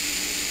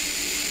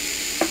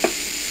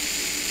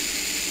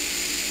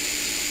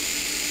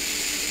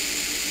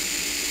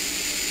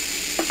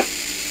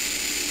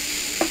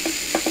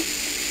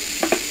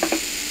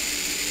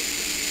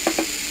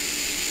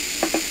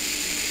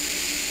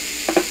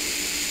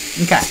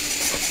 Okay.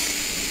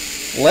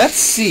 Let's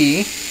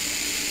see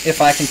if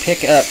I can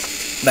pick up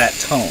that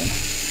tone.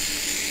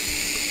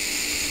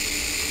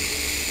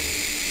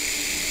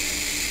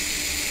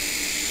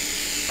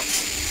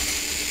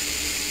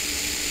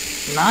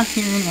 Not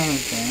hearing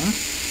anything.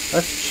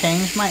 Let's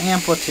change my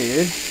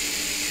amplitude.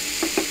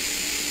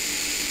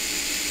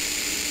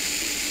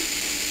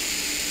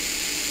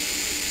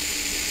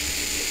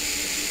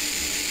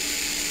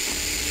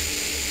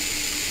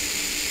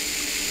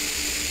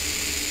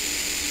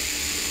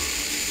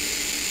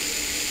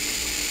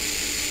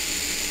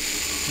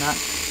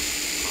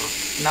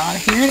 Not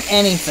hearing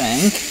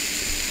anything.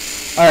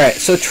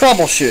 Alright, so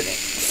troubleshooting.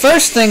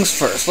 First things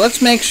first,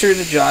 let's make sure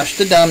that Josh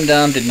the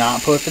dum-dum did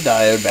not put the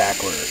diode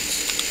backwards.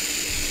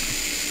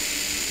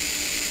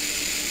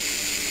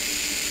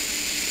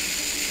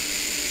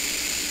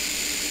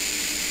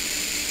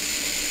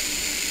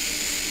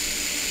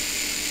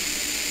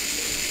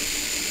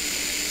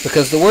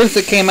 Because the words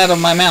that came out of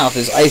my mouth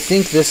is, I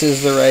think this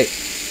is the right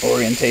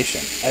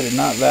orientation. I did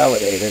not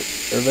validate it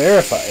or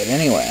verify it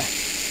anyway.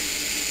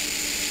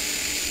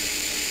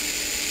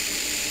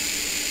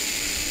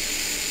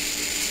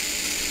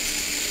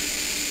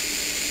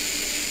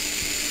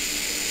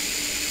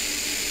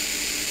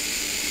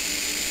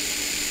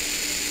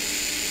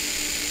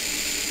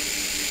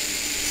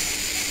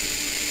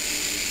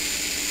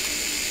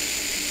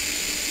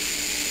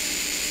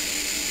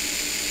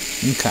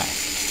 Okay.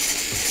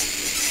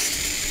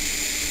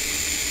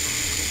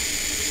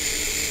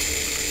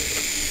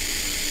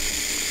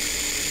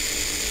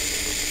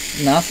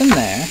 Nothing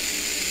there.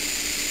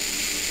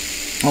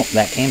 Oh,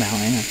 that came out.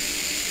 Hang on.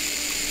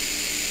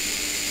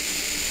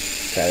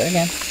 Try that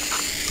again.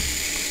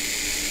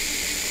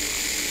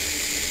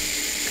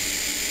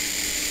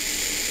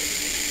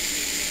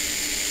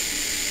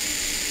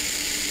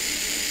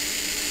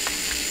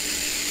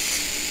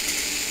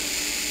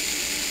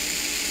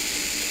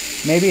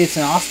 Maybe it's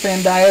an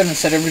off-band diode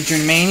instead of a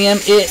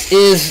germanium.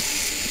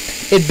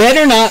 It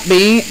better not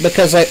be,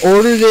 because I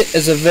ordered it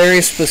as a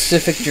very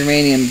specific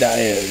germanium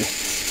diode.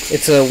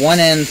 It's a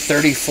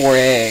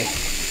 1N34A.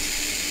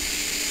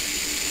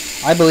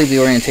 I believe the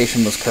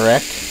orientation was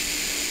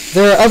correct.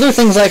 There are other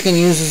things I can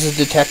use as a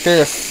detector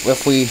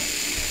if we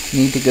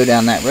need to go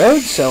down that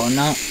road, so I'm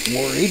not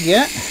worried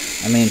yet.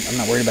 I mean, I'm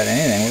not worried about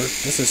anything.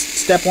 This is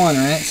step one,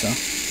 right? So.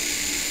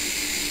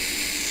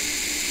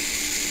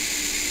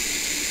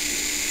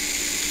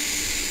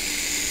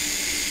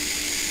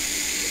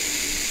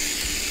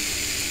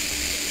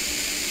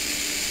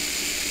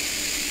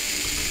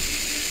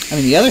 I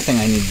mean, the other thing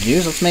I need to do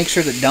is let's make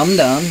sure that Dum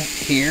Dum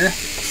here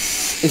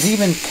is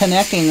even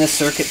connecting this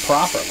circuit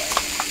properly.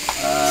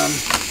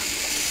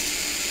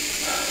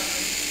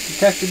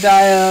 Detector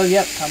diode,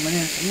 yep, coming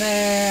in from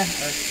there.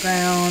 Earth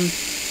ground.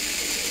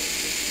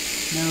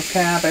 No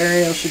cap,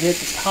 aerial should hit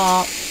the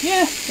top.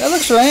 Yeah, that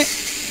looks right.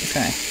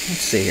 Okay,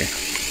 let's see here.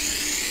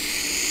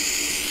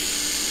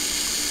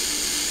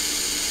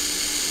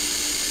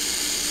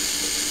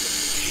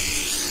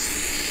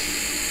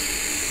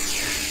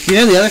 You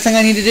know the other thing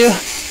I need to do?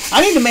 I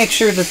need to make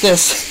sure that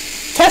this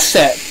test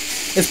set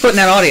is putting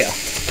out audio.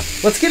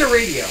 Let's get a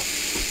radio.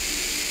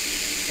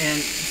 And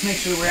let's make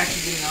sure that we're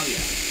actually getting audio.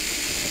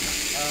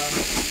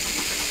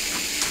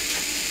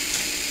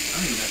 I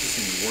don't even know if this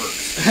thing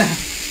works.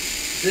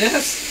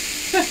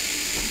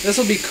 This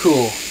will be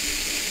cool.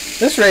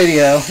 This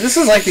radio, this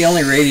is like the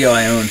only radio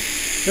I own.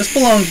 This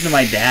belongs to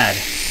my dad.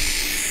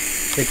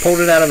 They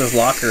pulled it out of his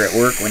locker at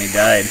work when he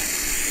died.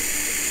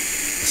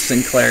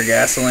 Sinclair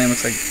gasoline,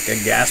 looks like a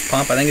gas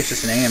pump. I think it's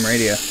just an AM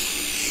radio.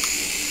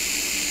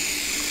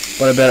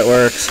 But I bet it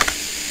works.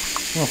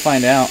 We'll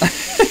find out.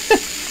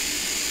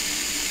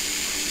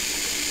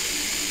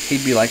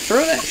 He'd be like,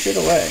 throw that shit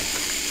away.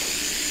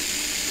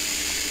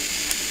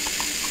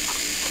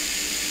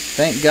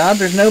 Thank God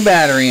there's no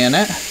battery in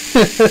it.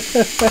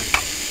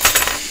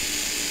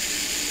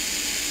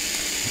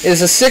 It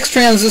is a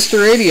 6-transistor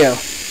radio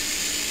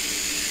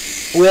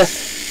with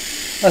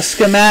a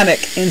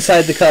schematic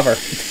inside the cover.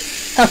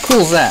 How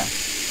cool is that?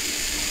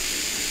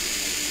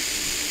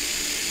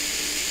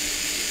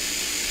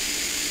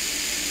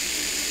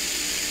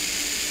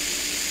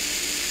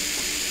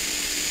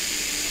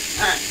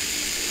 Alright.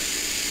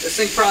 This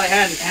thing probably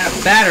hadn't had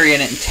a battery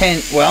in it in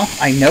 10... Well,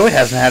 I know it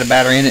hasn't had a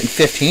battery in it in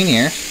 15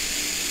 years.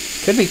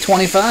 Could be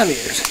 25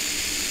 years.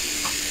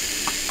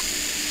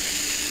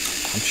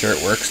 I'm sure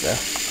it works, though.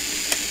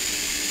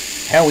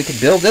 Hell, we could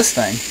build this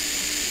thing.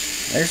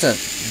 There's a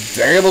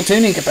variable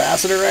tuning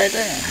capacitor right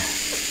there.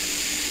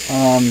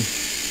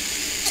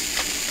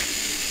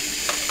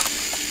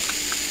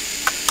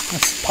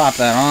 Let's pop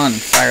that on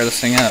and fire this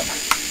thing up.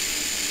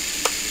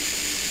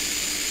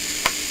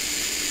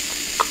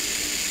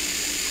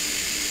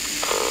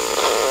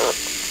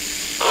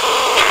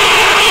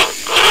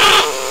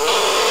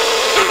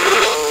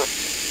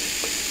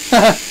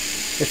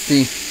 It's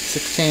the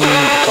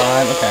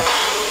 16.5, okay.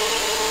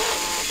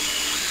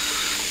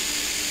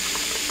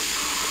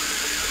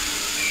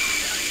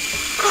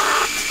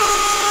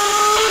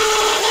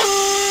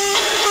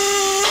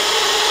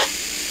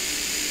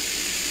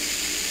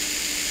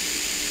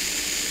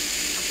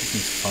 This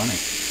is funny.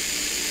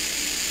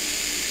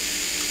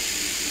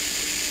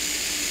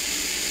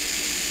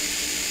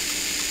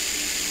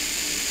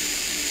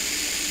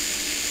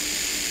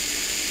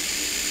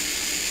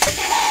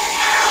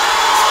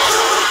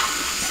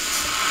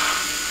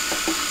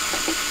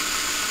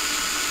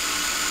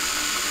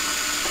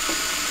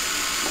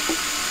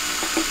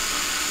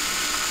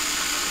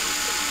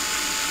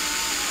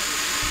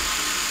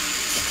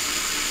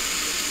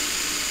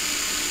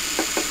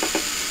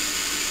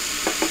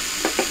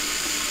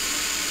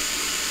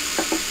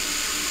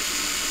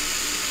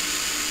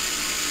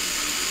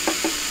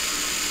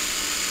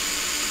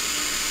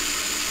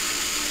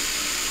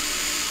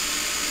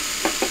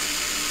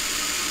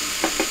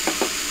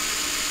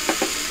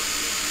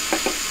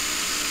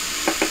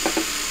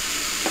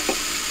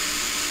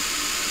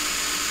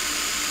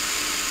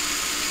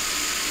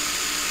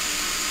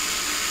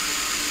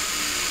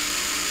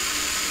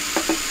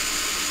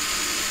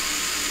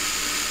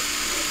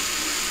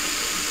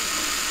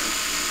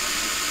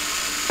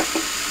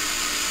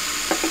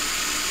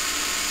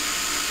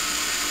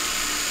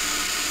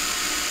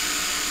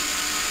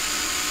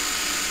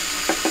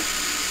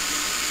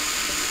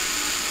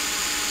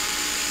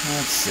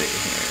 Let's see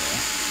here.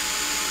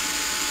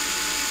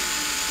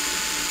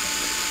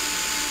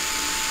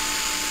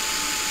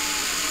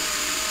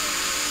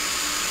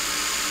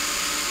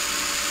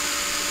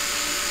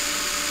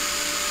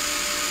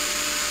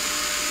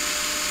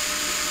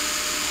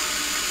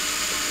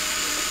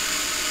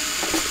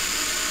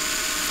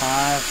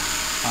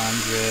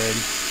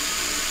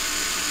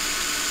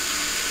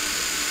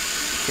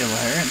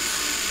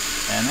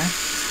 Kilohertz. Enter.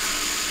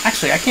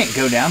 Actually, I can't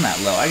go down that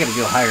low. I gotta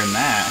go higher than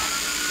that.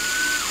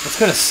 Let's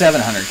go to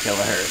 700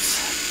 kilohertz.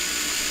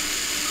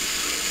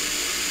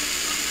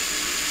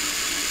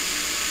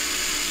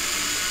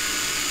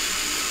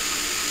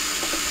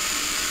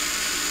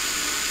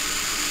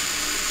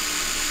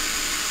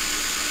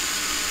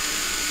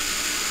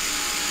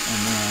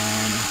 And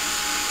then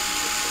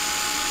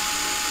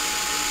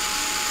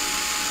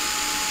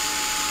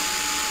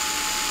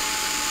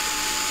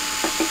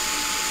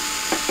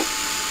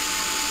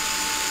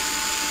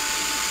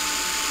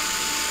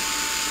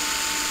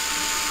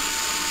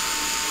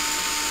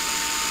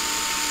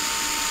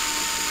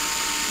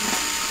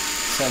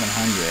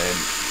 700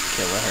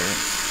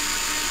 kilohertz.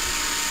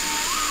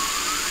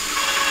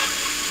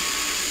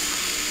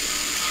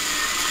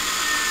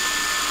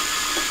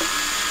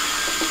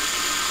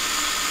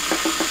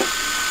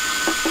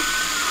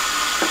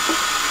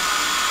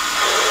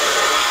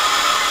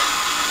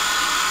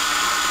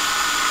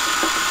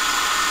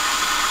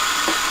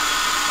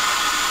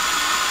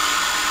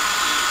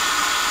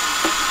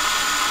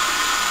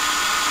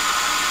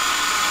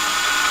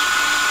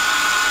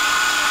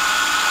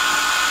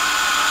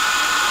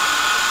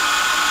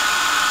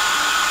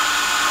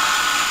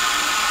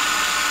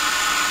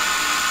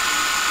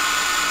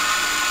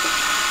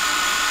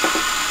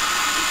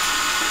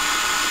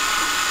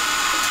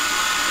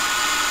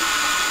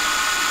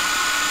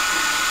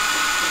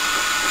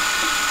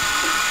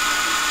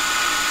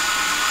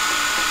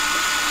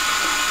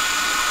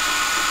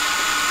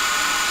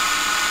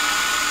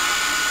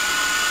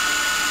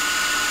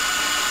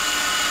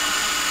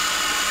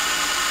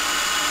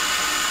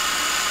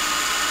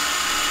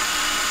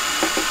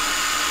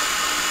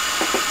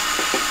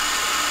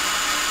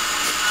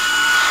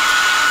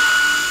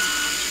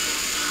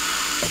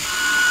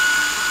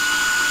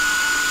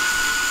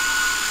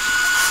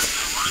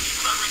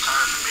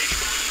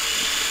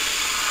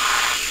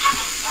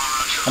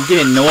 I'm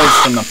getting noise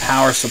from the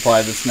power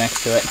supply that's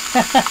next to it.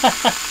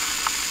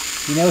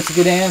 You know what's a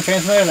good AM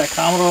transmitter? That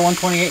Commodore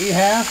 128 you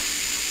have?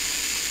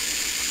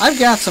 I've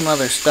got some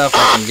other stuff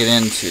I can get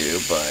into,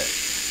 but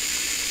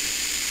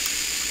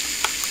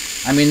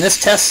I mean, this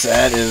test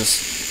set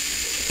is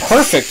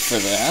perfect for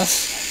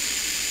this.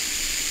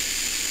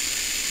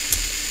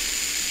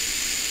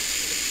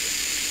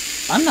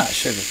 I'm not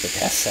sure that the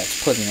test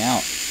set's putting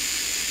out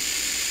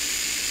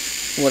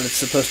what it's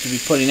supposed to be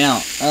putting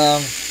out.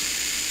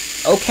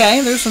 Okay,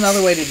 there's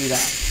another way to do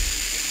that.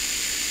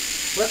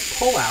 Let's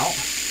pull out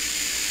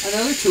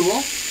another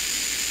tool.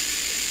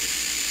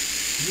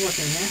 Look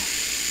in here.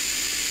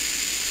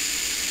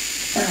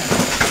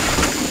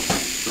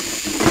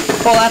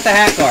 Pull out the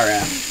hack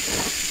RF.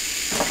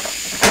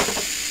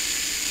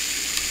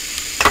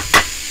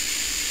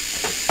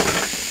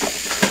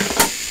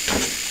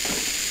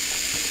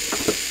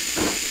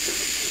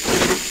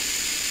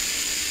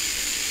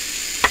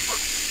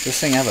 Does this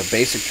thing have a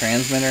basic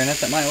transmitter in it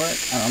that might work?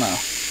 I don't know.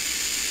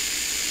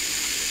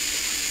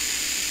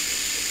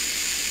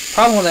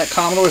 Problem with that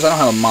Commodore is I don't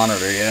have a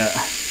monitor yet.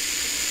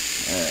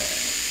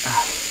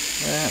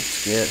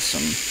 Let's get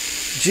some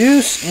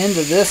juice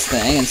into this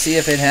thing and see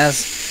if it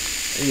has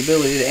the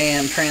ability to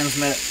AM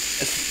transmit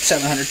at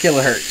 700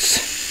 kilohertz.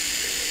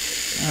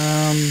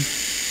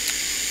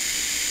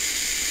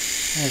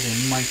 As a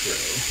micro.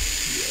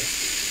 Yes.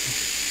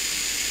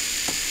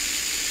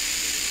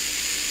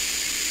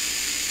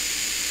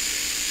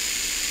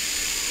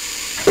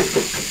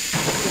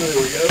 There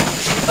we go.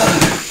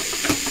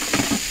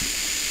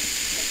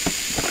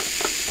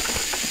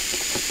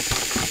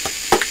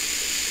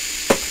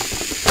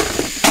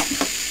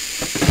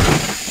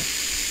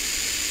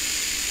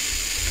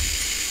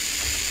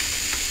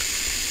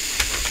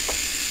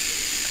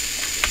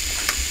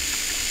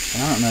 I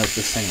don't know if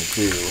this thing will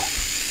do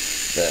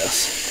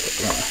this, but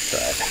we're going to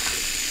try it.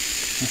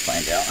 We'll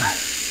find out.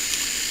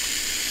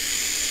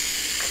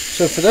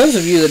 So for those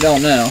of you that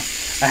don't know,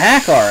 a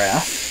hack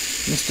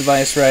RF, this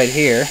device right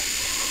here,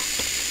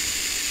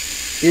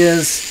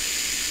 is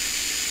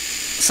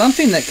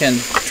something that can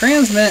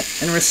transmit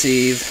and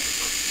receive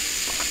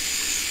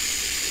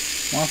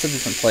lots of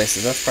different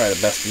places. That's probably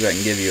the best view I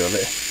can give you of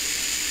it.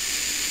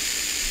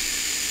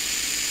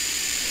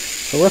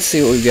 So let's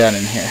see what we've got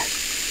in here.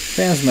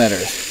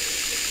 Transmitters.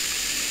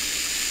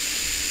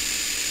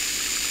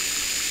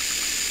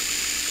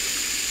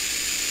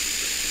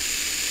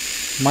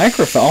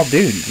 Microphone, oh,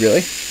 dude,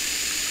 really?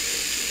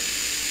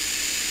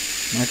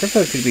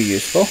 Microphone could be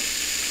useful.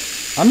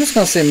 I'm just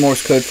going to say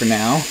Morse code for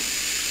now.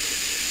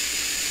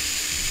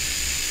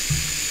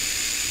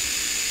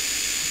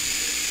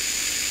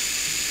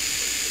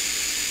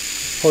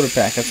 Quarter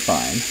pack, that's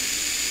fine.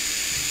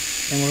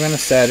 And we're going to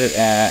set it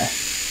at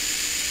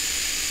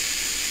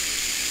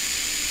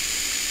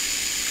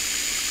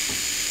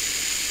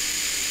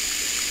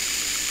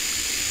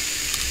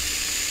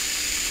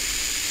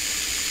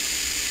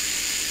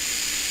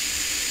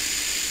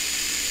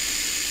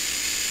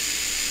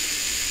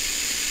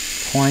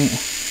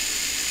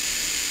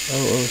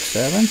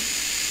 0.007.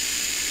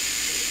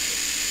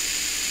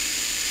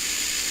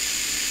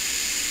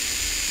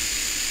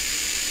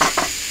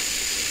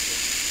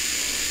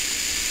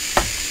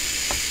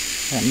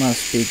 That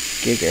must be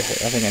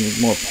gigahertz. I think I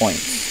need more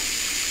points.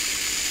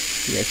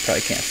 You guys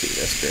probably can't see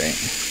this great.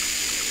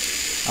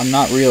 I'm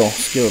not real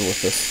skilled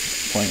with this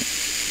point.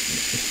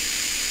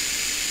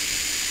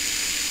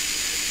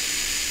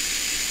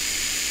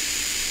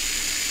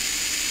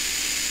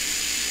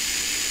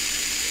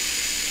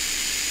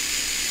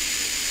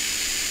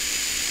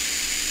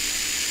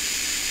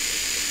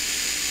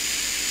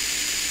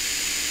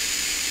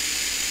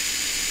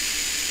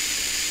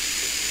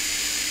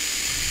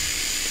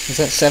 Is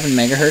that 7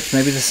 megahertz?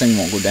 Maybe this thing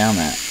won't go down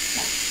that.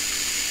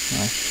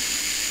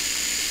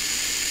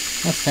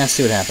 Let's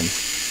see what happens.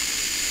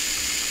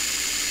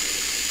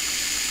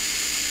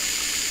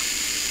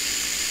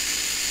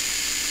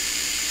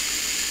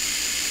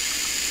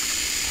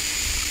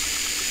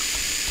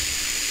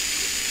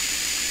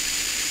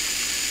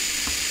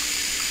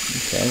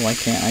 Okay, why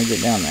can't I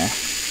get down there?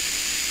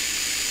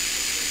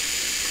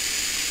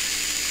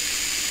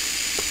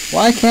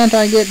 Why can't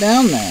I get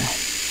down there?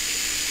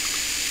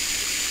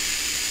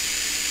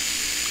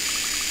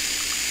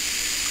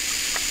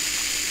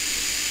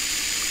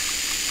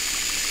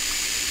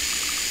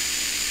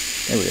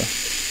 There we go.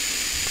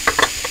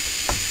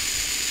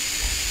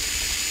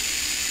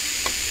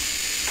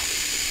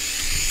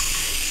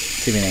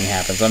 See if anything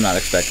happens. I'm not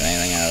expecting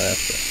anything out of this.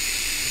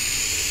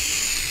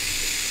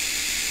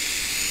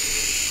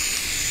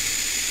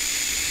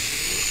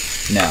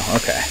 But... no,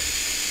 okay.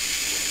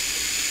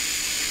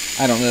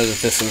 I don't know that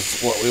this is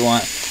what we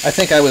want. I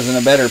think I was in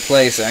a better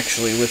place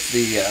actually with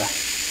the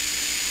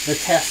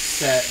test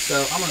set,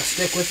 so I'm going to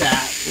stick with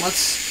that.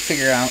 Let's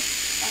figure out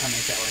how to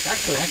make that work.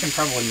 Actually, I can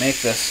probably make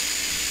this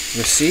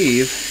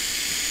receive.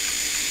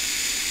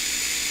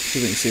 See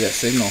if we can see that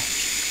signal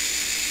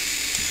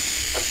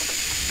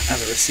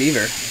as a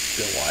receiver. Let's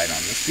go wide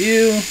on this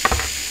view.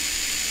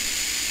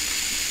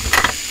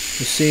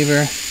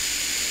 Receiver,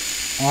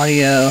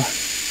 audio.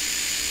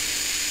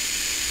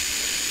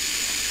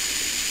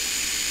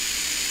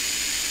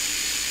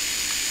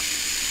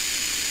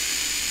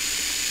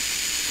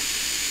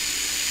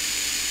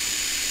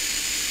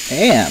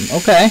 AM,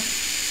 okay.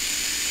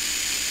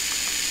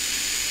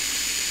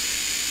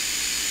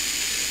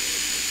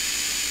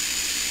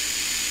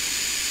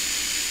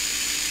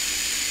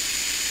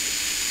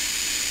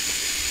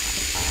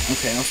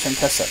 Okay, let's turn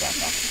test set back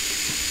on.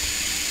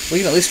 We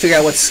can at least figure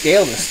out what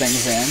scale this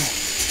thing's in.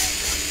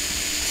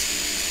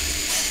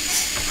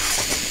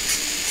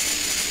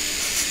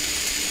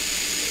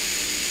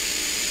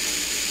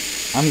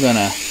 I'm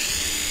gonna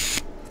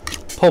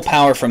pull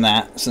power from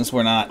that since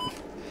we're not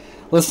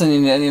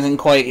listening to anything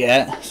quite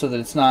yet, so that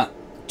it's not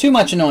too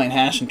much annoying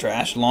hash and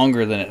trash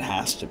longer than it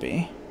has to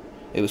be.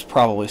 It was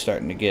probably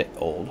starting to get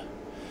old.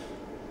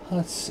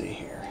 Let's see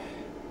here.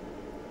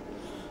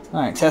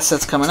 Alright, test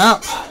set's coming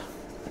up.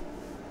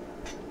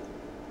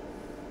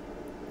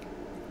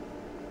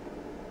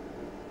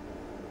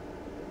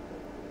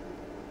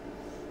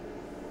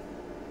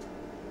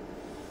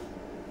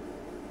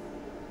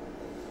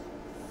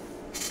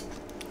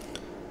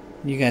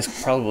 You guys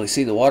can probably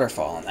see the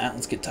waterfall on that.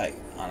 Let's get tight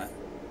on it.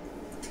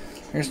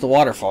 Here's the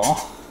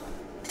waterfall.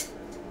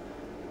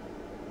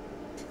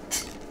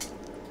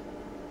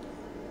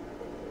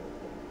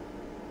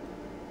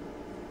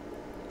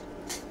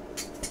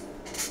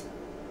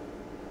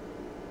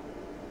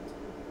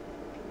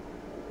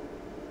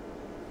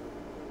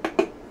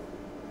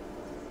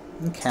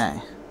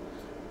 Okay.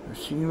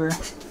 Receiver.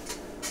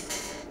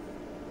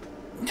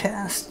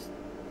 Test.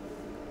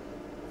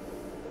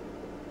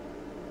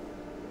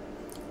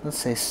 Let's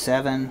say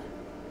 7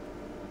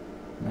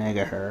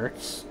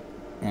 megahertz.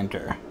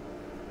 Enter.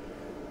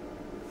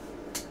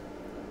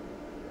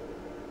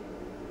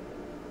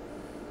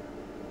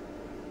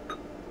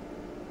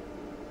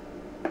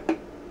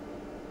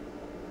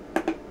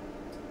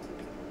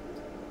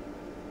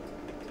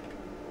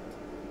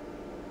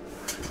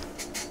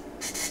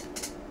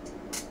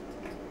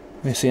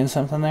 You seeing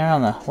something there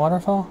on the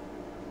waterfall?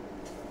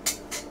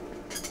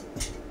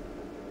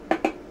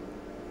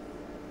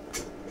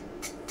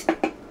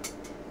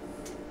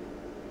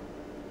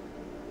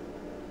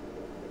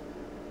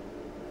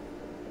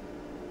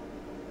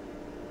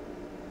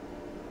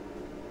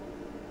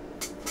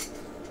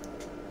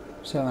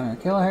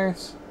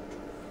 Kilohertz.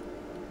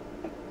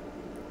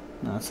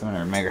 No,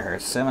 700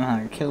 megahertz.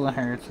 700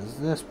 kilohertz is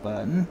this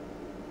button.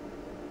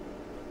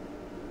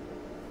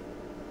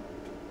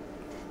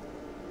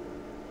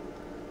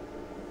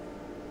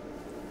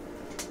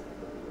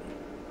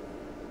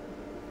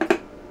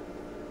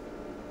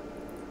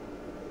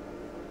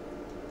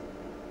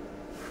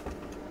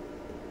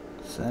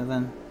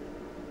 Seven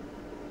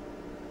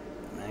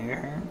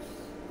megahertz.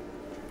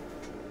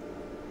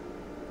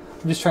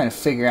 I'm just trying to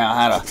figure out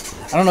how to...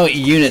 I don't know what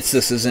units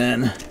this is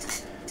in.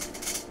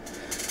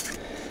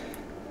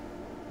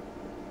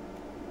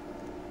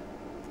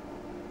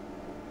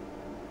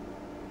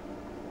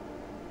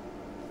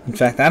 In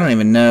fact, I don't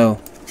even know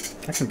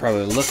I can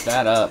probably look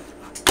that up.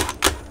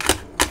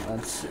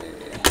 Let's see.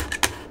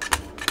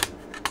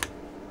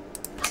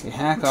 You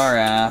hack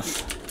RF.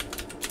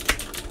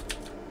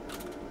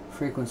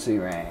 Frequency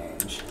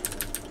range.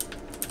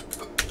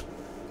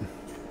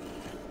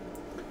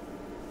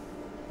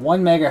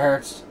 1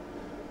 megahertz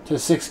to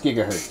 6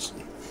 gigahertz.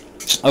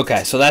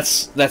 Okay, so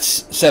that's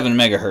 7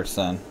 megahertz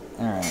then.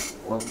 Alright,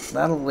 well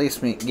that'll at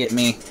least get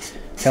me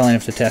telling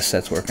if the test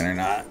set's working or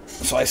not.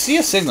 So I see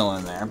a signal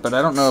in there, but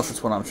I don't know if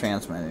it's what I'm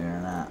transmitting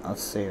or not.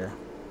 Let's see here.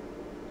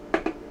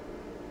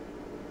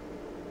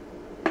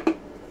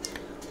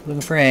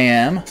 Looking for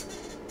AM.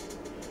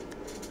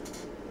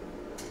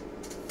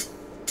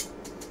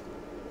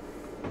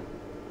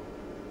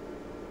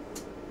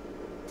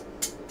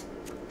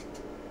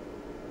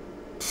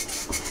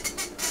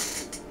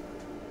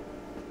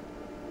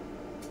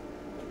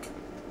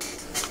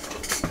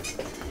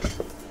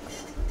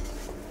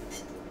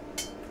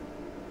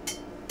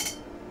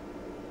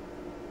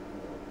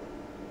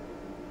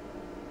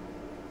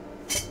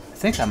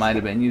 I think I might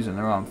have been using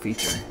the wrong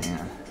feature.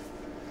 Yeah.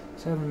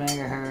 7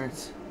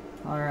 megahertz,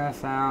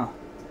 RF out,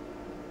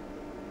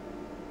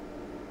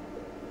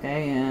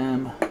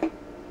 AM.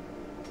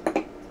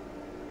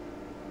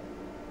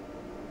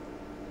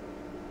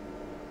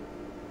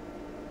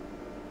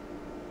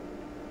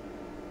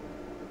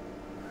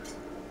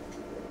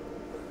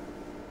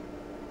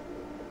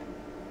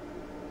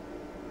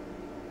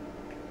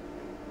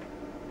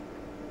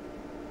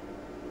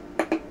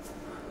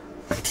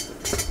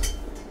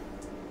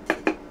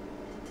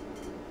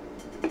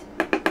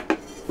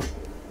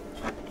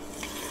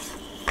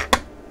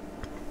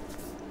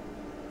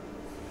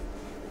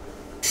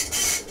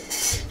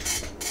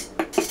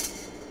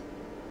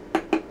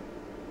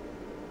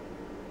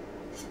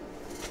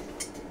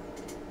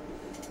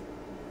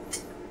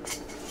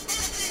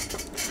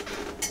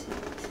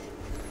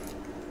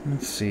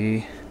 Let's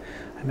see.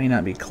 I may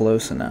not be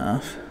close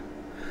enough.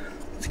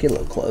 Let's get a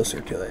little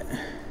closer to it.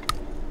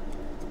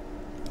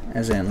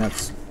 As in,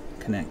 let's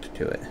connect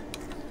to it.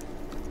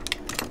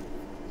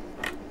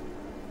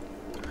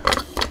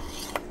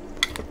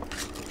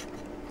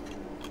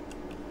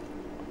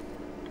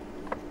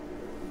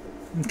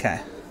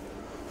 Okay.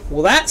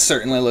 Well, that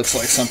certainly looks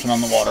like something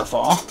on the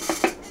waterfall.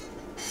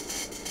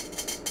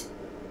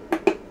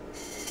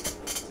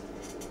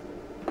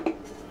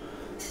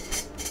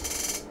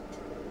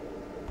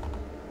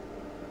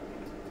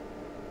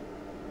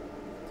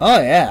 Oh,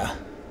 yeah.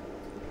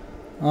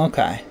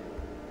 Okay.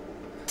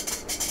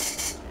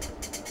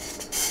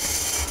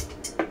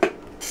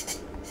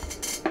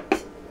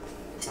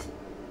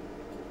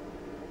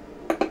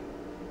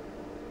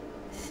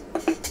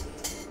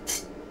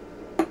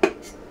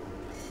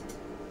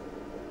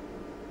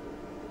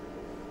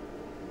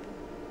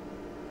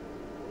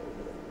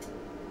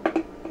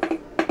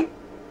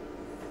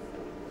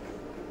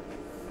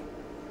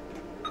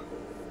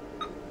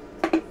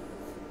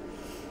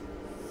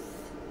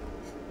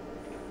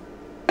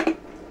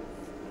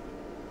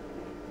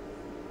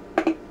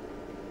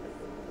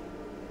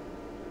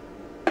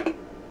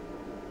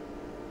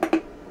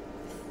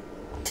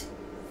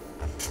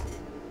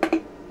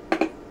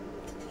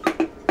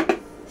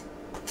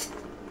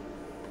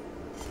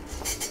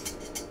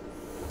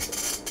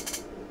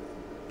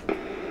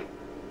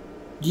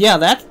 Yeah,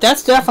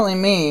 that's definitely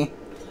me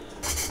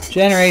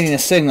generating a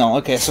signal.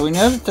 Okay, so we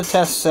know that the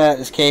test set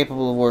is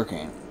capable of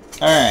working.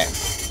 Alright.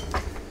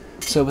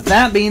 So with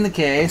that being the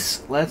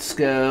case, let's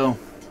go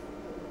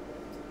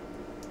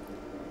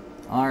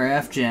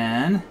RF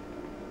gen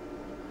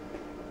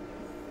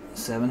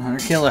 700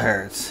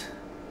 kilohertz.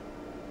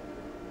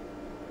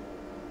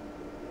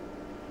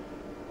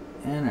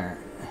 Enter.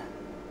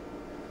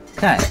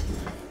 Okay.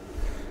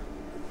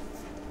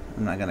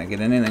 I'm not going to get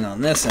anything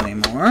on this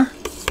anymore.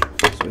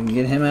 So we can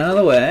get him out of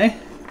the way.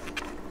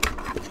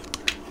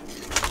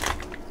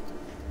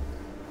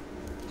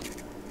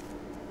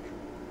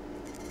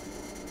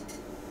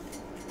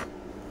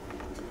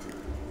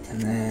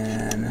 And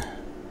then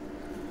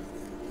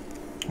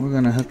we're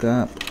going to hook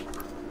up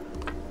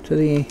to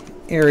the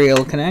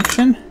aerial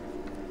connection.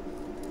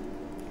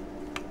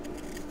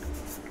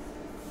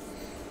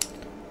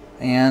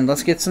 And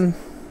let's get some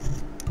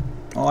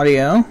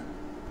audio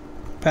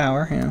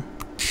power, you know.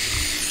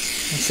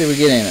 Let's see if we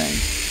get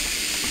anything.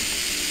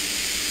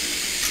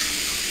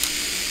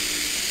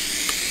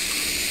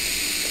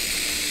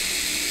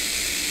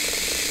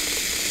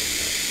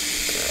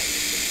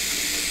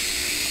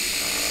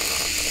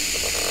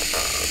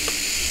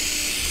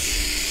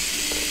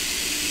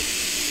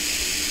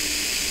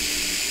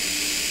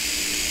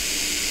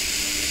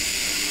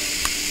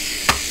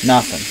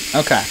 Nothing.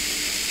 Okay.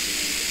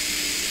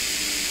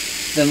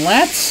 Then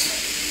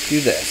let's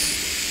do this.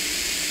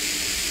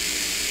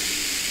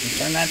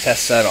 Turn that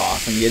test set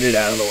off and get it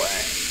out of the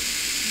way.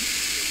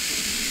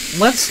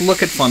 Let's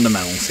look at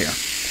fundamentals here.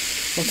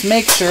 Let's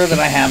make sure that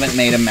I haven't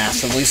made a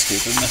massively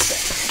stupid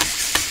mistake.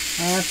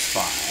 Let's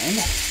find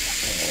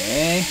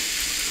a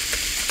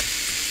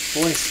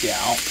Boy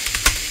Scout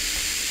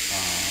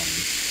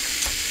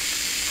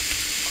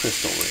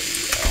crystal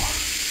radio.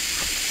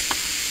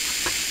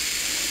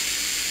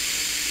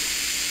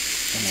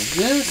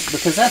 images,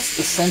 because that's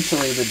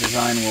essentially the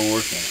design we're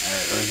working,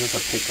 or is this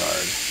a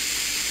Picard?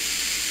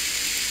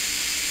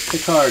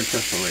 Picard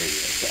crystal radio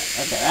set.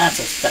 Okay, that's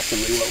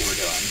effectively what we're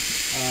doing.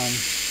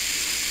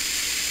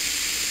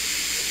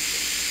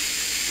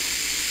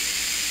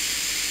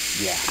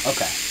 Yeah,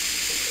 okay.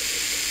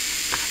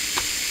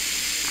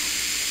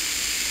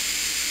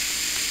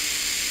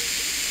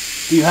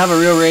 Do you have a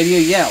real radio?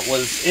 Yeah,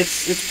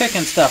 it's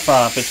picking stuff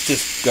up. It's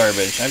just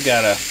garbage. I've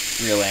got a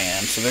real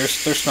AM, so there's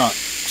strong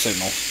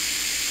signals.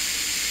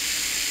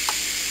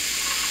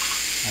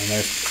 And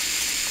there's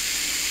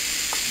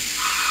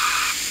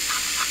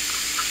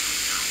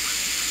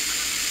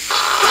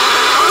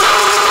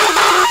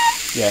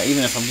yeah,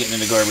 even if I'm getting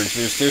into garbage,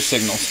 there's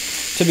signals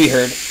to be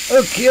heard.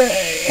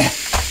 Okay.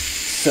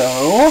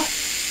 So,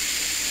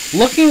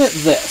 looking at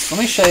this, let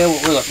me show you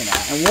what we're looking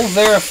at, and we'll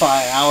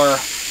verify our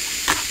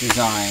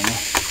design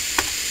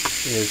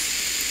is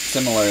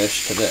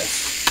similar-ish to this.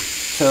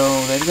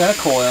 So they've got a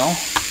coil.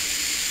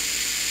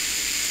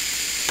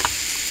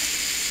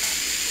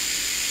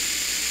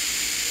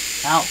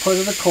 Output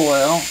of the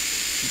coil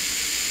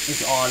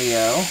is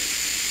audio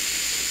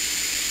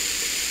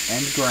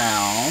and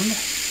ground.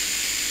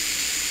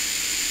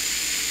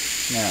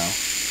 No.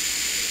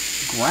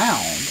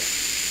 Ground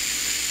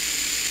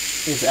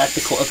is at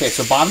the coil. Okay,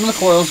 so bottom of the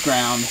coil is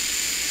ground,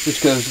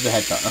 which goes to the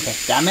headphone. Okay,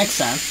 that makes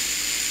sense.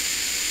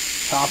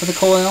 Top of the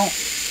coil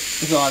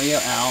is audio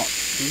out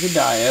through the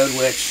diode,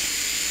 which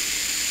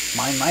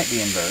mine might be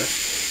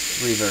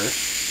reversed.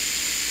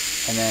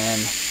 And then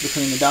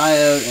between the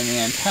diode and the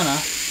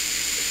antenna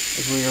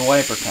is where your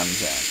wiper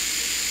comes in.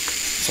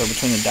 So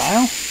between the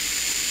dial,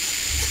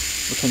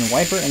 between the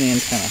wiper and the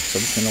antenna. So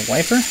between the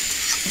wiper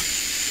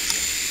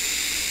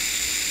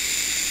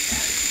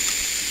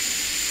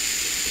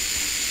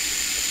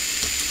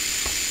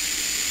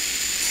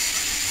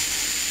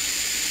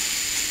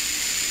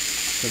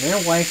so their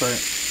wiper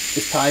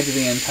is tied to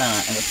the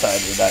antenna and it's tied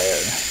to the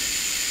diode.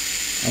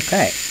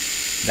 Okay,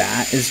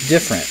 that is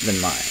different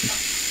than mine.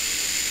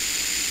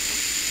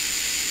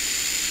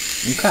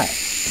 Okay,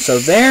 so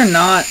they're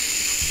not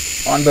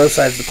on both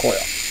sides of the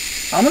coil.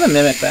 I'm going to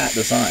mimic that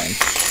design.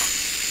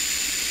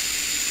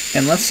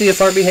 And let's see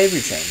if our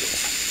behavior changes.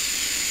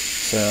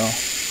 So,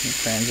 we'll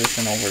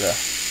transition over to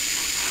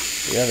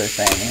the other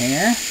thing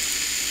here.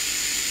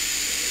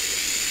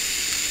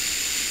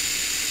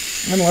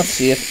 And let's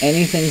see if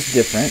anything's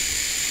different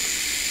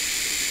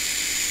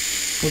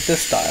with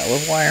this style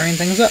of wiring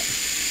things up.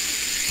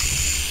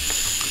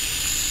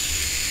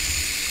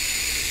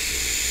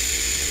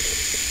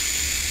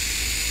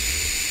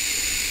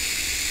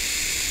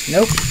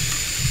 Nope.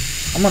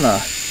 I'm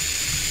gonna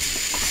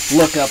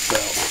look up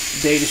the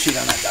data sheet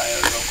on that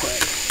diode real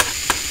quick.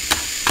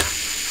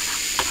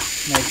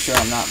 Make sure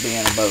I'm not being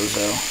a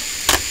bozo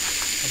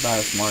about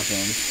its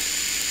markings.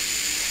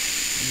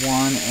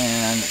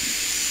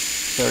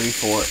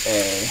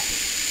 1N34A.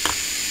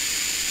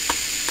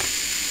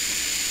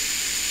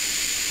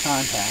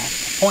 Contact.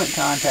 Point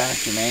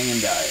contact germanium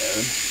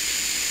diode.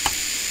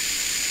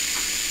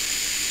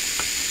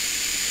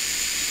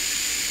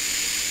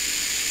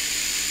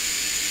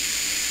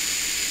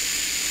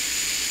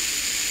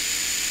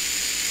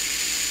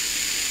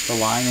 The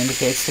line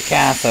indicates the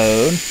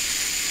cathode.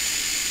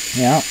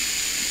 Yep.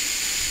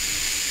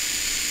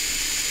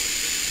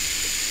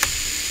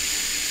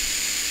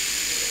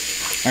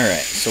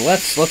 Alright, so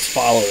let's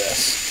follow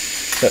this.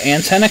 So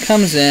antenna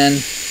comes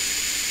in,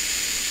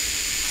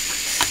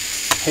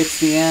 hits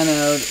the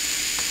anode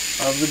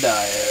of the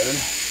diode.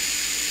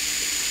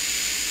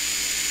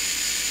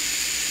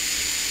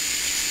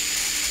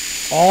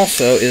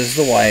 Also is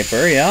the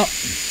wiper, yep.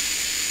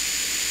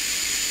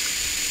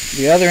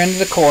 The other end of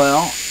the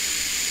coil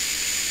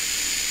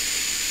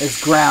is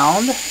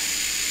ground.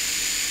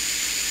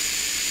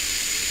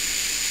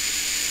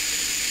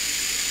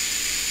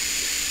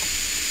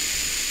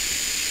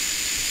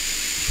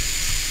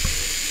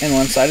 And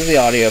one side of the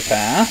audio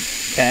path.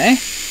 Okay,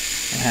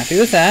 I'm happy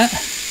with that.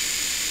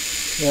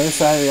 The other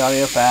side of the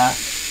audio path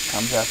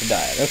comes out the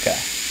diode. Okay.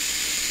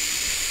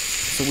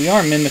 So we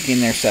are mimicking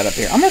their setup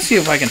here. I'm going to see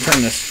if I can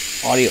turn this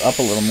audio up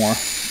a little more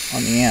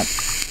on the amp.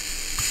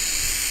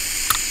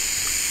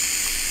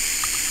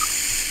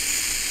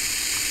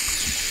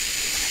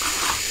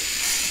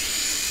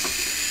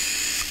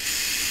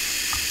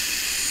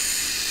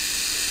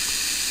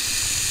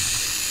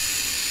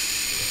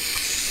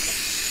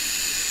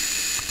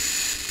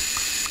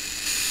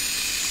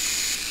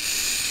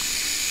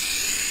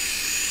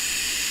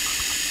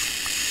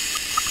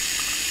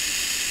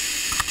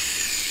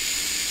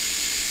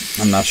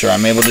 I'm not sure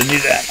I'm able to do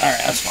that.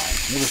 Alright, that's fine.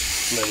 We'll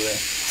just live with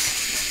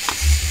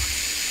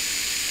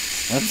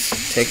it. Let's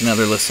take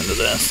another listen to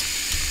this.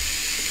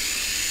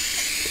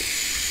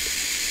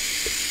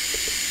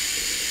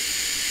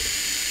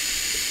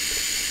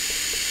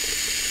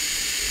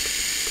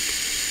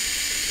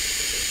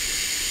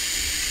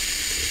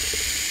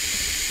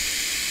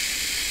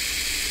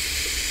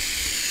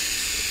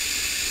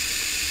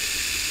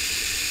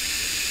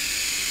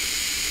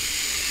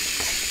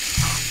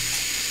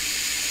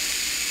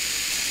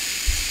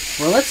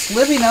 Well, it's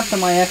living up to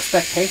my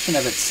expectation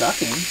of it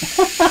sucking.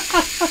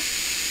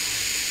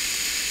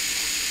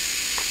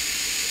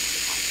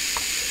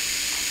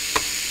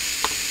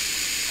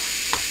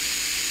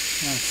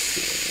 Let's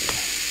see.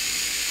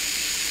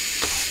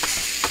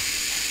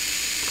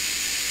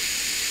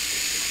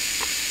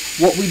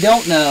 What we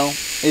don't know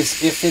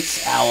is if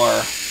it's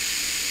our...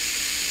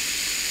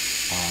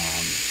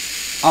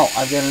 oh,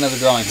 I've got another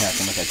drawing here I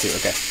can look at too.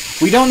 Okay.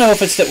 We don't know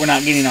if it's that we're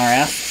not getting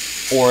RF,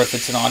 or if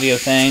it's an audio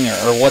thing,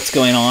 or what's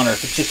going on, or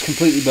if it's just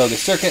completely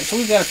bogus circuit. So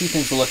we've got a few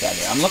things to look at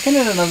here. I'm looking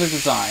at another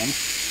design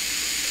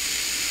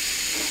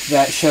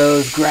that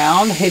shows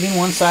ground hitting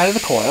one side of the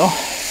coil.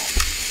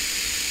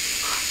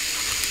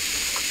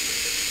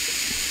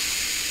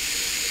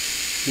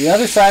 The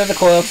other side of the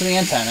coil to the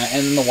antenna,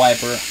 and then the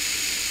wiper.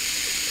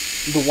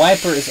 The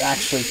wiper is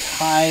actually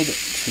tied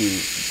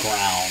to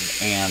ground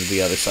and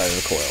the other side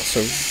of the coil.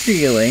 So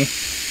really,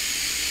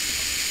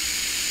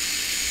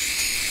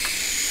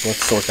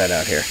 let's sort that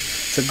out here.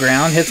 So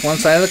ground hits one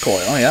side of the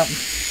coil, yep.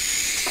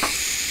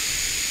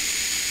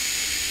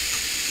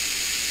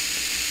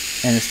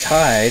 And is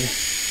tied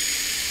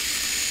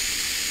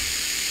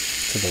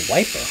to the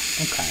wiper.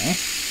 Okay.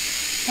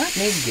 Let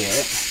me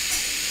get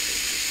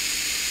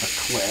a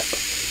clip.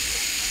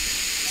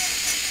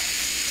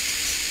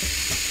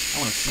 I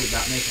want to see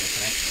about making a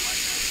connection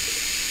like that.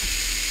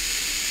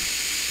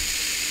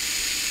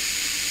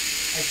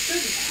 I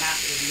shouldn't have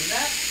to do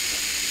that,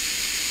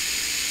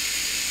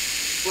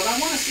 but I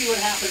want to see what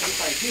happens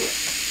if I do it.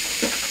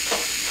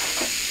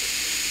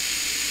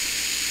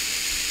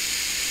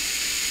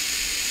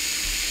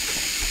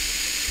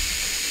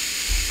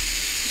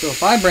 So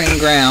if I bring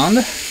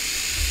ground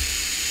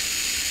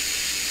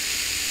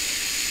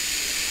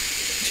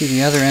to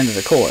the other end of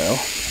the coil,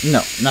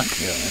 no, not to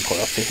the other end of the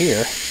coil, to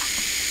here,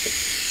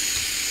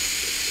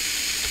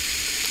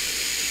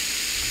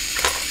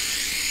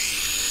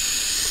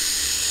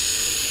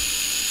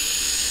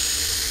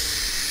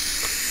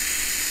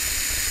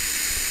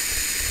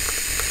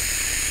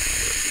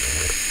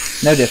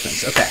 no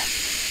difference. Okay.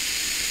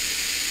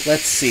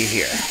 Let's see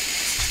here.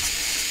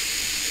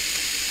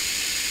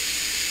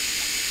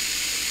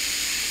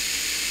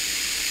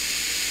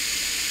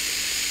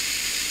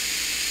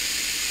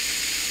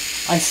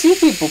 I see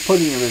people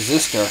putting a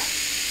resistor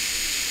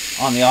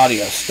on the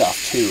audio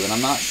stuff too, and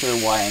I'm not sure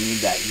why I need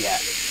that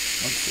yet.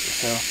 Let's see.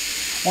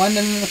 So, one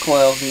end of the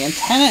coil, the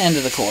antenna end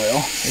of the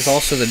coil is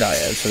also the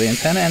diode. So the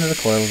antenna end of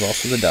the coil is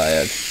also the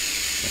diode.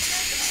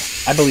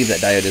 I believe that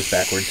diode is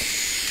backwards.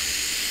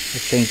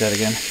 Let's change that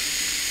again.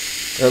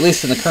 Or at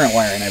least in the current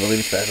wiring, I believe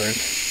it's backwards.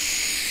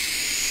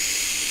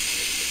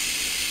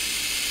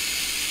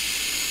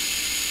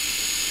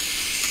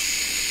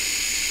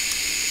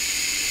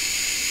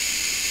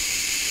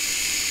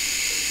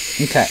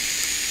 Okay.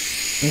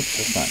 Oops,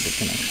 that's not a good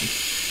connection.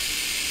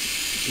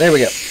 There we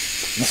go.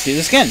 Let's do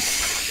this again.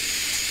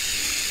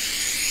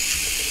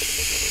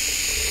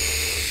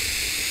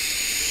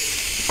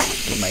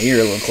 Get my ear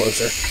a little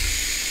closer.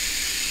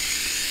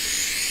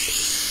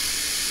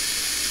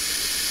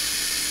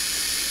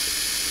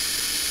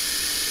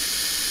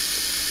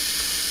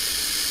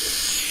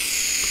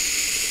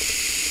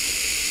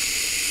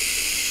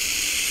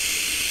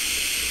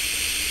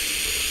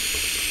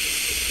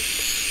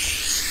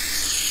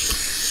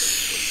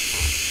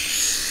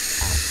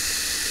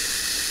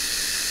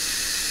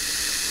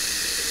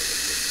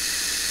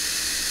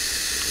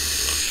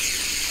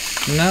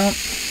 Nope,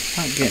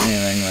 not getting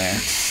anything there.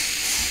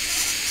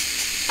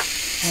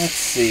 Let's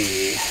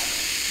see.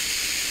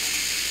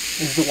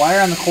 Is the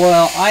wire on the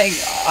coil? I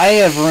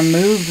have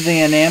removed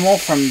the enamel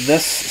from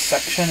this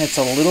section. It's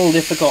a little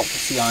difficult to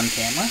see on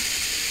camera.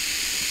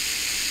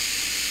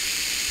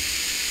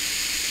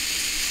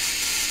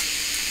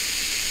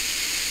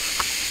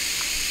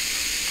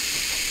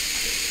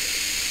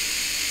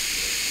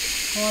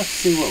 Well, let's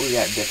see what we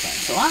got different.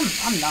 So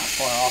I'm not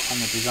far off on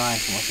the design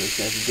from what those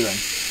guys are doing.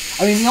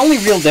 I mean, the only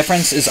real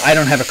difference is I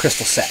don't have a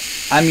crystal set.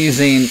 I'm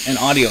using an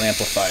audio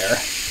amplifier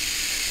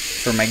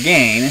for my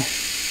gain,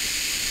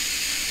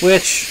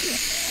 which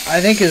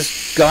I think is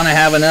going to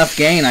have enough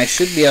gain. I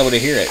should be able to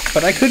hear it,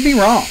 but I could be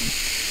wrong.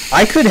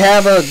 I could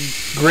have a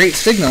great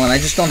signal, and I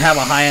just don't have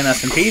a high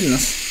enough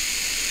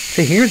impedance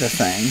to hear the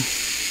thing.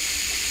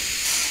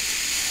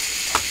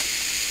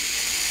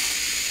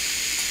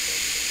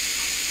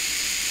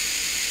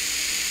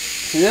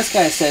 See, this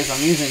guy says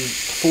I'm using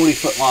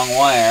 40-foot long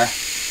wire.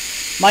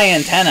 My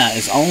antenna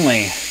is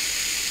only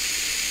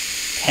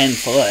 10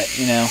 foot,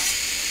 you know.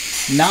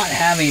 Not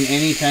having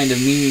any kind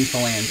of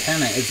meaningful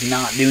antenna is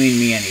not doing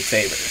me any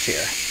favors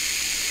here.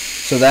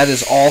 So that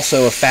is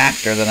also a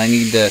factor that I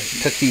need to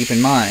keep in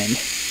mind.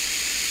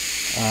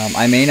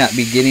 I may not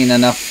be getting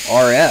enough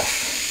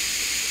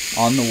RF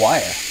on the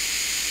wire.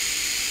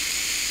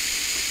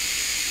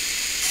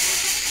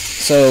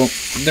 So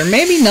there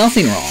may be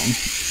nothing wrong.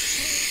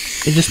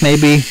 It just may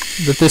be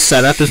that this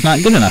setup is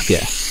not good enough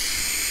yet.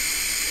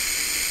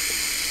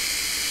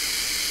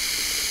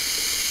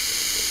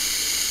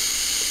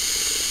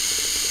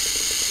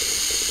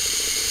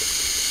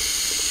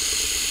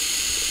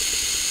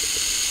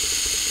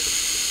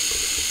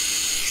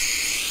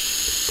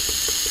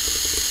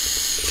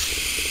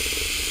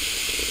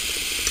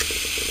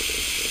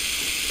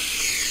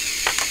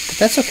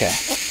 That's okay,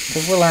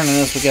 because we're learning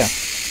as we go.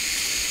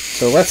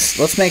 So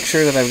let's make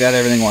sure that I've got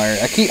everything wired.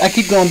 I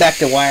keep going back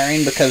to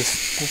wiring because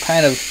we're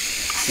kind of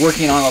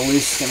working on a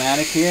loose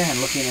schematic here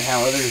and looking at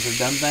how others have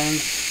done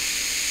things.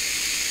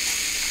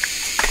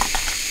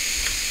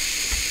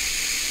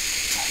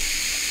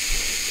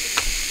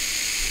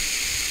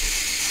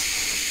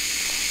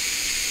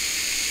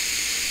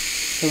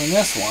 So in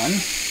this one,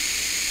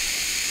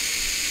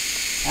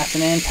 that's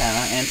an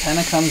antenna.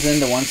 Antenna comes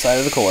into one side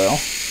of the coil,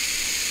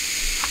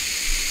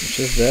 which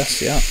is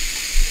this, yeah.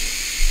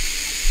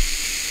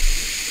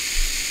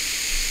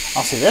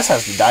 I'll see, this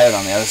has the diode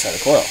on the other side of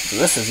the coil, so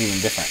this is even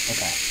different.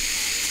 Okay.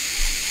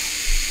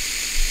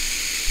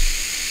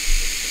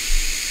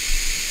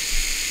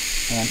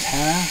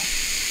 Antenna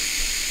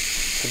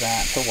to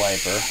that, to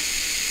wiper.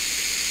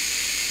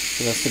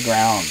 So that's the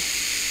ground.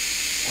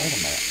 Wait a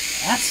minute.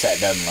 That set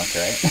doesn't look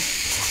right.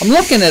 I'm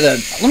looking at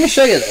let me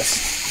show you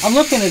this. I'm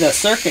looking at a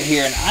circuit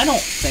here, and I don't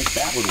think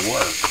that would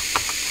work.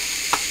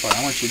 But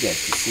I want you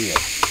guys to see it.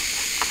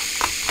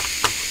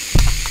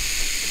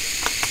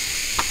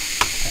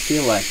 I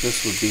feel like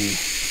this would be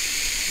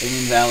an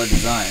invalid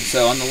design.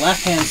 So on the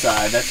left-hand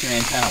side, that's your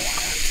antenna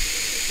wire.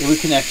 It would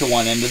connect to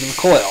one end of the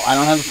coil. I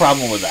don't have a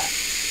problem with that.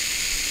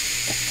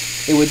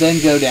 It would then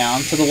go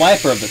down to the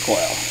wiper of the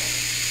coil.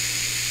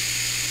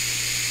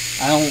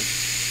 I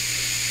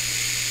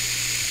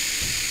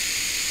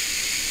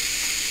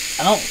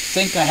don't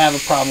think I have a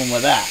problem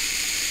with that.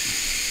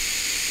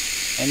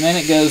 And then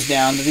it goes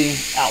down to the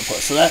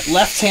output. So that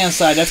left-hand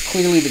side, that's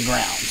clearly the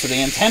ground. So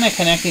the antenna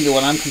connecting to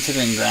what I'm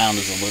considering ground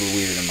is a little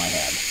weird in my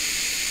head.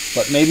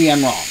 But maybe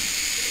I'm wrong.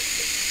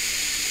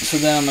 So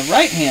then on the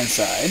right-hand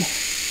side,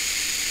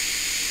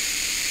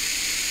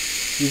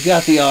 you've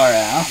got the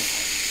RF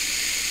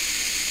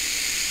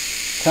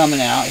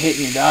coming out,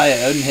 hitting your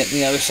diode, and hitting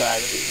the other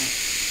side of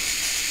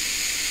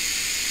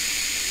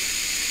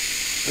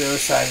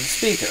the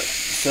speaker.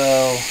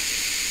 So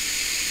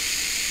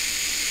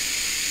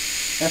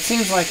that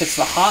seems like it's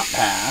the hot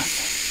path.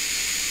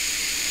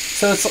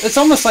 So it's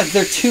almost like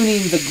they're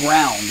tuning the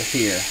ground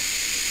here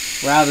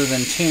rather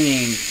than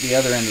tuning the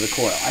other end of the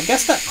coil. I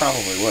guess that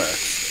probably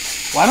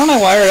works. Why don't I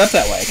wire it up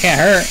that way? It can't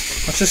hurt.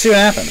 Let's just see what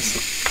happens.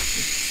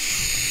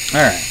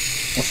 Alright,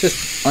 let's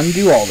just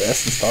undo all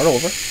this and start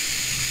over.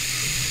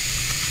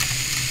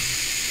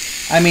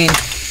 I mean,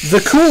 the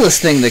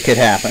coolest thing that could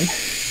happen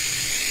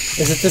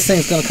is that this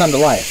thing's going to come to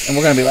life. And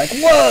we're going to be like,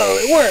 whoa,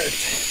 it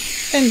worked.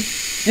 And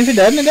if it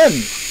doesn't, it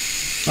doesn't.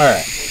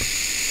 Alright.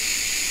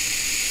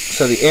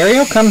 So the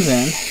aerial comes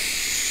in.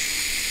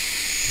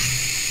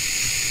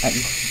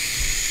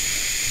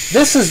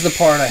 This is the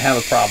part I have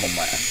a problem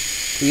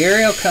with. The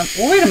aerial comes...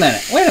 Well, wait a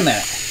minute.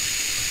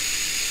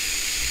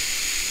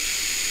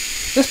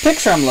 This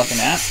picture I'm looking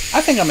at,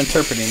 I think I'm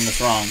interpreting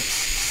this wrong.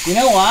 You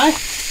know why?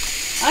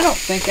 I don't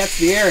think that's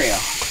the aerial.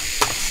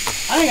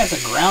 I think that's a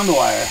ground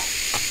wire.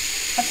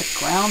 That's a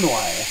ground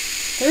wire.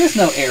 There is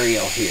no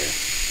aerial here.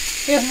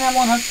 He doesn't have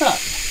one hooked up.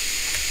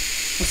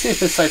 Let's see if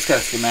this site's got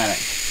a schematic.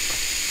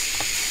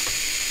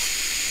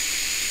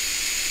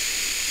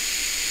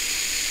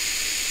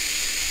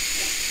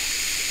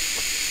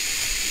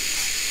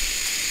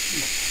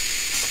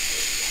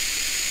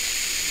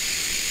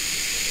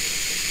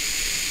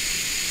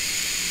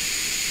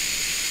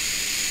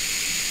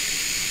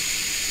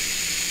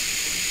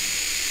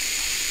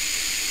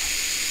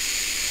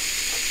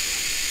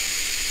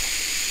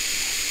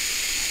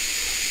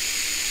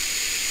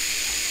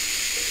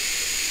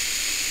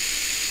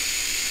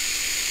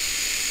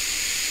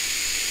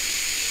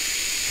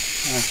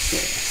 Let's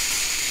see.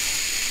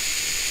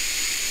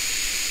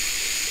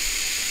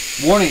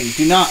 Warning,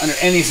 do not under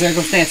any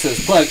circumstances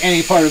plug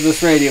any part of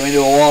this radio into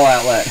a wall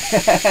outlet.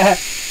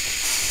 That's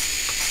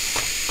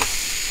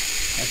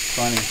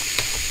funny.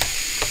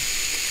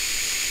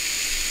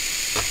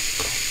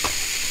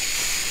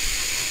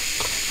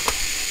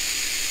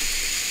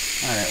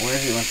 Alright, where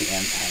does he want the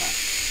antenna?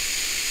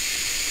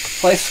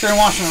 Place the screw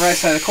washer on the right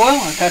side of the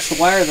coil and attach the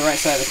wire to the right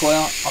side of the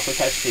coil. Also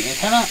attach the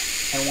antenna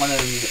and one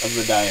end of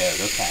the diode.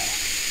 Okay.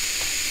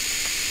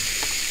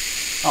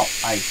 Oh,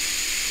 I,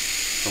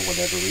 for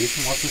whatever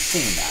reason, wasn't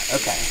seeing that.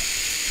 Okay.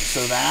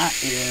 So that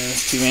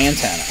is two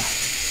antenna.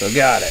 So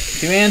got it.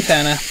 Two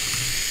antenna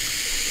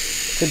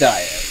to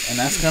diode. And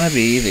that's going to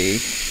be the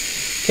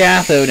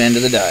cathode end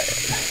of the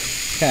diode.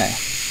 Okay.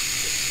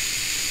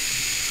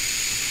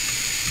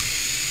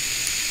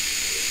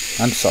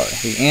 I'm sorry,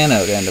 the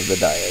anode end of the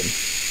diode.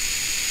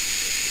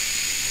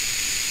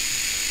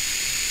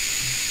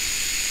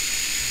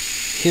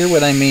 Hear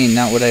what I mean,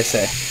 not what I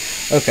say.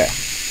 Okay.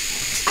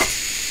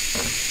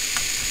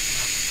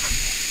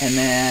 And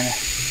then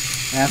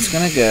that's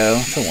going to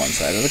go to one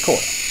side of the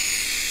coil.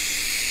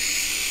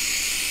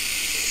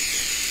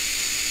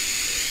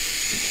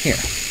 Here.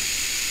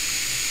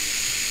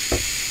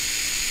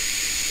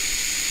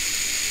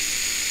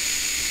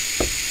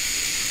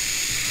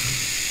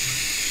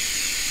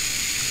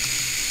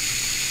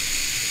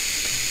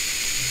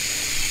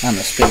 I'm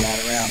going to spin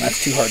that around. That's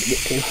too hard to get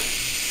to.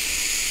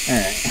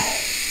 Alright.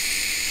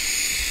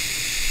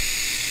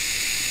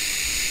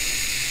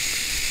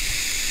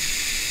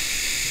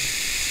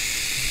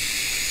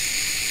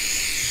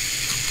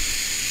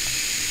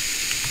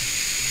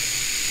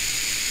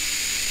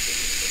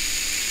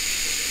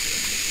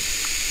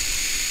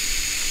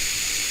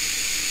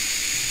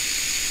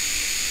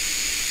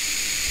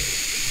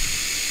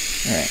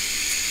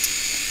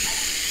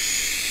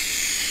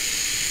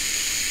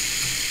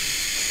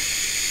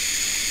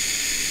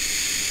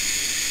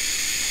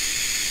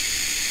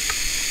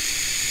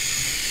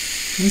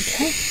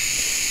 Okay.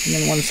 And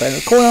then one side of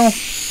the coil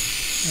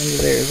into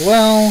there as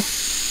well.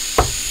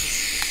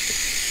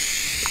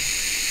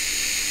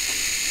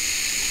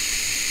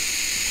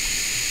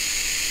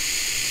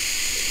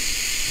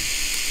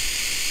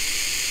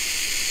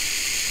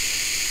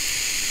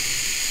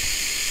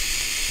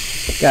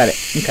 Got it.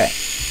 Okay.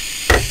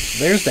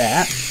 So there's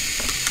that.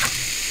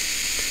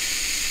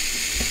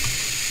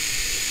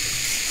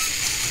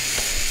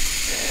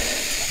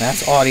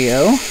 That's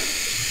audio.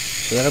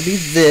 So that'll be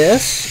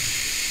this.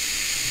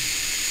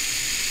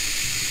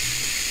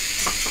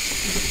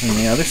 And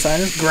the other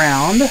side is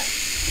ground,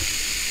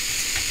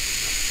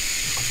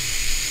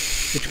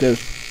 which goes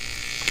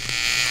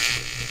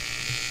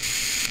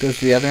to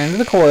the other end of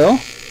the coil.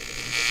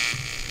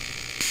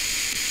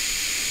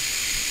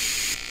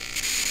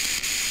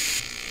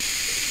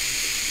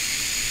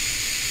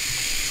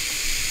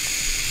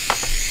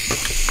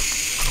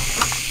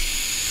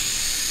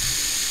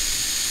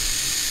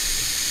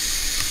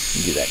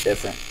 Do that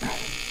different.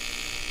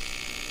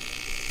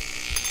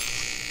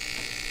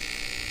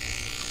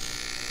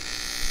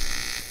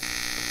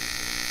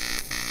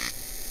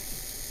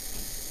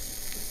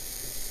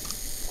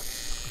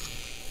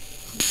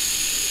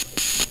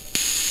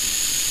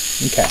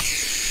 Okay.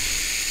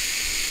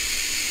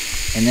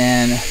 And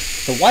then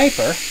the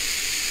wiper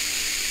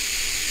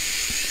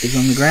is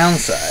on the ground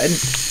side,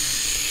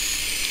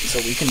 so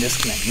we can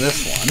disconnect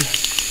this one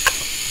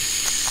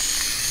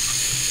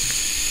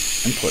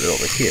and put it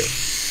over here.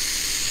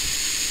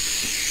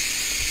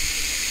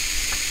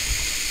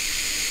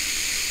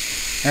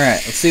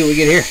 Alright, let's see what we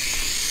get here.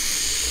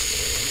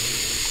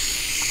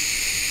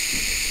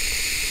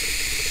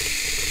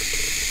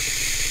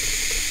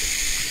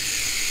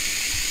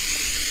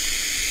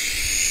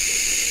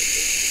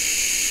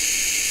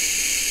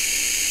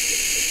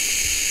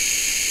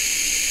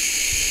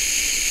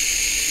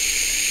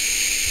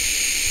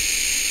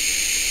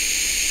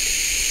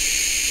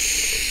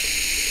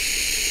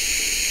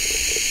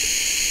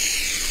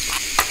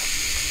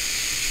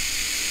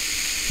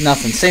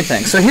 Nothing, same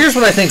thing. So here's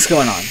what I think's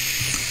going on.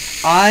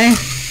 I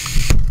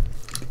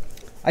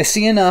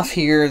see enough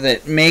here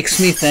that makes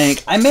me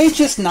think I may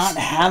just not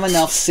have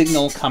enough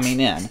signal coming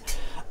in.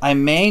 I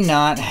may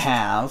not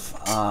have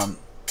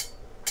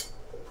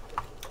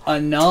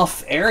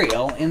enough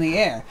aerial in the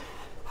air.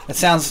 It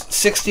sounds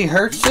 60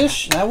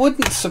 hertz-ish. That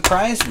wouldn't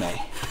surprise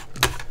me.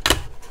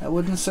 That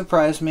wouldn't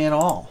surprise me at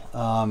all.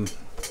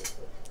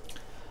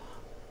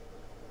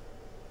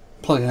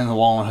 Plug it in the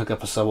wall and hook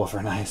up a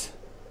subwoofer. Nice.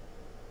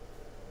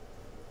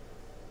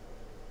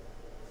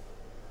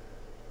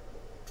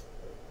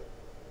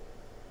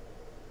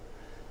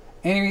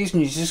 Any reason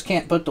you just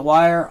can't put the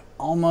wire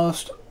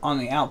almost on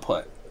the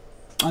output?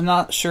 I'm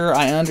not sure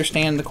I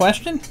understand the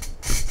question,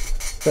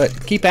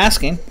 but keep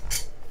asking.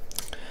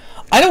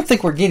 I don't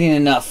think we're getting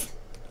enough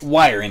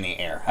wire in the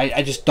air.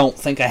 I just don't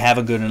think I have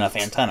a good enough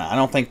antenna. I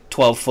don't think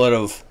 12 foot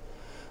of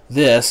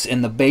this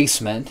in the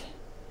basement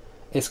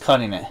is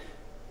cutting it.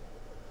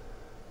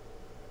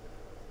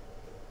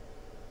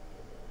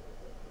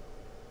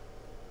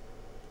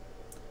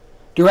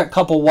 Direct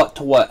couple what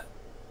to what?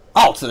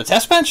 Oh, to the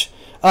test bench?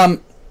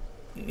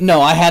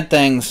 No, I had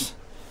things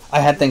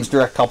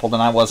direct coupled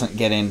and I wasn't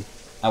getting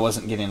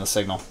the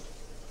signal.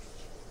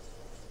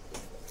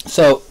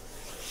 So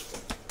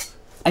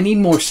I need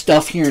more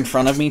stuff here in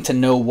front of me to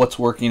know what's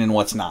working and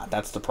what's not.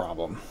 That's the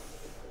problem.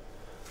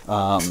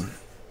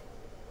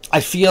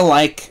 I feel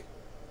like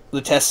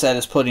the test set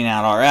is putting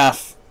out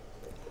RF,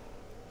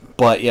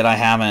 but yet I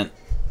haven't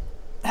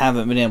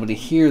been able to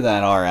hear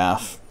that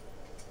RF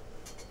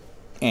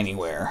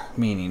anywhere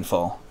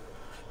meaningful.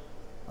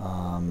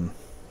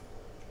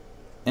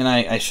 And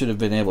I should have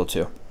been able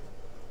to.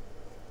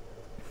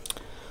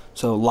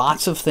 So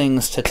lots of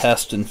things to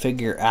test and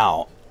figure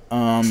out.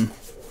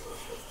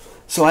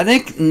 So I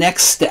think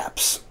next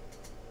steps.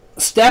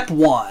 Step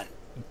 1,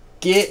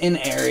 get an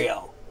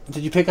aerial.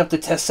 Did you pick up the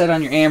test set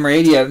on your AM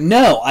radio?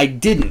 No, I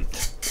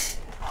didn't.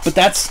 But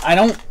I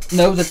don't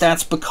know that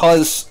that's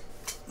because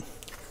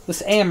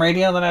this AM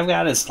radio that I've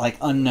got is like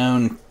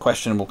unknown,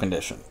 questionable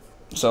condition.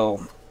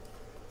 So,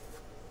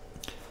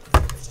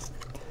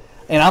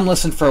 and I'm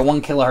listening for a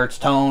 1 kilohertz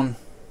tone.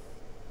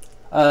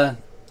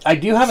 I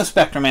do have a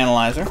spectrum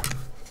analyzer.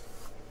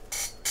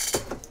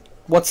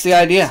 What's the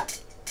idea?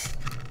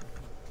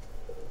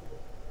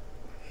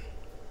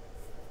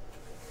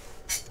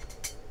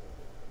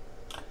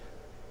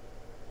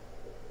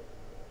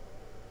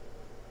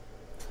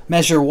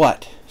 Measure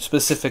what,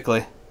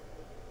 specifically?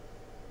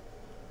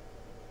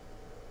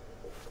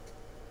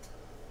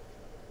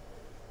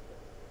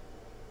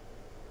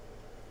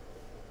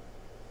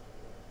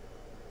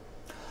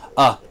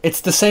 It's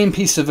the same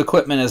piece of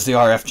equipment as the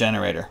RF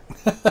generator.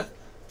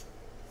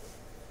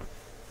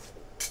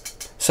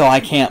 So I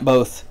can't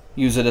both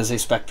use it as a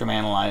spectrum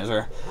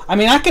analyzer. I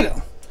mean, I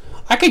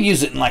could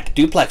use it in like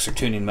duplexer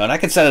tuning mode. I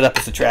could set it up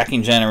as a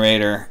tracking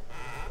generator.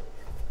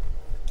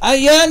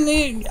 Yeah,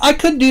 I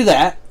could do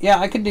that. Yeah,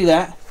 I could do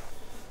that.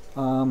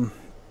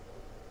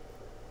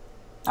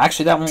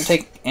 Actually, that won't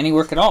take any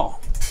work at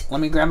all. Let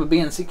me grab a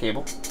BNC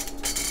cable.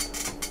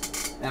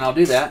 And I'll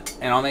do that,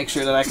 and I'll make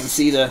sure that I can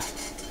see the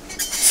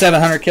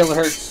 700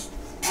 kilohertz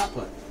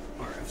output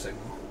RF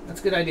signal.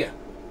 That's a good idea.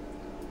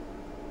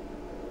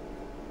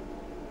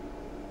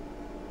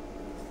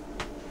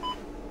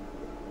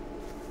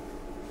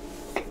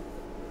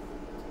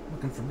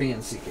 Looking for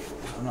BNC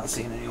cables. I'm not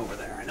seeing any over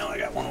there. I know I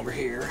got one over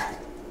here.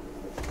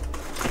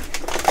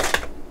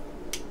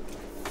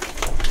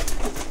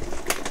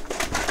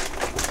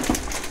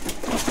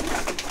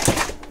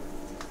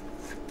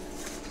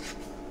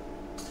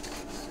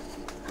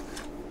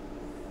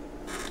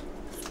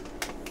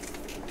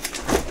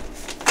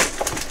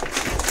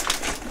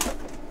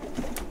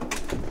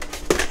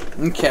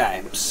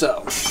 Okay,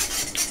 so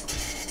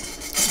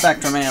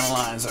spectrum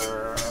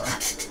analyzer.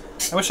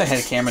 I wish I had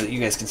a camera that you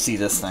guys could see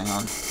this thing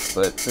on,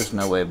 but there's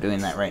no way of doing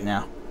that right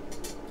now.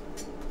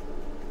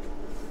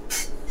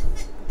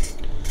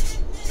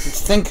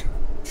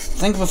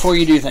 Think before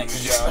you do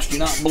things, Josh. Do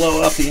not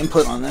blow up the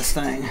input on this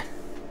thing.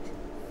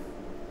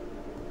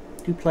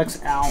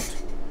 Duplex out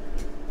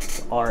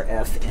to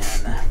RF in.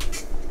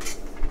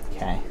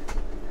 Okay.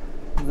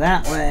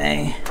 That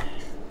way.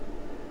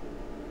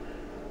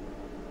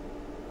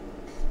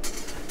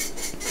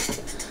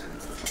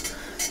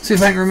 See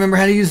if I can remember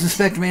how to use the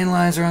spectrum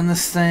analyzer on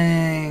this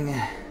thing.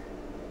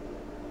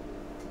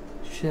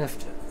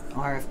 Shift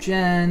RF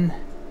gen.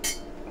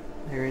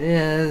 There it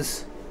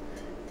is.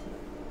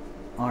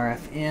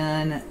 RF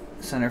in,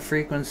 center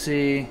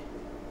frequency.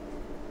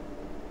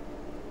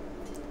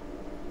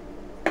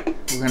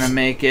 We're going to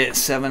make it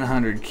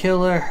 700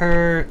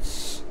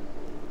 kilohertz.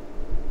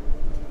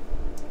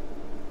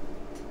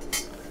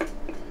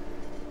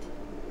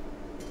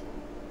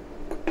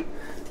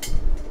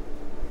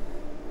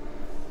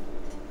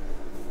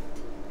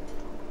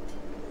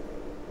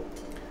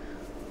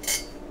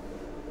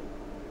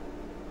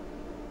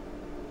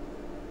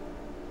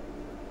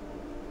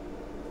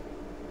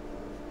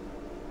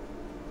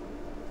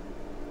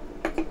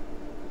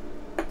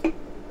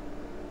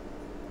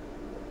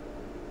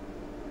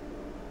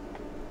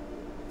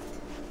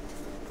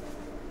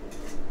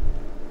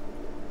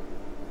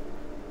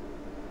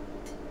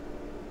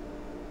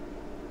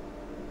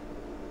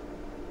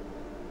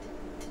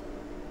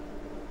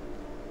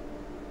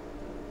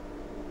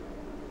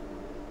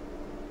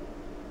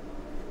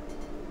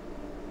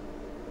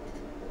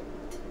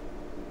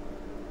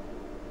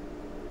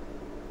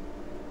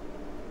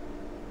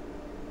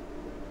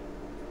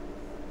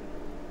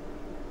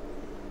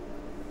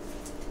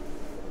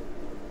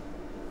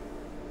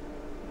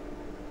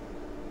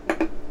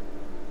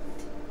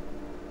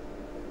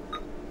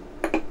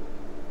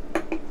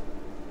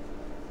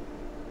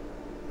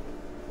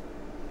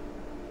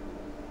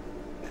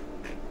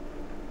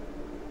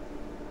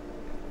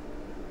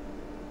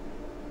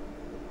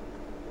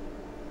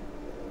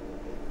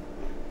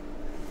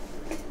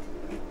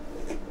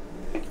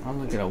 I'll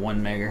look at a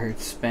 1 megahertz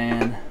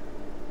span.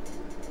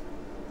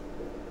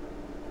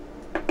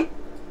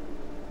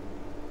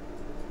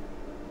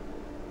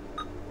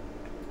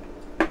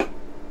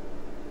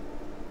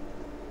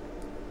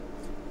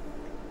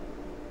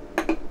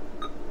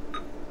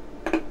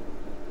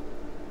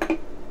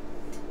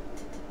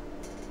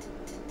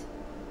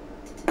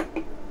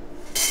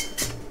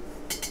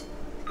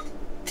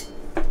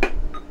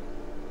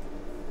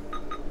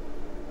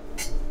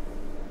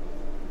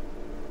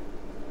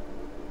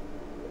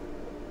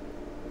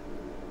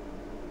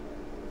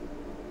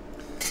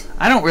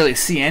 I don't really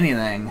see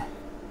anything.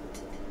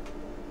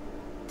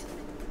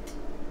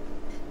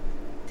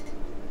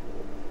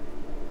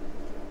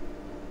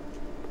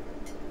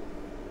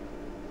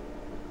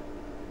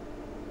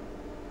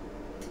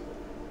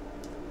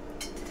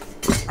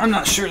 I'm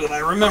not sure that I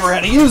remember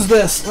how to use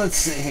this. Let's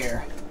see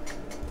here.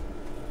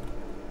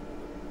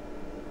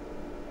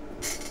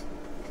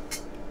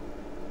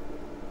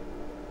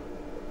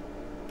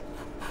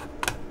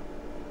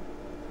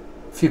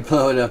 If you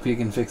blow it up, you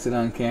can fix it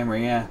on camera,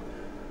 yeah.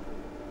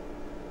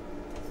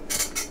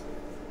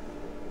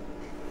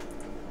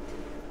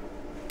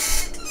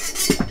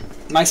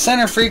 My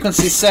center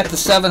frequency is set to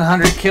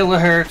 700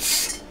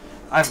 kilohertz.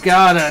 I've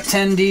got a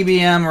 10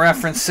 dBm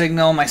reference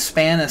signal. My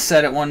span is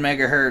set at 1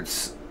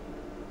 megahertz.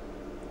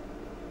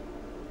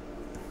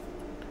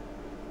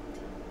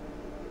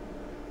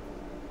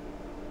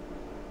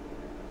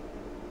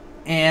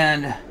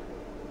 And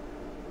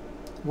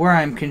where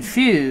I'm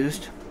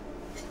confused,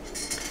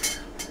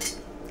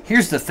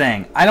 here's the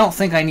thing. I don't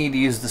think I need to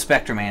use the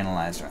spectrum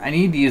analyzer. I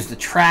need to use the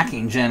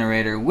tracking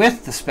generator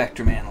with the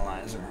spectrum analyzer.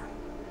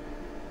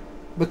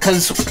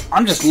 Because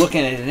I'm just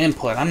looking at an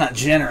input. I'm not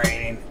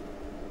generating.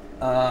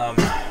 I'm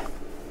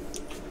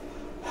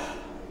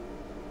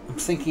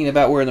thinking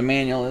about where the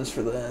manual is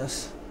for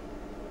this.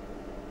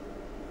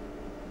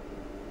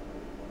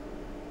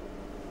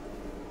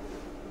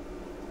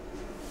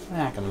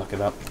 I can look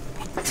it up.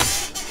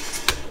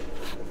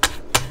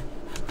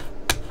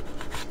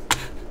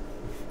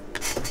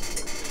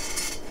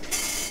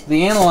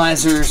 The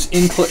analyzer's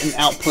input and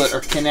output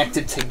are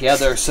connected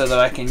together so that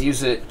I can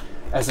use it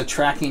as a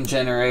tracking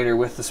generator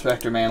with the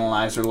spectrum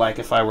analyzer, like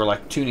if I were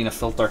like tuning a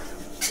filter.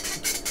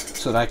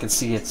 so that I can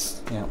see its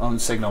own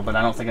signal, but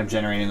I don't think I'm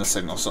generating the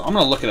signal. So I'm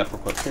going to look it up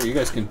real quick. Here, you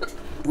guys can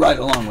ride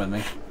along with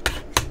me.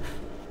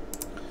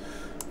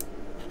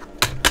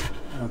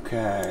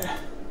 Okay.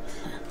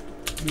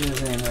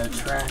 Using the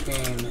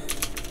tracking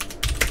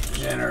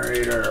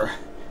generator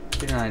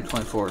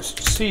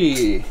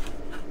 8924C.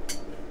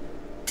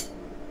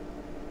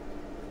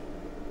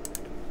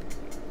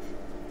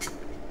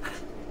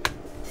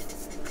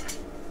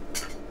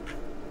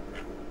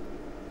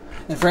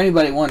 And for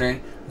anybody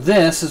wondering,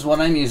 this is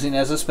what I'm using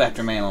as a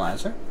spectrum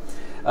analyzer.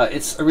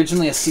 It's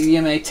originally a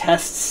CDMA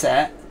test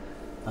set.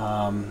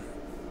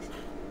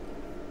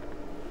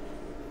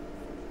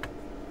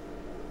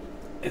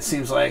 It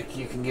seems like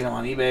you can get them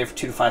on eBay for $200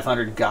 to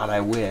 $500. God, I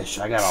wish.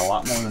 I got a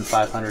lot more than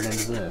 500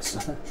 into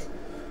this.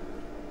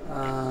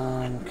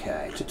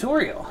 Okay,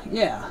 tutorial.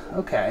 Yeah,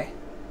 okay.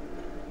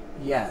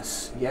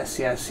 Yes, yes,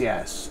 yes,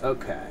 yes.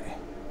 Okay.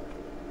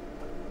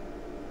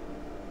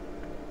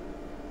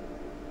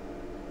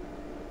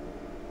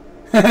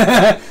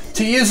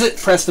 To use it,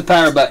 press the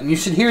power button. You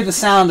should hear the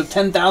sound of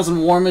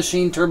 10,000 War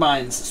Machine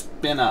turbines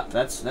spin up.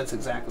 That's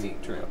exactly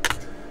true.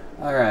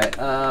 All right.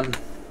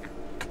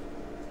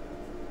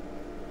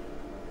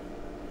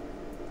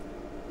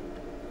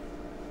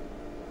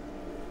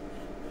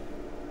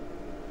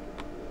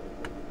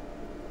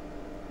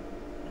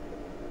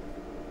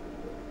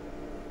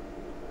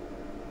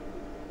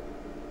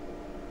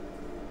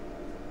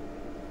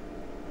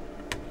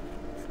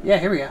 Yeah,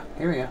 here we go.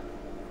 Here we go.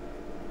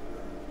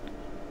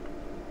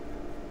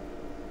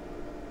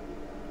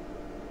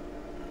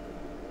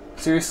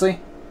 Seriously?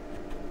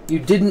 You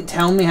didn't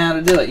tell me how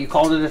to do it. You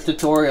called it a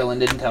tutorial and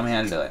didn't tell me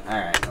how to do it.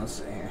 Alright, let's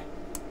see here.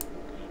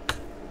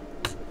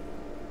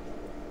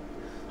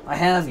 I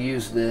have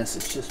used this.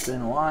 It's just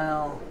been a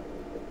while.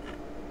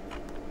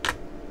 I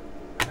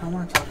don't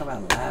want to talk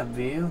about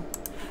LabVIEW.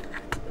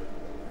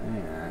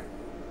 Alright.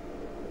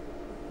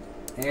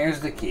 Here's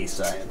the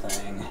Keysight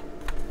thing.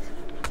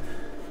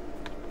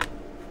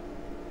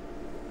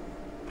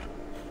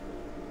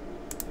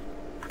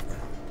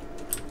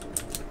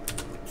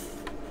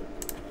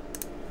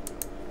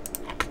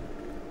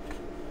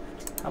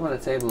 How about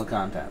a table of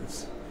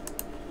contents?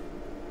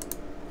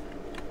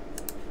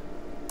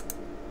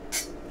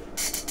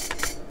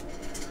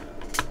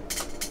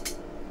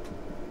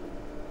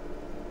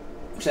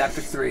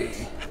 Chapter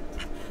 3.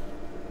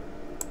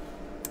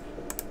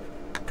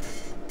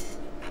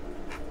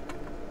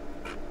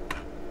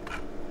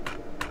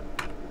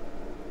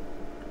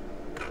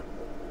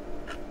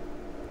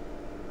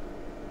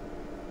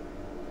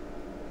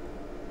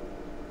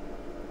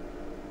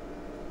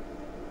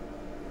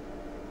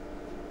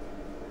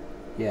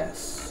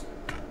 Yes.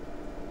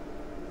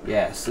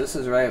 Yes, this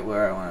is right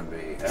where I want to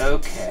be.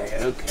 Okay,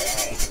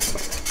 okay.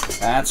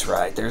 That's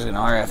right, there's an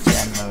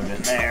RF10 mode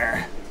in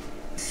there.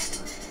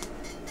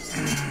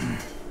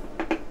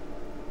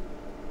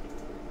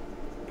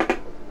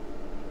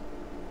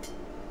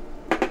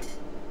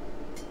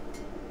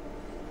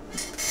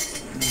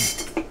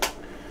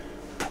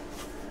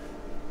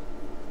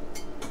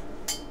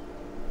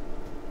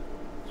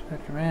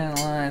 Spectrum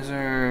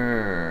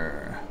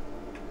analyzer.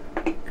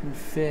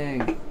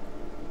 Config.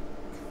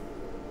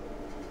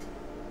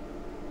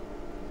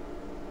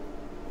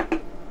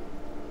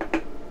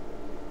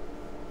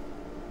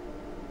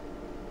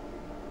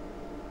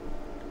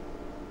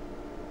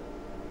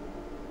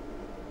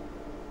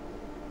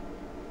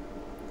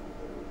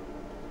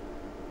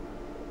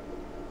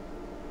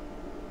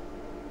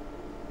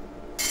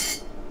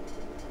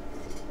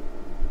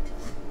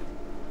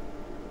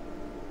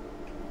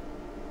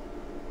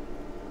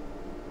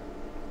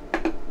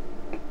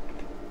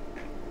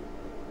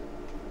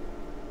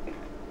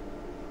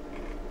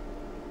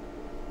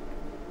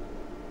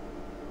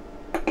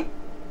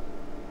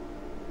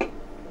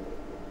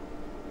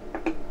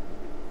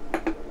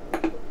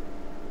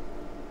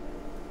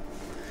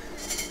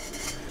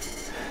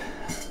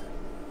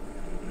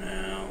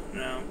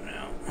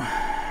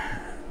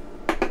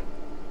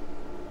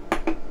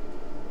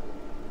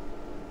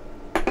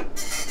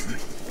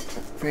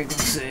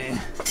 Frequency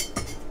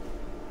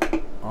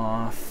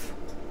off.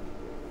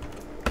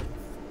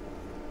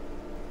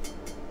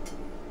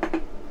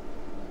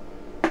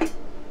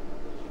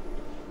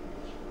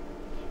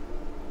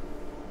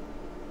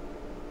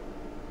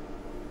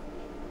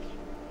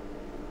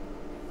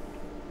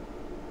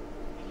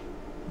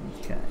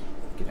 Okay,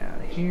 get out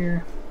of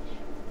here.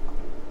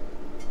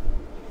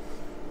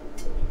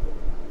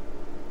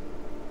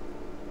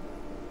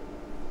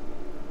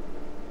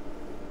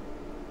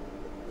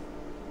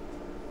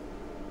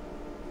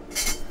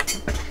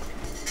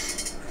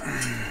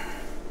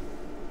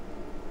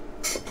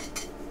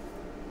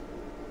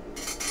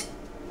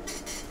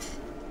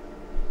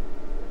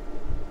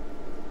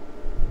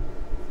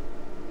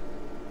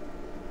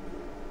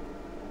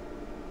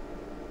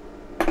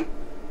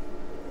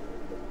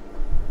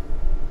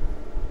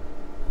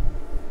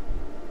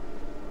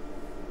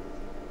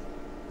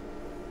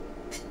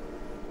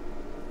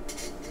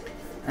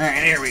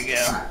 Alright, here we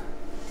go.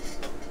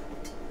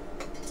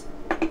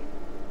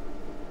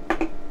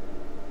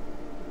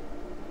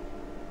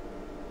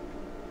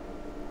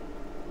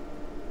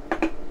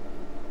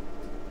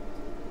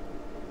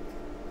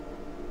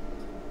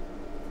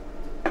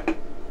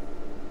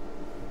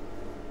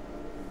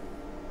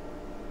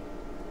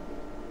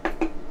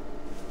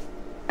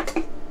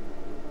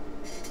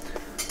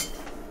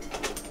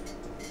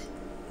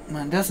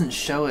 Well, it doesn't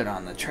show it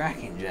on the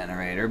tracking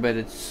generator, but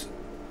it's...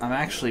 I'm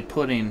actually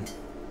putting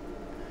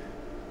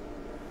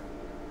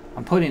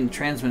the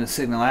transmitted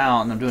signal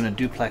out, and I'm doing a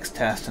duplex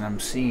test, and I'm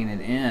seeing it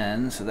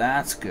in, so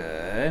that's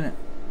good.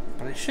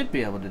 But I should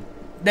be able to...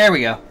 There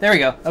we go. There we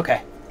go.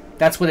 Okay.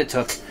 That's what it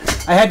took.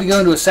 I had to go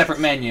into a separate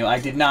menu. I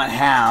did not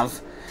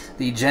have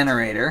the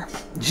generator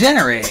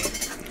generating.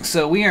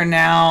 So we are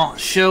now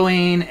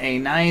showing a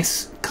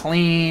nice,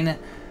 clean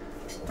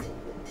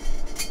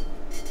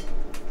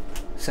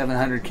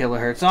 700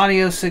 kilohertz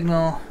audio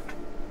signal.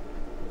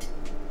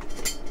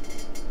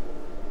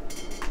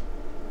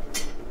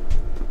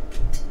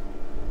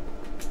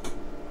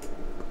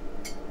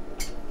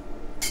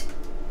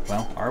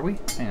 Well, are we?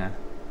 Hang on.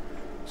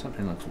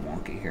 Something looks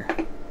wonky here.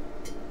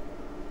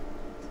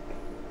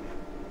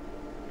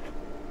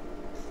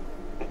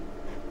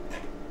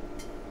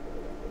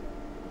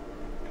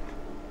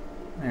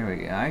 There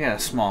we go. I got a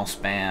small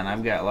span.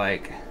 I've got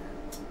like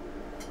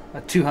a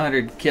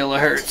 200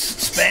 kilohertz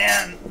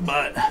span,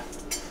 but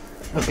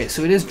okay,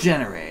 so it is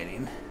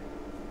generating.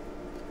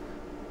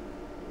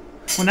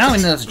 Well, now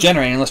we know it's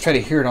generating. Let's try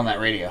to hear it on that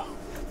radio.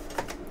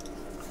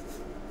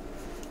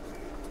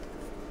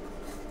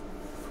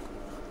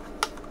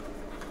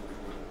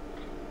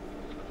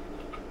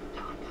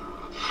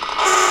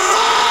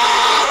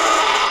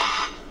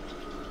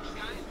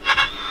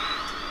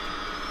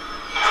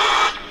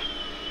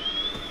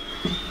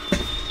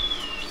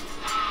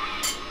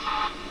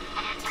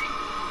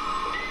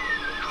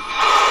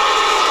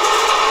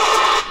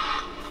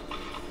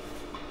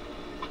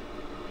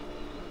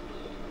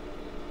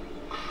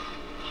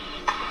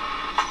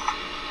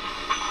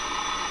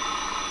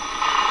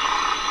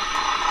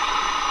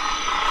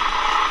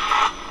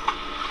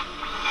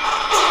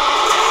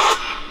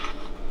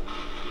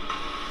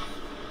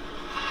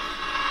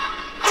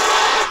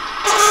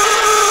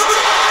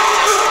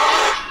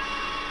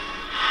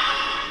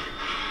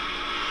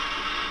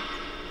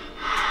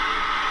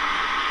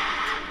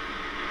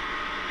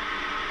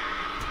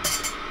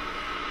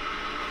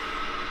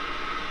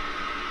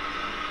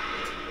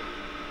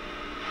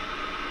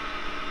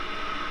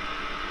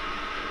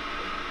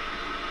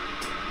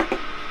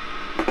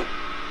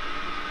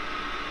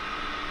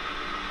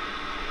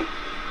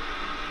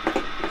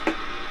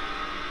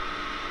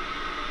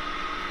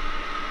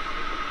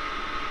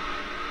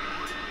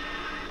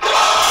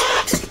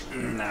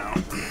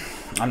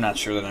 I'm not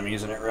sure that I'm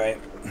using it right.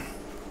 Look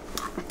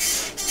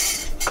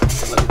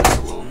at this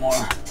a little more.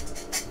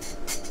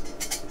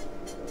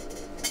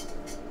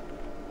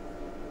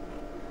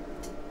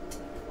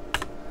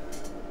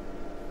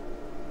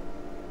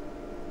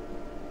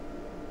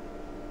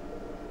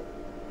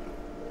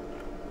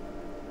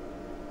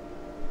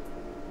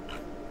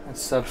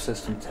 That's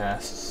subsystem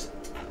tests.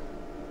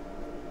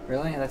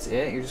 Really? That's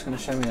it? You're just going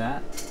to show me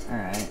that?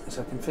 Alright,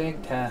 so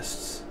config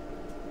tests.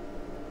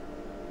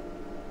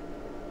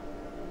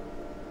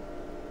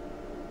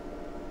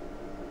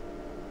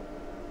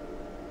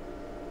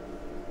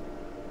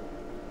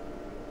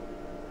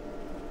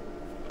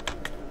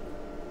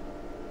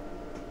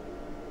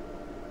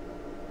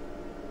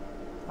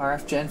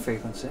 RF gen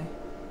frequency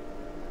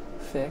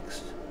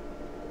fixed.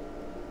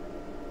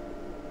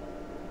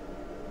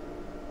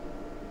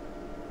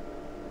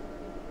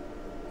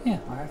 Yeah,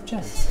 RF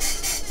gen.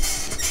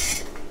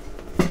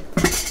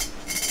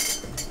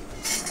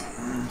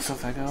 So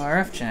if I go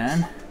RF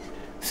gen,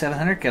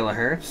 700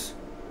 kilohertz.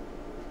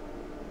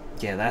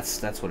 Yeah,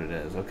 that's what it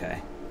is.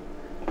 Okay.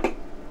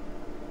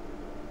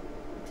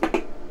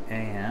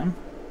 AM.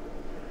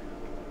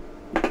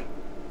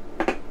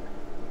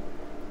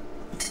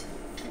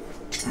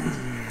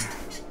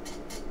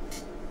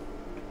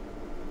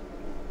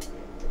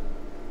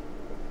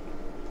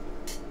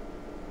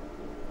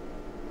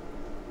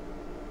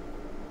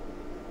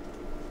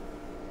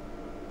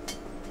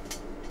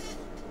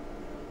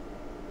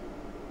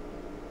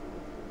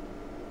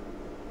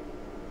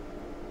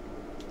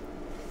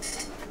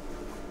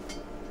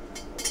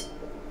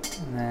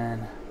 And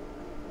then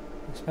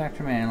the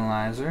spectrum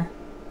analyzer.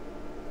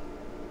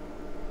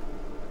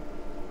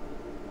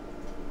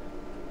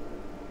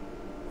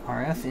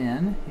 RF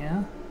in,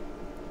 yeah.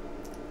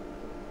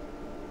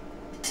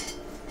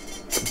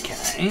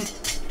 Okay.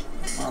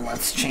 Well,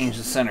 let's change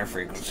the center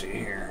frequency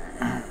here.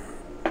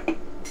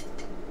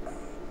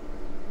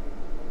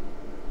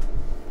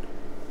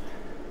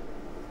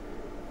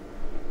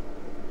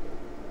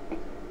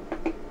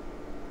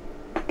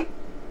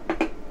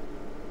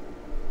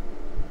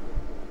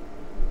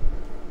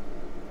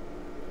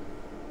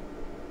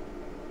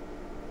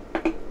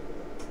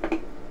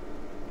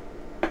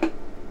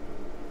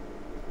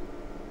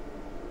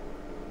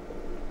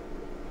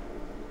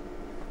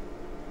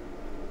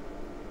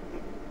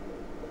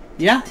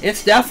 Yeah,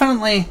 it's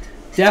definitely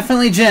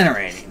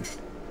generating.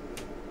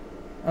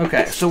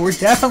 Okay, so we're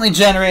definitely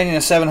generating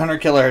a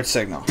 700 kilohertz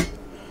signal.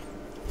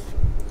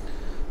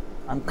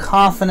 I'm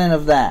confident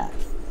of that.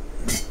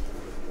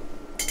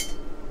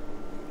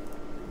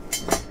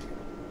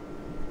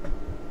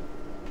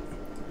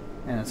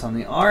 And it's on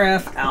the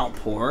RF out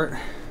port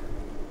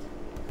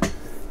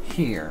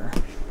here.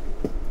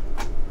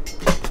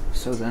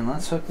 So then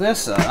let's hook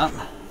this up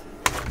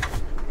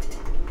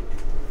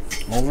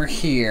over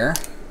here.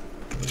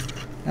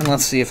 And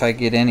let's see if I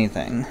get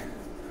anything.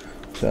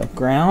 So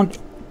ground.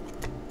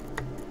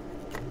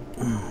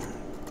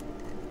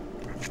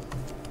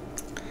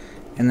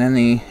 And then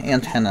the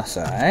antenna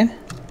side.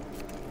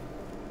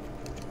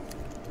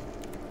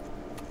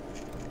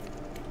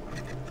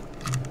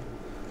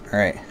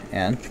 Alright,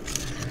 and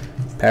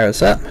power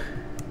this up.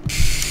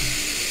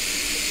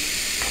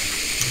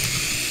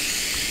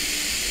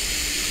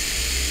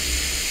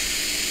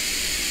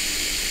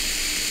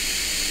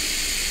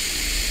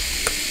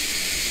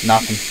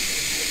 Nothing.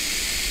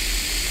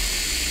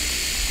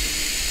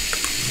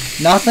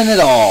 Nothing at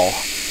all.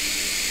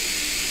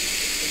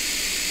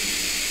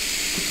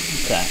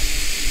 Okay.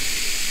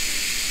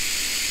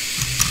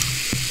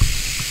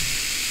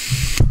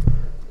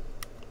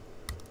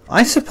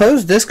 I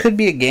suppose this could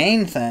be a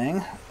gain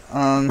thing.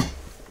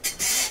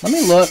 Let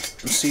me look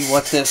and see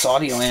what this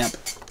audio amp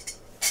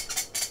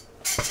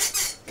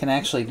can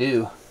actually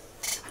do.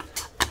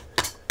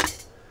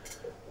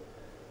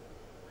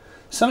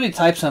 Somebody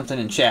type something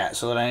in chat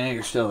so that I know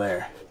you're still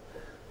there,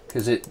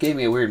 because it gave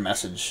me a weird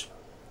message.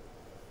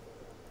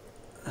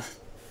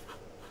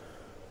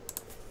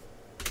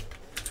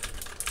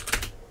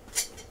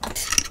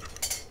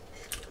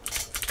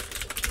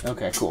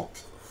 Okay, cool.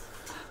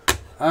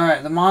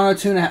 Alright, the mono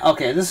 2.5.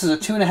 Okay, this is a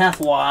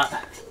 2.5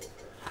 watt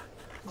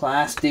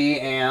Class D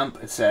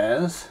amp, it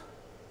says.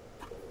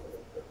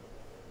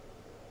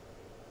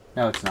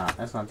 No, it's not.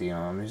 That's not the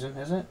amp I'm using,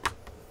 is it?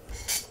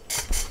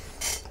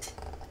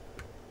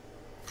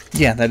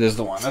 Yeah, that is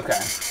the one. Okay.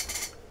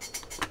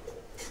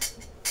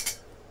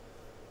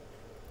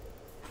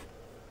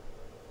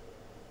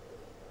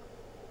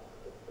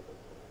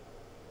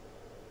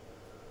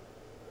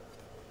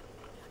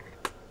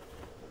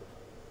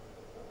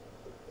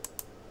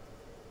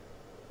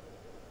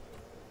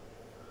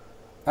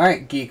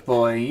 Alright, Geek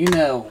Boy, you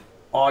know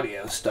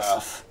audio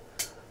stuff.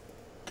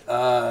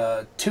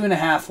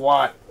 2.5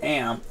 watt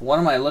amp. What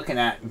am I looking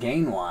at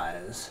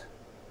gain-wise?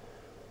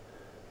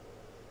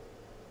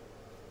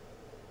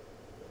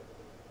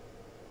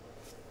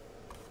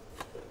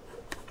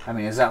 I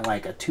mean, is that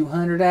like a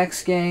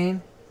 200x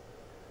gain?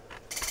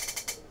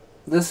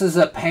 This is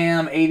a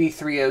PAM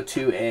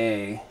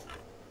 8302A.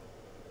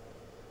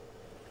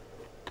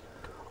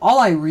 All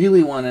I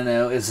really want to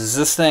know is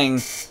this thing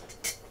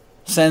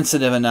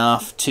sensitive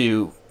enough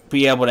to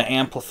be able to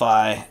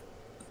amplify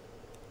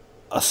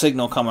a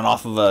signal coming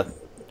off of a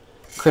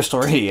crystal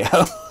radio?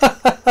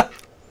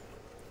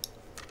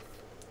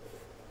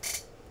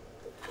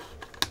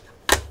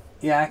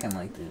 Yeah, I can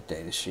link the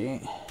data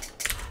sheet.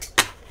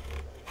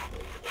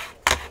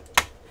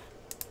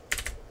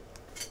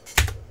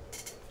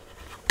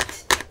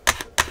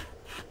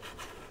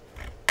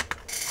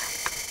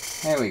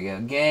 There we go.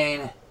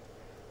 Gain.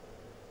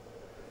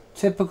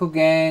 Typical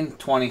gain,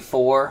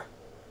 24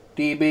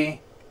 dB.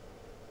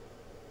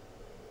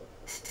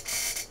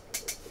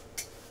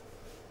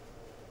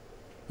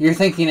 You're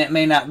thinking it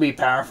may not be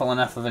powerful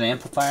enough of an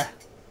amplifier?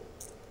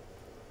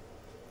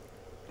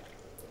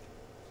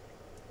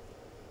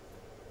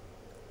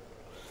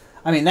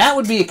 I mean, that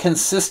would be a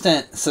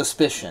consistent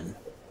suspicion.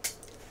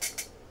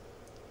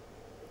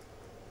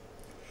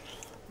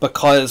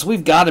 Because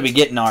we've got to be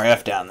getting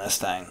RF down this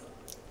thing.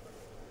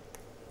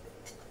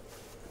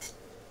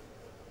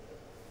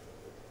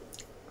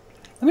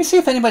 Let me see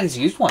if anybody's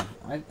used one.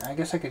 I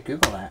guess I could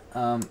Google that.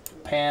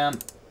 PAM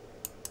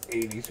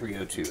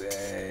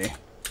 8302A.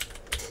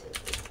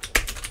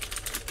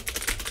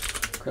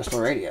 Crystal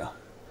radio.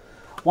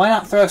 Why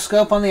not throw a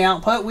scope on the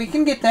output? We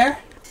can get there.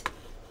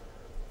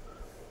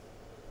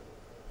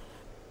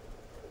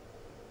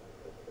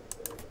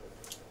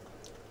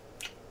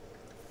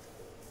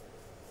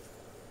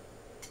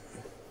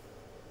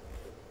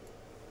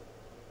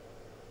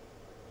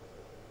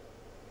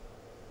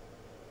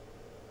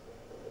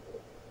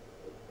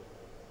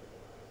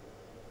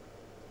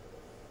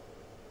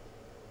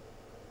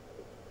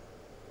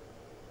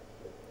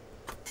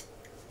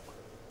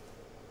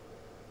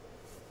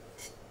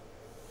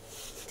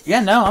 Yeah,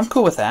 no, I'm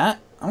cool with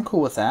that. I'm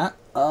cool with that.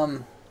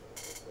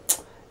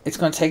 It's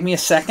going to take me a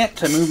second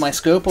to move my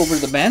scope over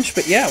to the bench,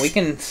 but yeah, we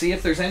can see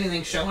if there's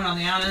anything showing on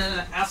the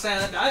outside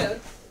of the diode.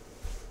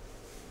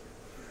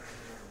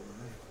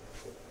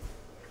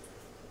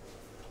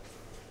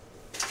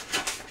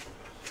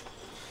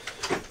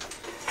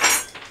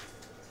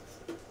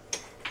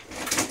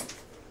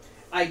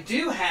 I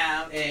do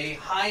have a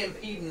high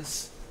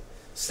impedance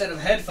set of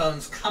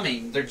headphones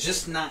coming. They're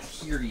just not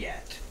here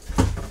yet.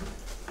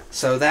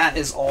 So that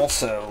is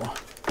also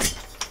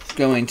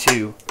going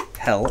to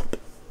help.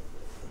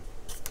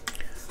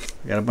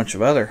 We got a bunch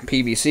of other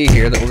PVC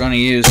here that we're going to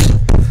use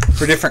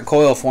for different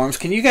coil forms.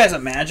 Can you guys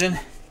imagine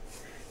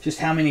just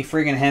how many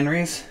friggin'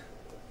 Henrys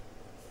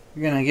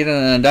you're going to get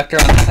an inductor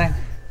on that thing?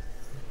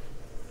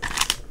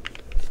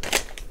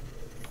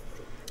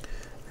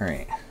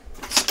 Alright.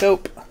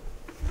 Scope.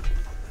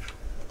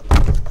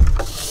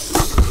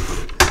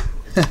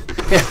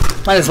 Yeah,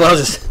 might as well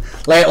just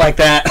lay it like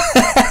that.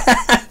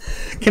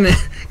 Can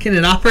Can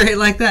it operate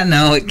like that?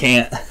 No, it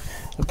can't.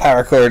 The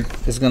power cord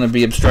is going to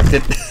be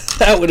obstructed.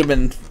 That would have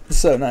been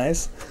so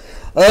nice.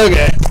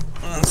 Okay,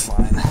 that's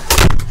fine.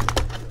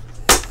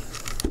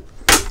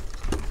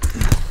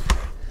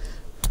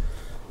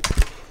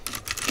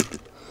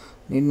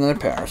 Need another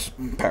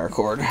power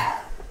cord.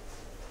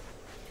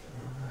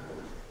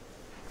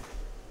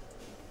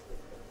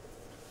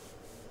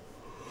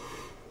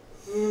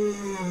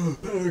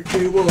 Power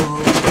cable.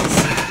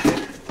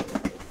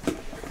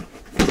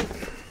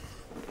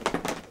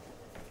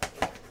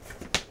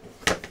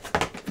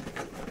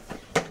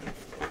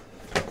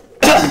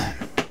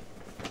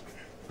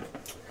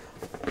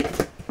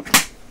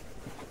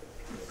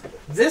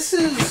 This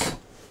is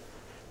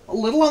a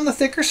little on the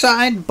thicker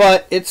side,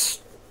 but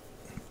it's...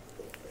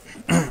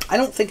 I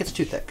don't think it's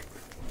too thick.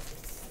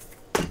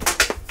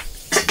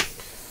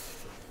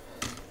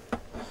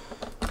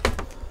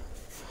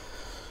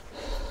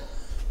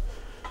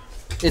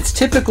 It's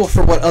typical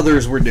for what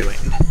others were doing.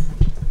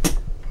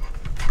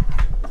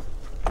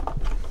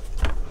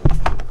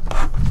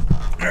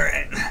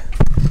 Alright.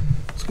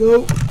 Let's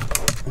go.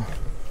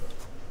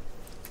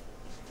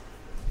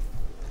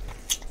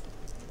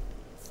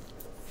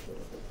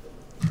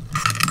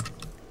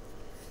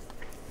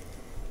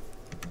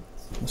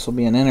 This will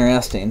be an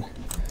interesting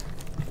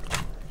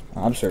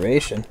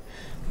observation.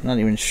 I'm not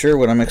even sure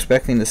what I'm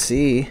expecting to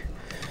see,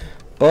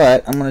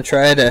 but I'm going to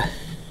try to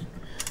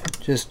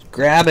just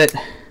grab it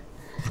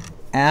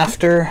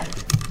after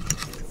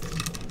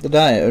the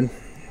diode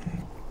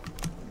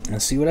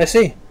and see what I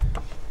see.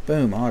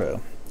 Boom,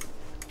 auto.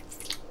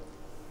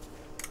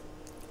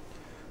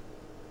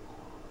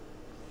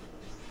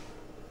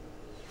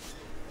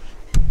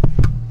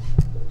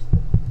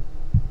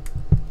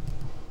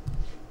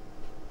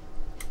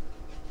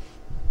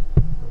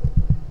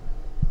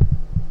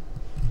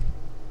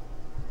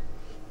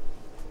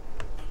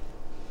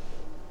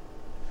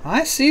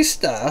 I see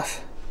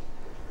stuff.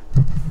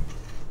 Let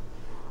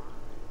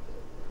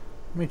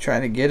me try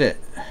to get it.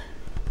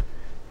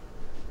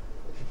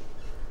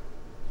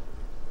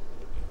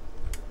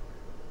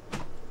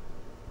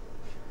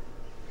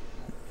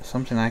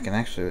 Something I can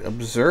actually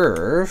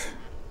observe.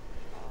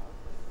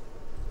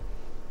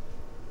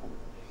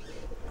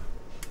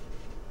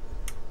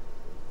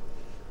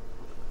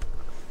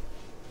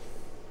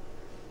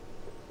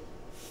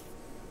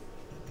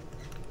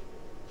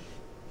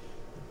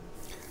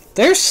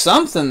 There's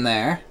something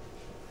there.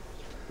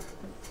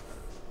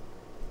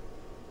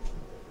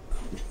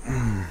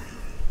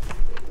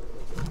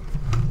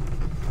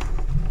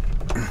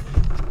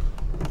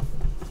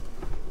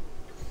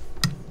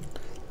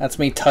 That's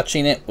me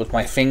touching it with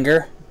my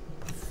finger.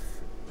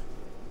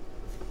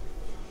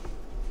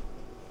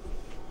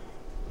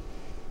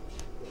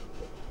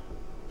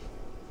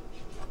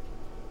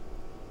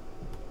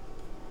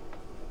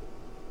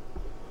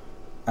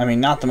 I mean,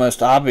 not the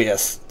most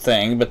obvious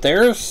thing, but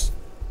there's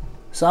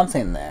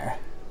something there.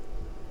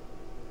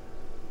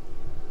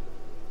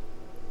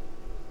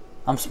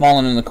 I'm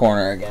smalling in the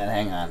corner again.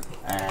 Hang on.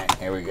 Alright,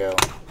 here we go.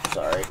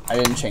 Sorry, I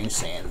didn't change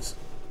scenes.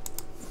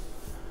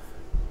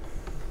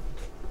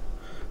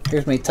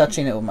 Here's me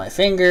touching it with my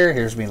finger.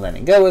 Here's me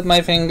letting go with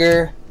my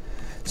finger.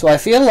 So I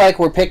feel like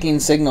we're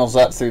picking signals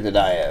up through the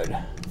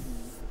diode.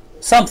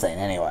 Something,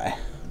 anyway.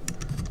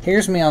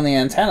 Here's me on the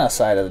antenna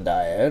side of the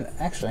diode.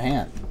 Actually, hang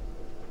on.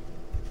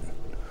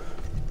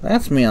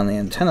 That's me on the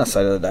antenna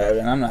side of the diode,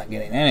 and I'm not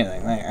getting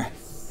anything there.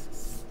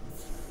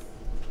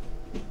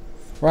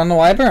 Run the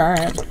wiper?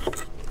 Alright.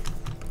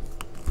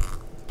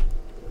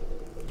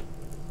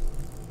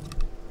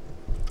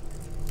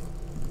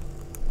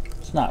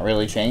 It's not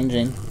really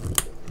changing.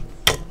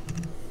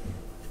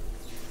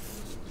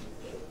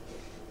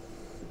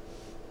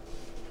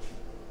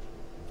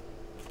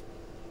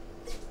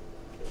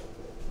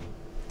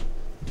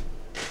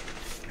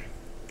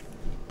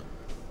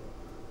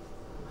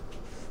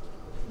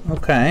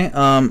 Okay,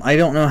 I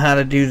don't know how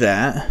to do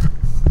that.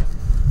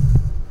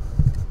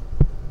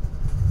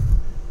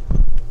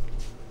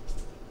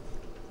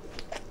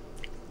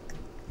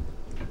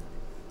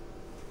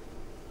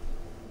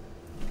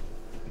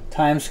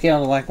 Time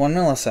scale to like 1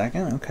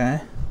 millisecond,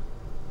 okay.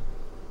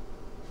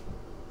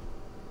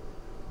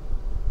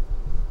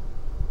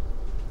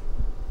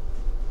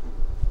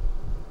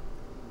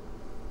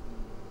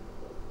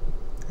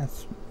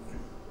 That's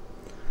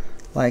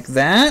like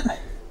that.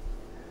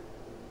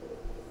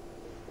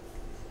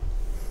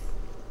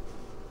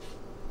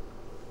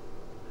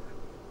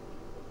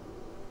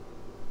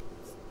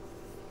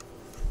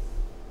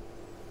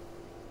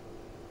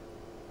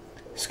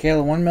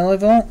 Scale of 1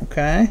 millivolt,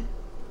 okay.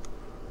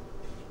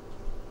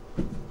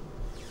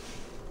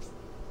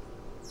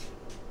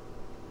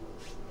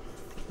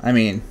 I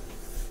mean,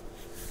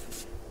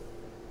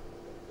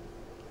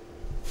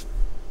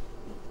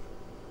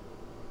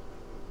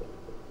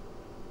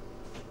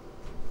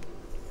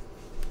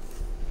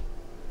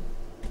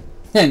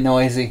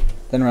 noisy.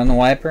 Then run the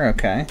wiper,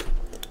 okay.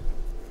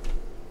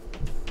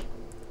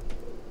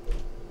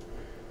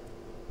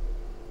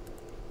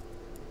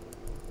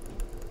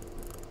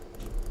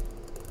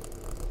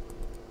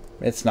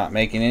 It's not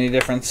making any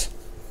difference.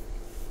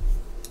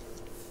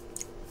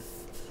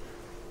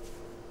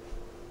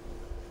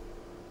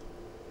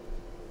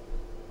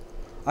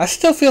 I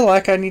still feel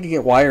like I need to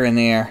get wire in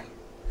the air.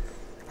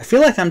 I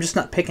feel like I'm just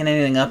not picking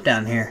anything up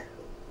down here.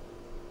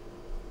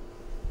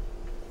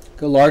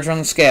 Go larger on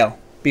the scale.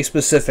 Be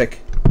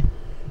specific.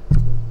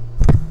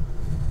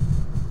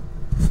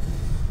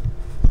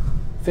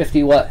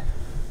 50 what?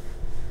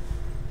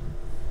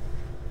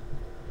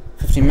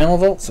 50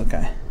 millivolts?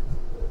 Okay.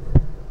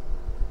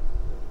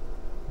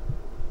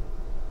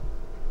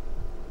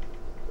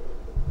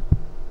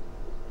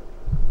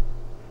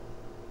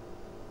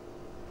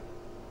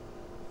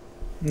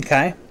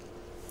 Okay.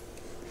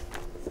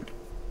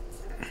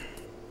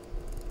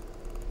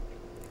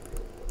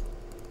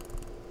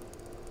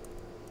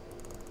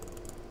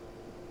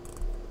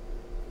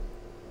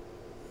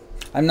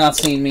 I'm not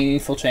seeing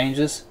meaningful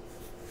changes.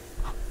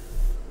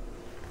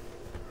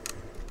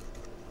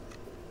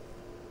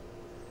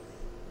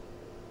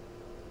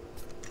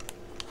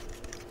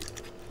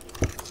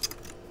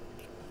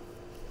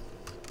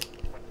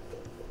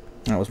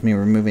 That was me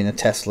removing a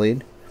test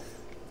lead.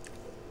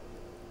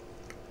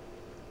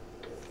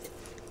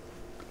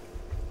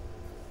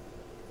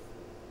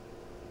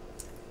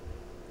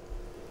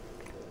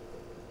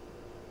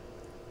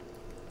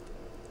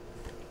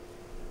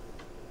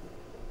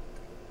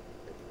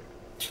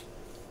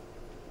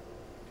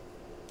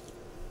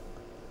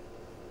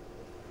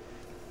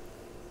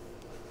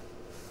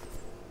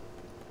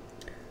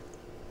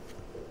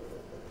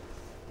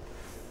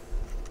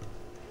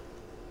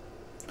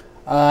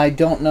 I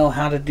don't know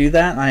how to do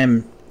that. I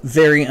am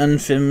very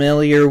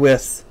unfamiliar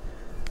with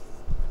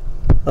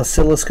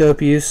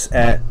oscilloscope use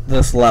at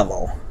this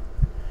level.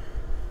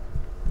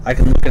 I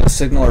can look at a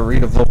signal or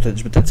read a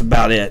voltage, but that's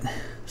about it.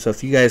 So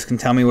if you guys can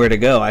tell me where to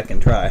go, I can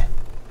try.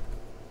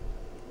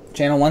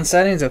 Channel 1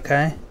 settings,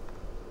 okay.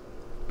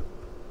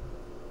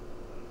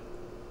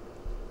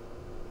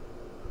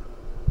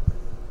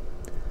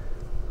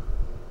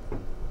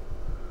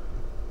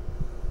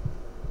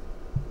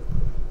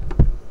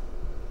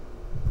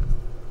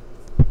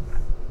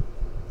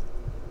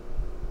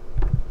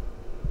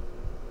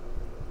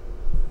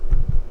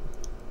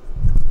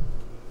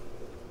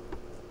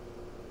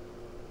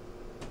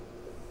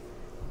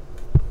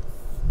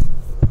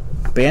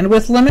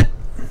 Bandwidth limit?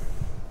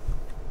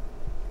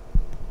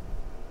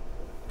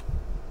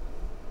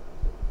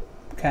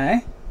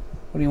 Okay.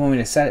 What do you want me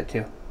to set it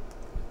to?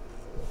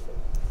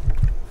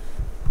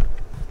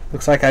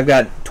 Looks like I've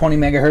got 20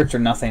 megahertz or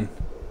nothing.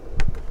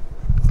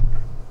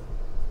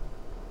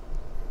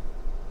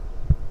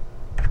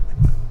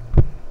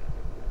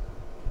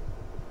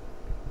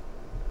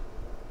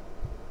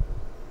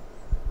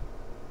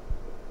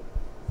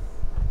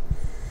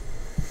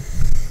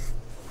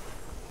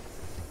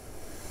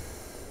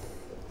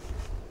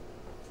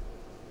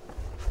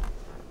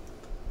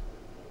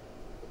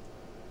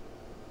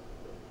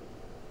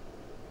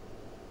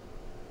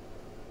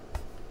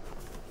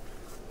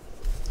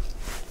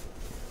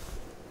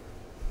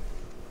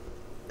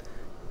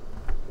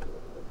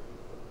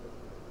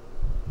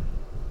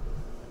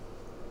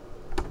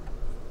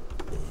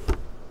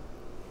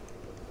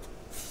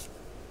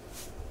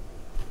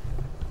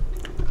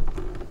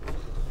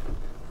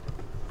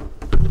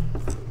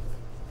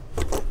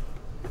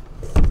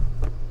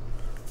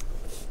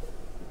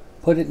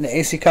 Put it in the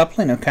AC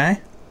coupling,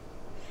 okay.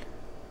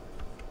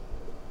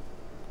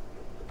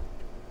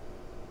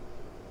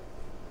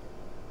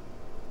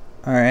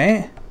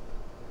 Alright.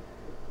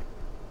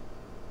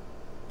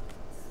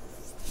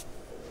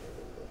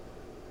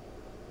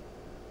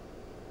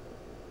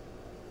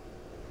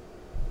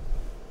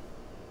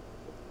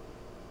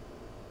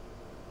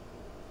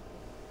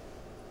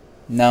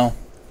 No.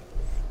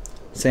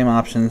 Same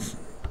options.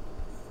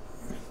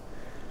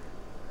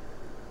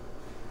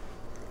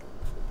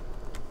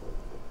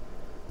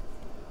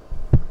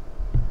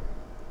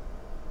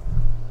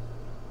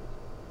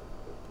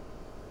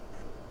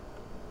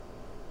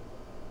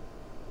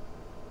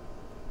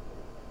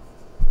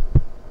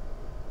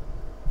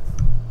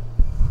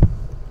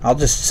 I'll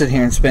just sit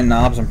here and spin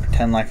knobs and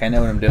pretend like I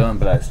know what I'm doing,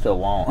 but I still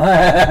won't.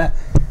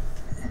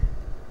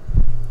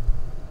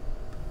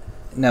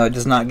 No, it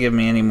does not give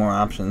me any more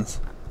options.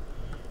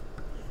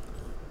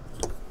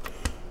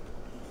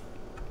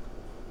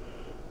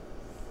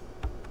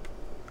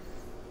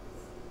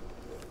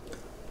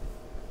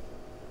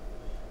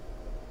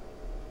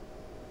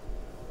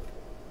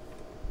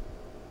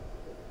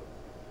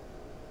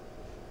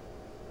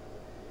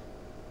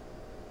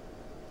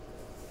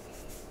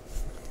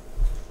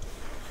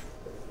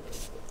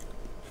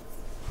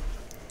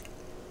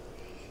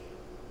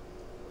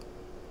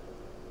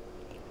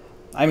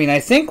 I mean,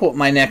 I think what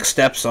my next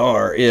steps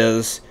are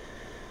is,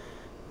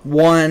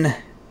 1,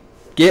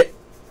 get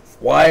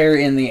wire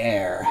in the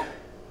air,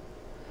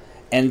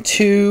 and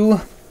 2,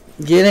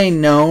 get a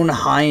known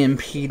high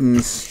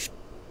impedance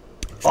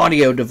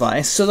audio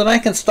device so that I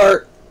can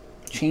start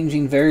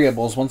changing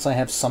variables once I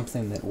have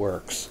something that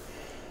works.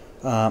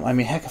 I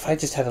mean, heck, if I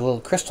just had a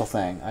little crystal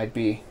thing, I'd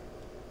be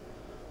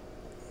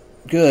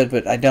good,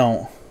 but I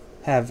don't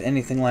have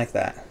anything like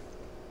that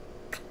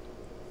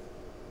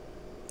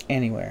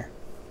anywhere.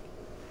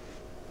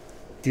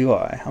 Do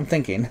I? I'm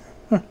thinking.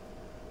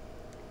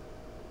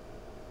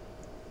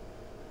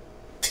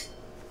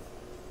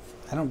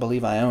 I don't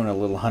believe I own a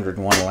little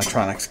 101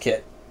 electronics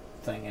kit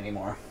thing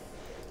anymore.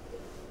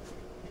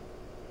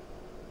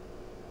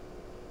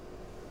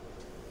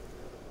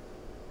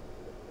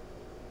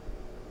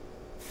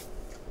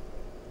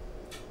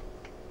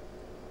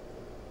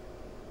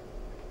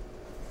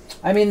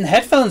 I mean,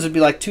 headphones would be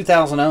like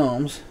 2,000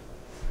 ohms.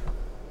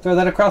 Throw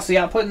that across the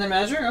output and then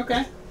measure?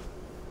 Okay.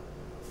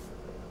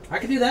 I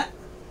can do that.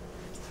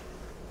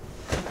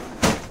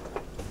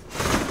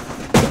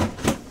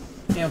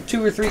 You know,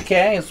 2 or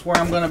 3K is where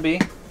I'm going to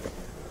be.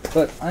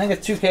 But I think a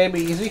 2K would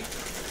be easy.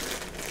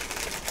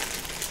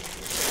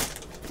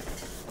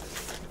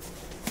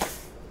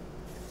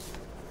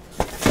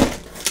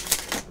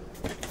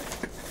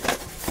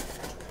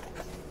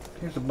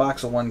 Here's a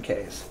box of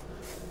 1Ks.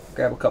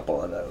 Grab a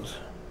couple of those.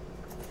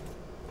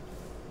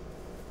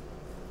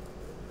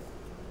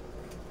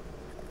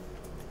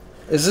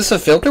 Is this a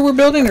filter we're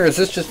building, or is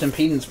this just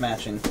impedance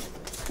matching?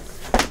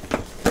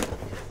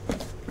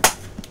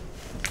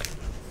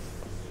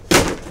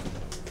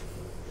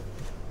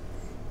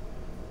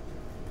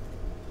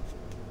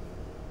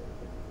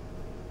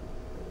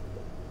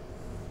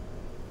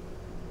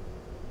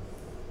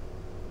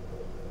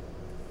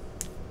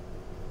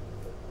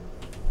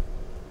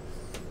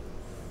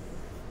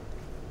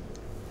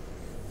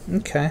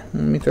 Okay, let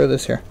me throw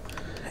this here.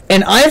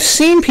 And I've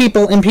seen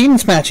people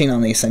impedance matching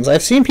on these things.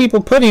 I've seen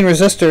people putting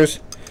resistors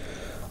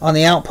on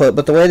the output,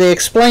 but the way they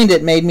explained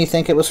it made me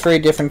think it was for a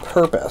different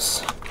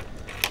purpose.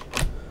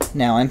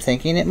 Now I'm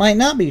thinking it might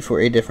not be for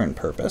a different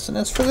purpose, and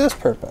it's for this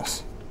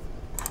purpose.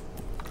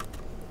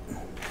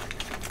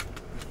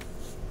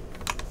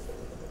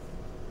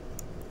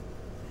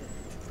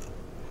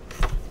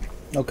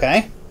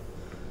 Okay.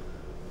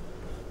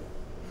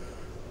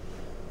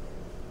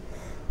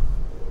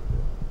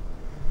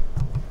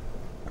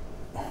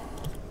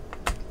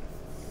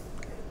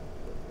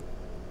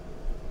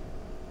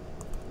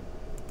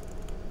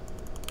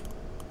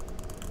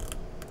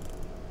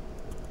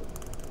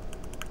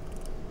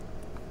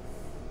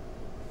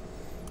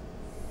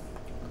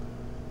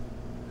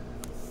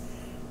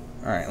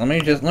 Alright,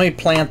 let me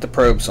plant the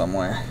probe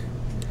somewhere.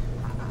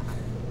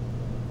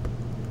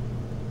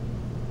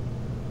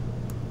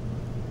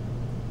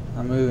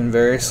 I'm moving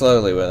very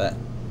slowly with it.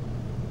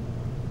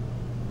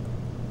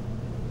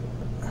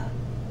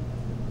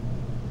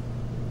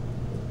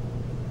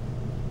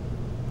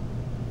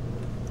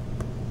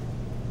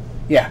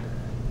 Yeah.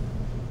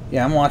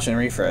 Yeah, I'm watching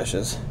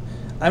refreshes.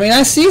 I mean,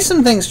 I see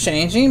some things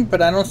changing,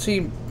 but I don't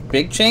see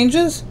big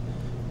changes.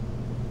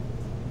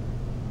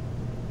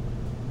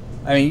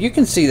 I mean, you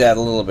can see that a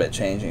little bit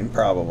changing,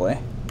 probably.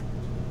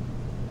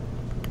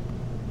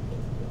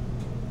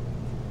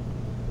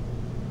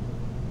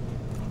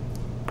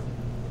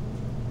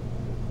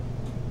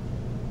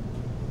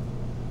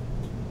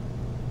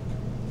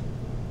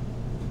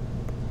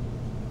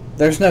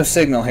 There's no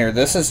signal here.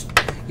 This is,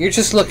 you're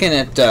just looking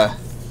at RF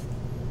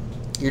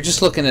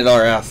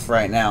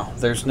right now.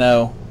 There's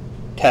no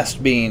test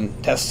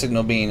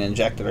signal being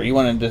injected. Or you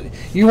want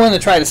to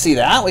try to see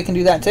that? We can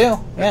do that too.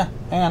 Yeah,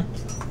 hang on.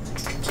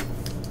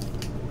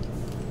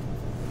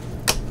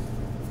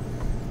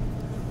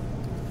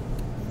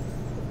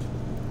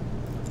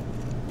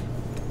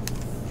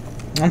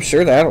 I'm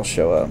sure that'll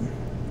show up.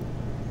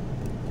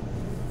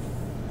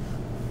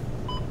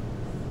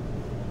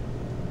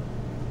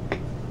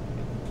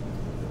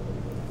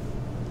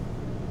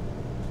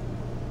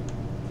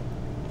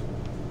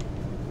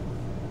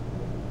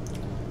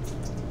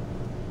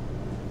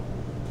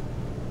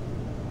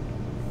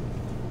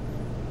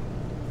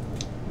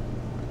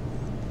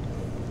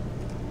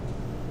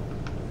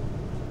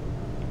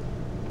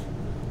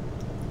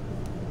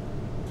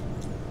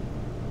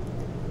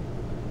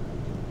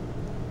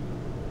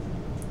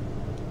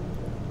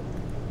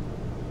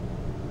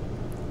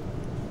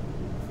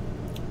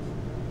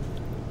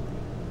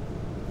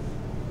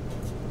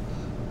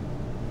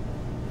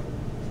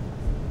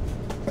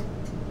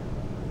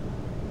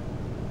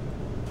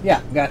 Yeah,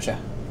 gotcha.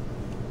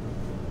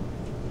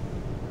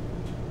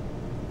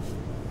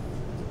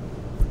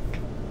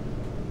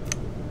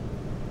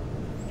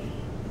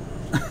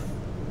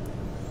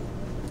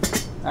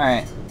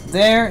 Alright,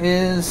 there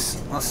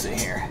is, let's see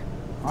here,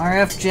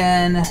 RF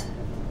Gen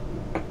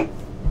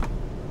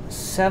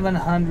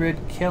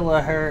 700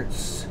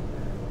 kilohertz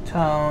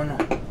tone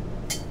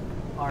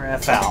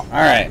RF out.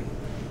 Alright.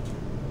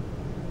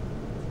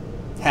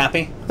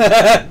 Happy?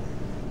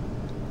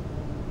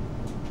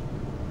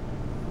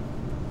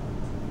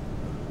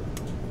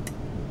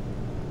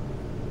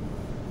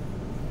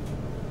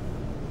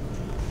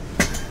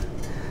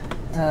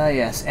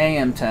 Yes,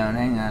 AM tone,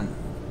 hang on.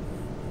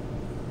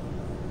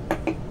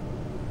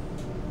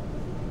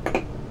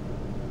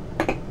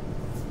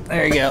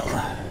 There you go.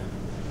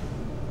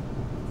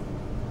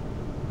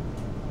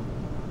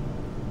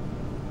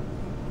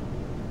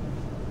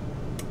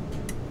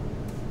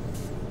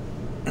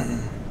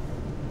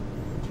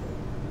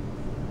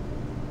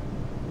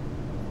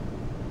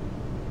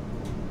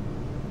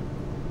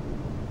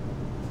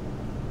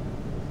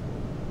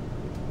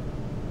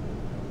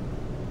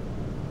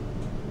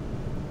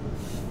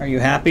 Are you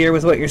happier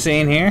with what you're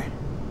seeing here?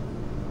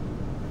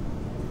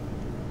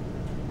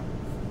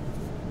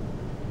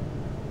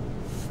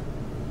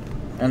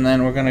 And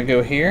then we're going to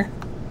go here.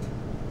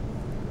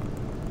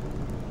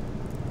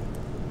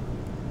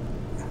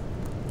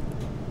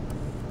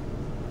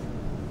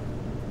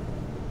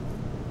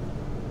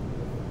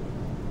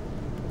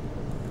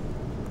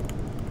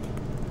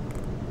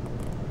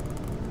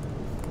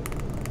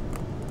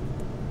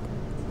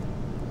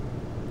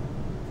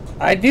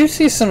 I do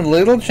see some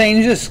little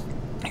changes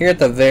here at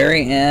the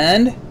very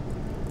end.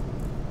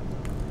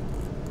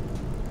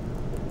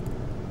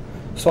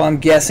 So I'm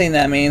guessing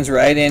that means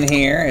right in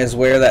here is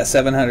where that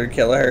 700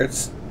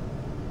 kilohertz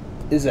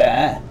is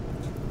at.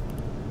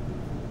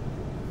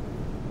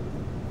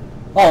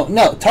 Oh,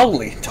 no,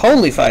 totally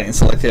fighting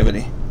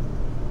selectivity.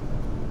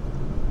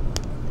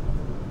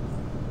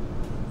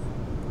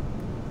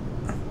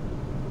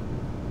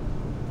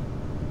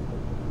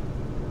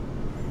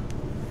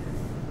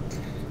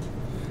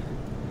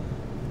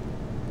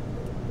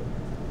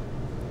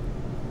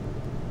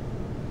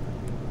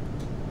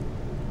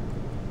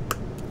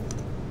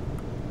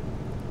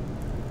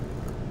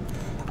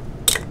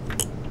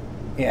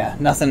 Yeah,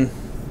 nothing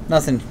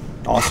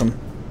awesome.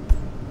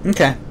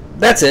 Okay,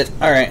 that's it.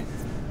 All right.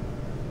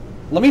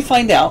 Let me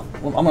find out.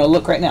 Well, I'm gonna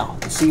look right now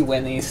to see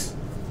when these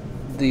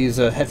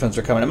headphones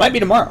are coming. It might be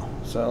tomorrow.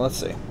 So let's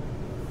see.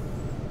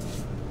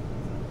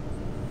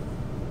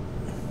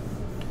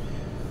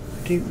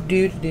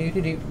 Doodly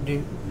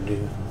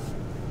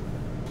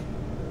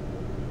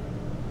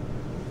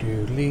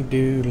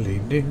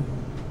doodly doo.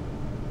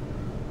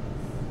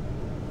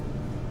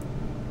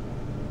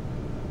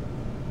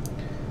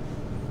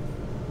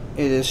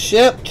 It is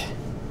shipped.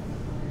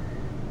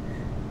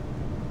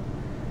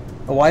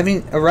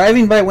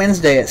 Arriving by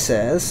Wednesday, it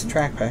says.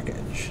 Track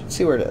package. Let's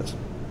see where it is.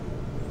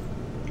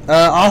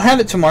 I'll have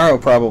it tomorrow,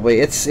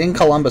 probably. It's in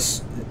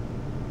Columbus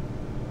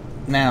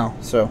now,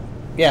 so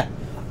yeah.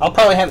 I'll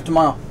probably have it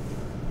tomorrow.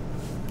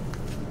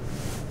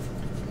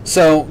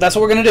 So that's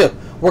what we're going to do.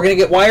 We're going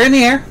to get wire in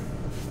the air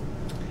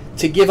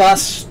to give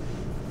us,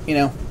 you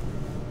know,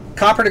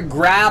 copper to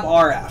grab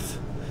RF.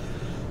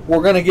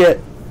 We're going to get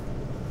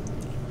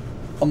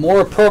a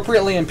more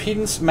appropriately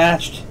impedance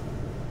matched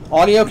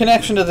audio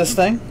connection to this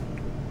thing,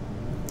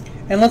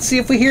 and let's see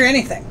if we hear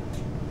anything.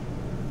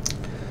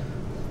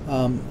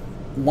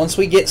 Once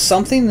we get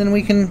something, then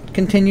we can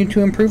continue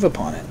to improve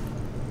upon it.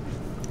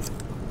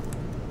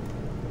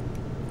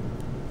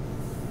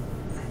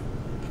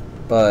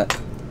 But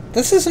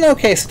this is an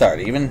okay start,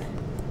 even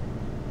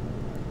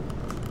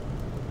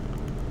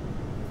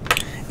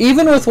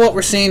with what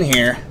we're seeing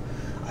here.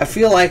 I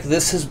feel like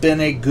this has been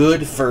a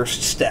good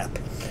first step.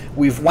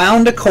 We've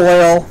wound a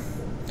coil,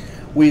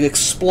 we've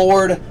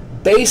explored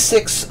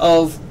basics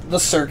of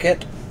the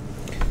circuit,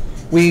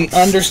 we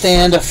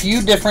understand a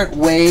few different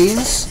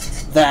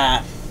ways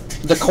that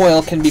the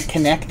coil can be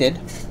connected.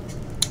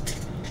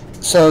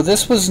 So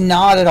this was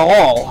not at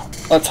all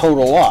a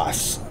total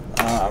loss.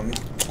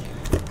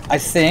 I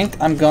think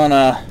I'm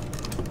gonna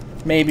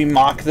maybe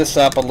mock this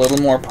up a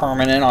little more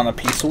permanent on a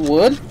piece of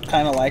wood,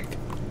 kind of like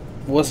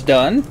was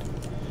done,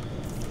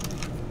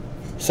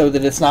 so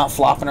that it's not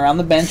flopping around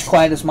the bench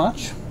quite as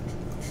much.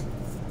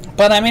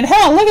 But I mean,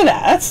 hell, look at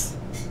that.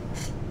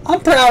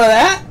 I'm proud of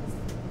that.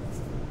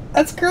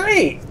 That's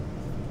great.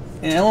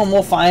 You know, and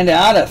we'll find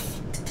out if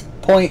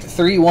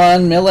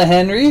 0.31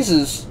 millihenries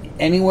is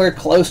anywhere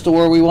close to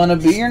where we want to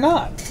be or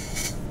not.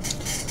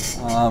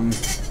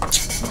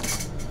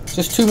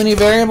 Just too many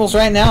variables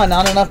right now and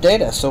not enough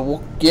data, so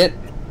we'll get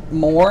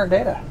more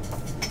data.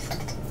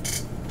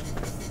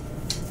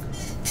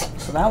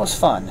 So that was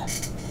fun.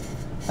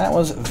 That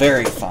was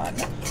very fun.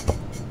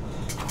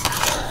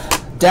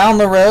 Down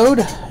the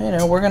road, you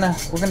know, we're gonna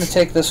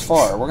take this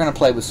far. We're gonna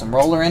play with some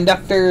roller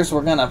inductors.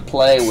 We're gonna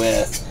play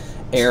with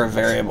air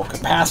variable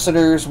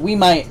capacitors. We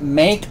might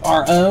make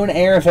our own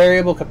air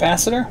variable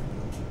capacitor.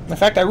 In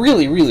fact, I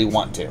really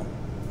want to.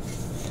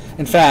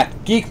 In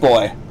fact, Geek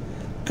Boy,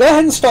 go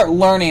ahead and start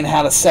learning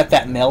how to set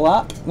that mill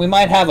up. We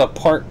might have a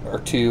part or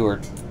two or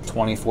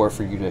 24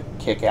 for you to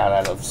kick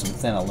out of some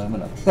thin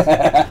aluminum.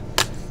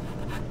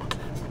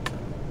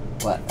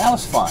 But that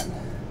was fun.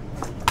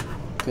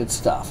 Good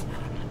stuff.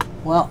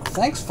 Well,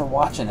 thanks for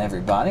watching,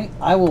 everybody.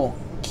 I will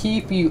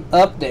keep you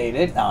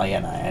updated. Oh, yeah,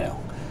 no, I know.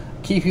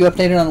 Keep you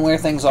updated on where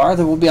things are.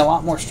 There will be a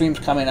lot more streams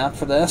coming up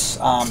for this.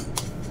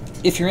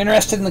 If you're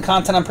interested in the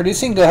content I'm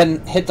producing, go ahead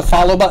and hit the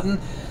follow button.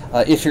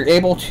 If you're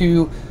able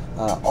to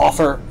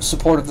offer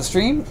support of the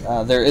stream,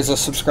 there is a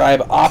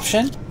subscribe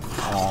option.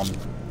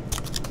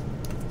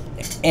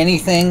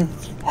 Anything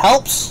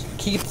helps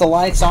keep the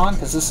lights on,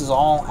 because this is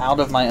all out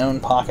of my own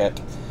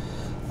pocket.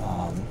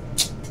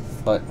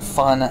 But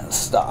fun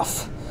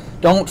stuff.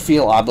 Don't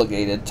feel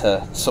obligated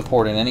to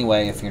support in any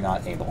way if you're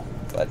not able.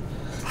 But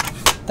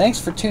thanks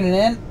for tuning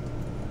in.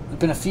 There's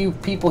been a few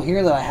people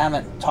here that I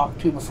haven't talked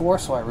to before,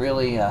 so I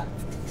really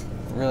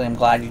am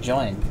glad you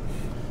joined.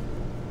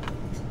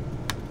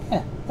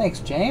 Yeah, thanks,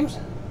 James.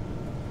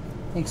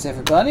 Thanks,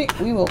 everybody.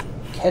 We will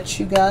catch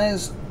you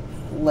guys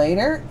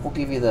later. We'll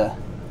give you the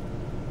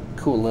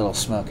cool little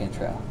smoke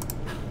intro.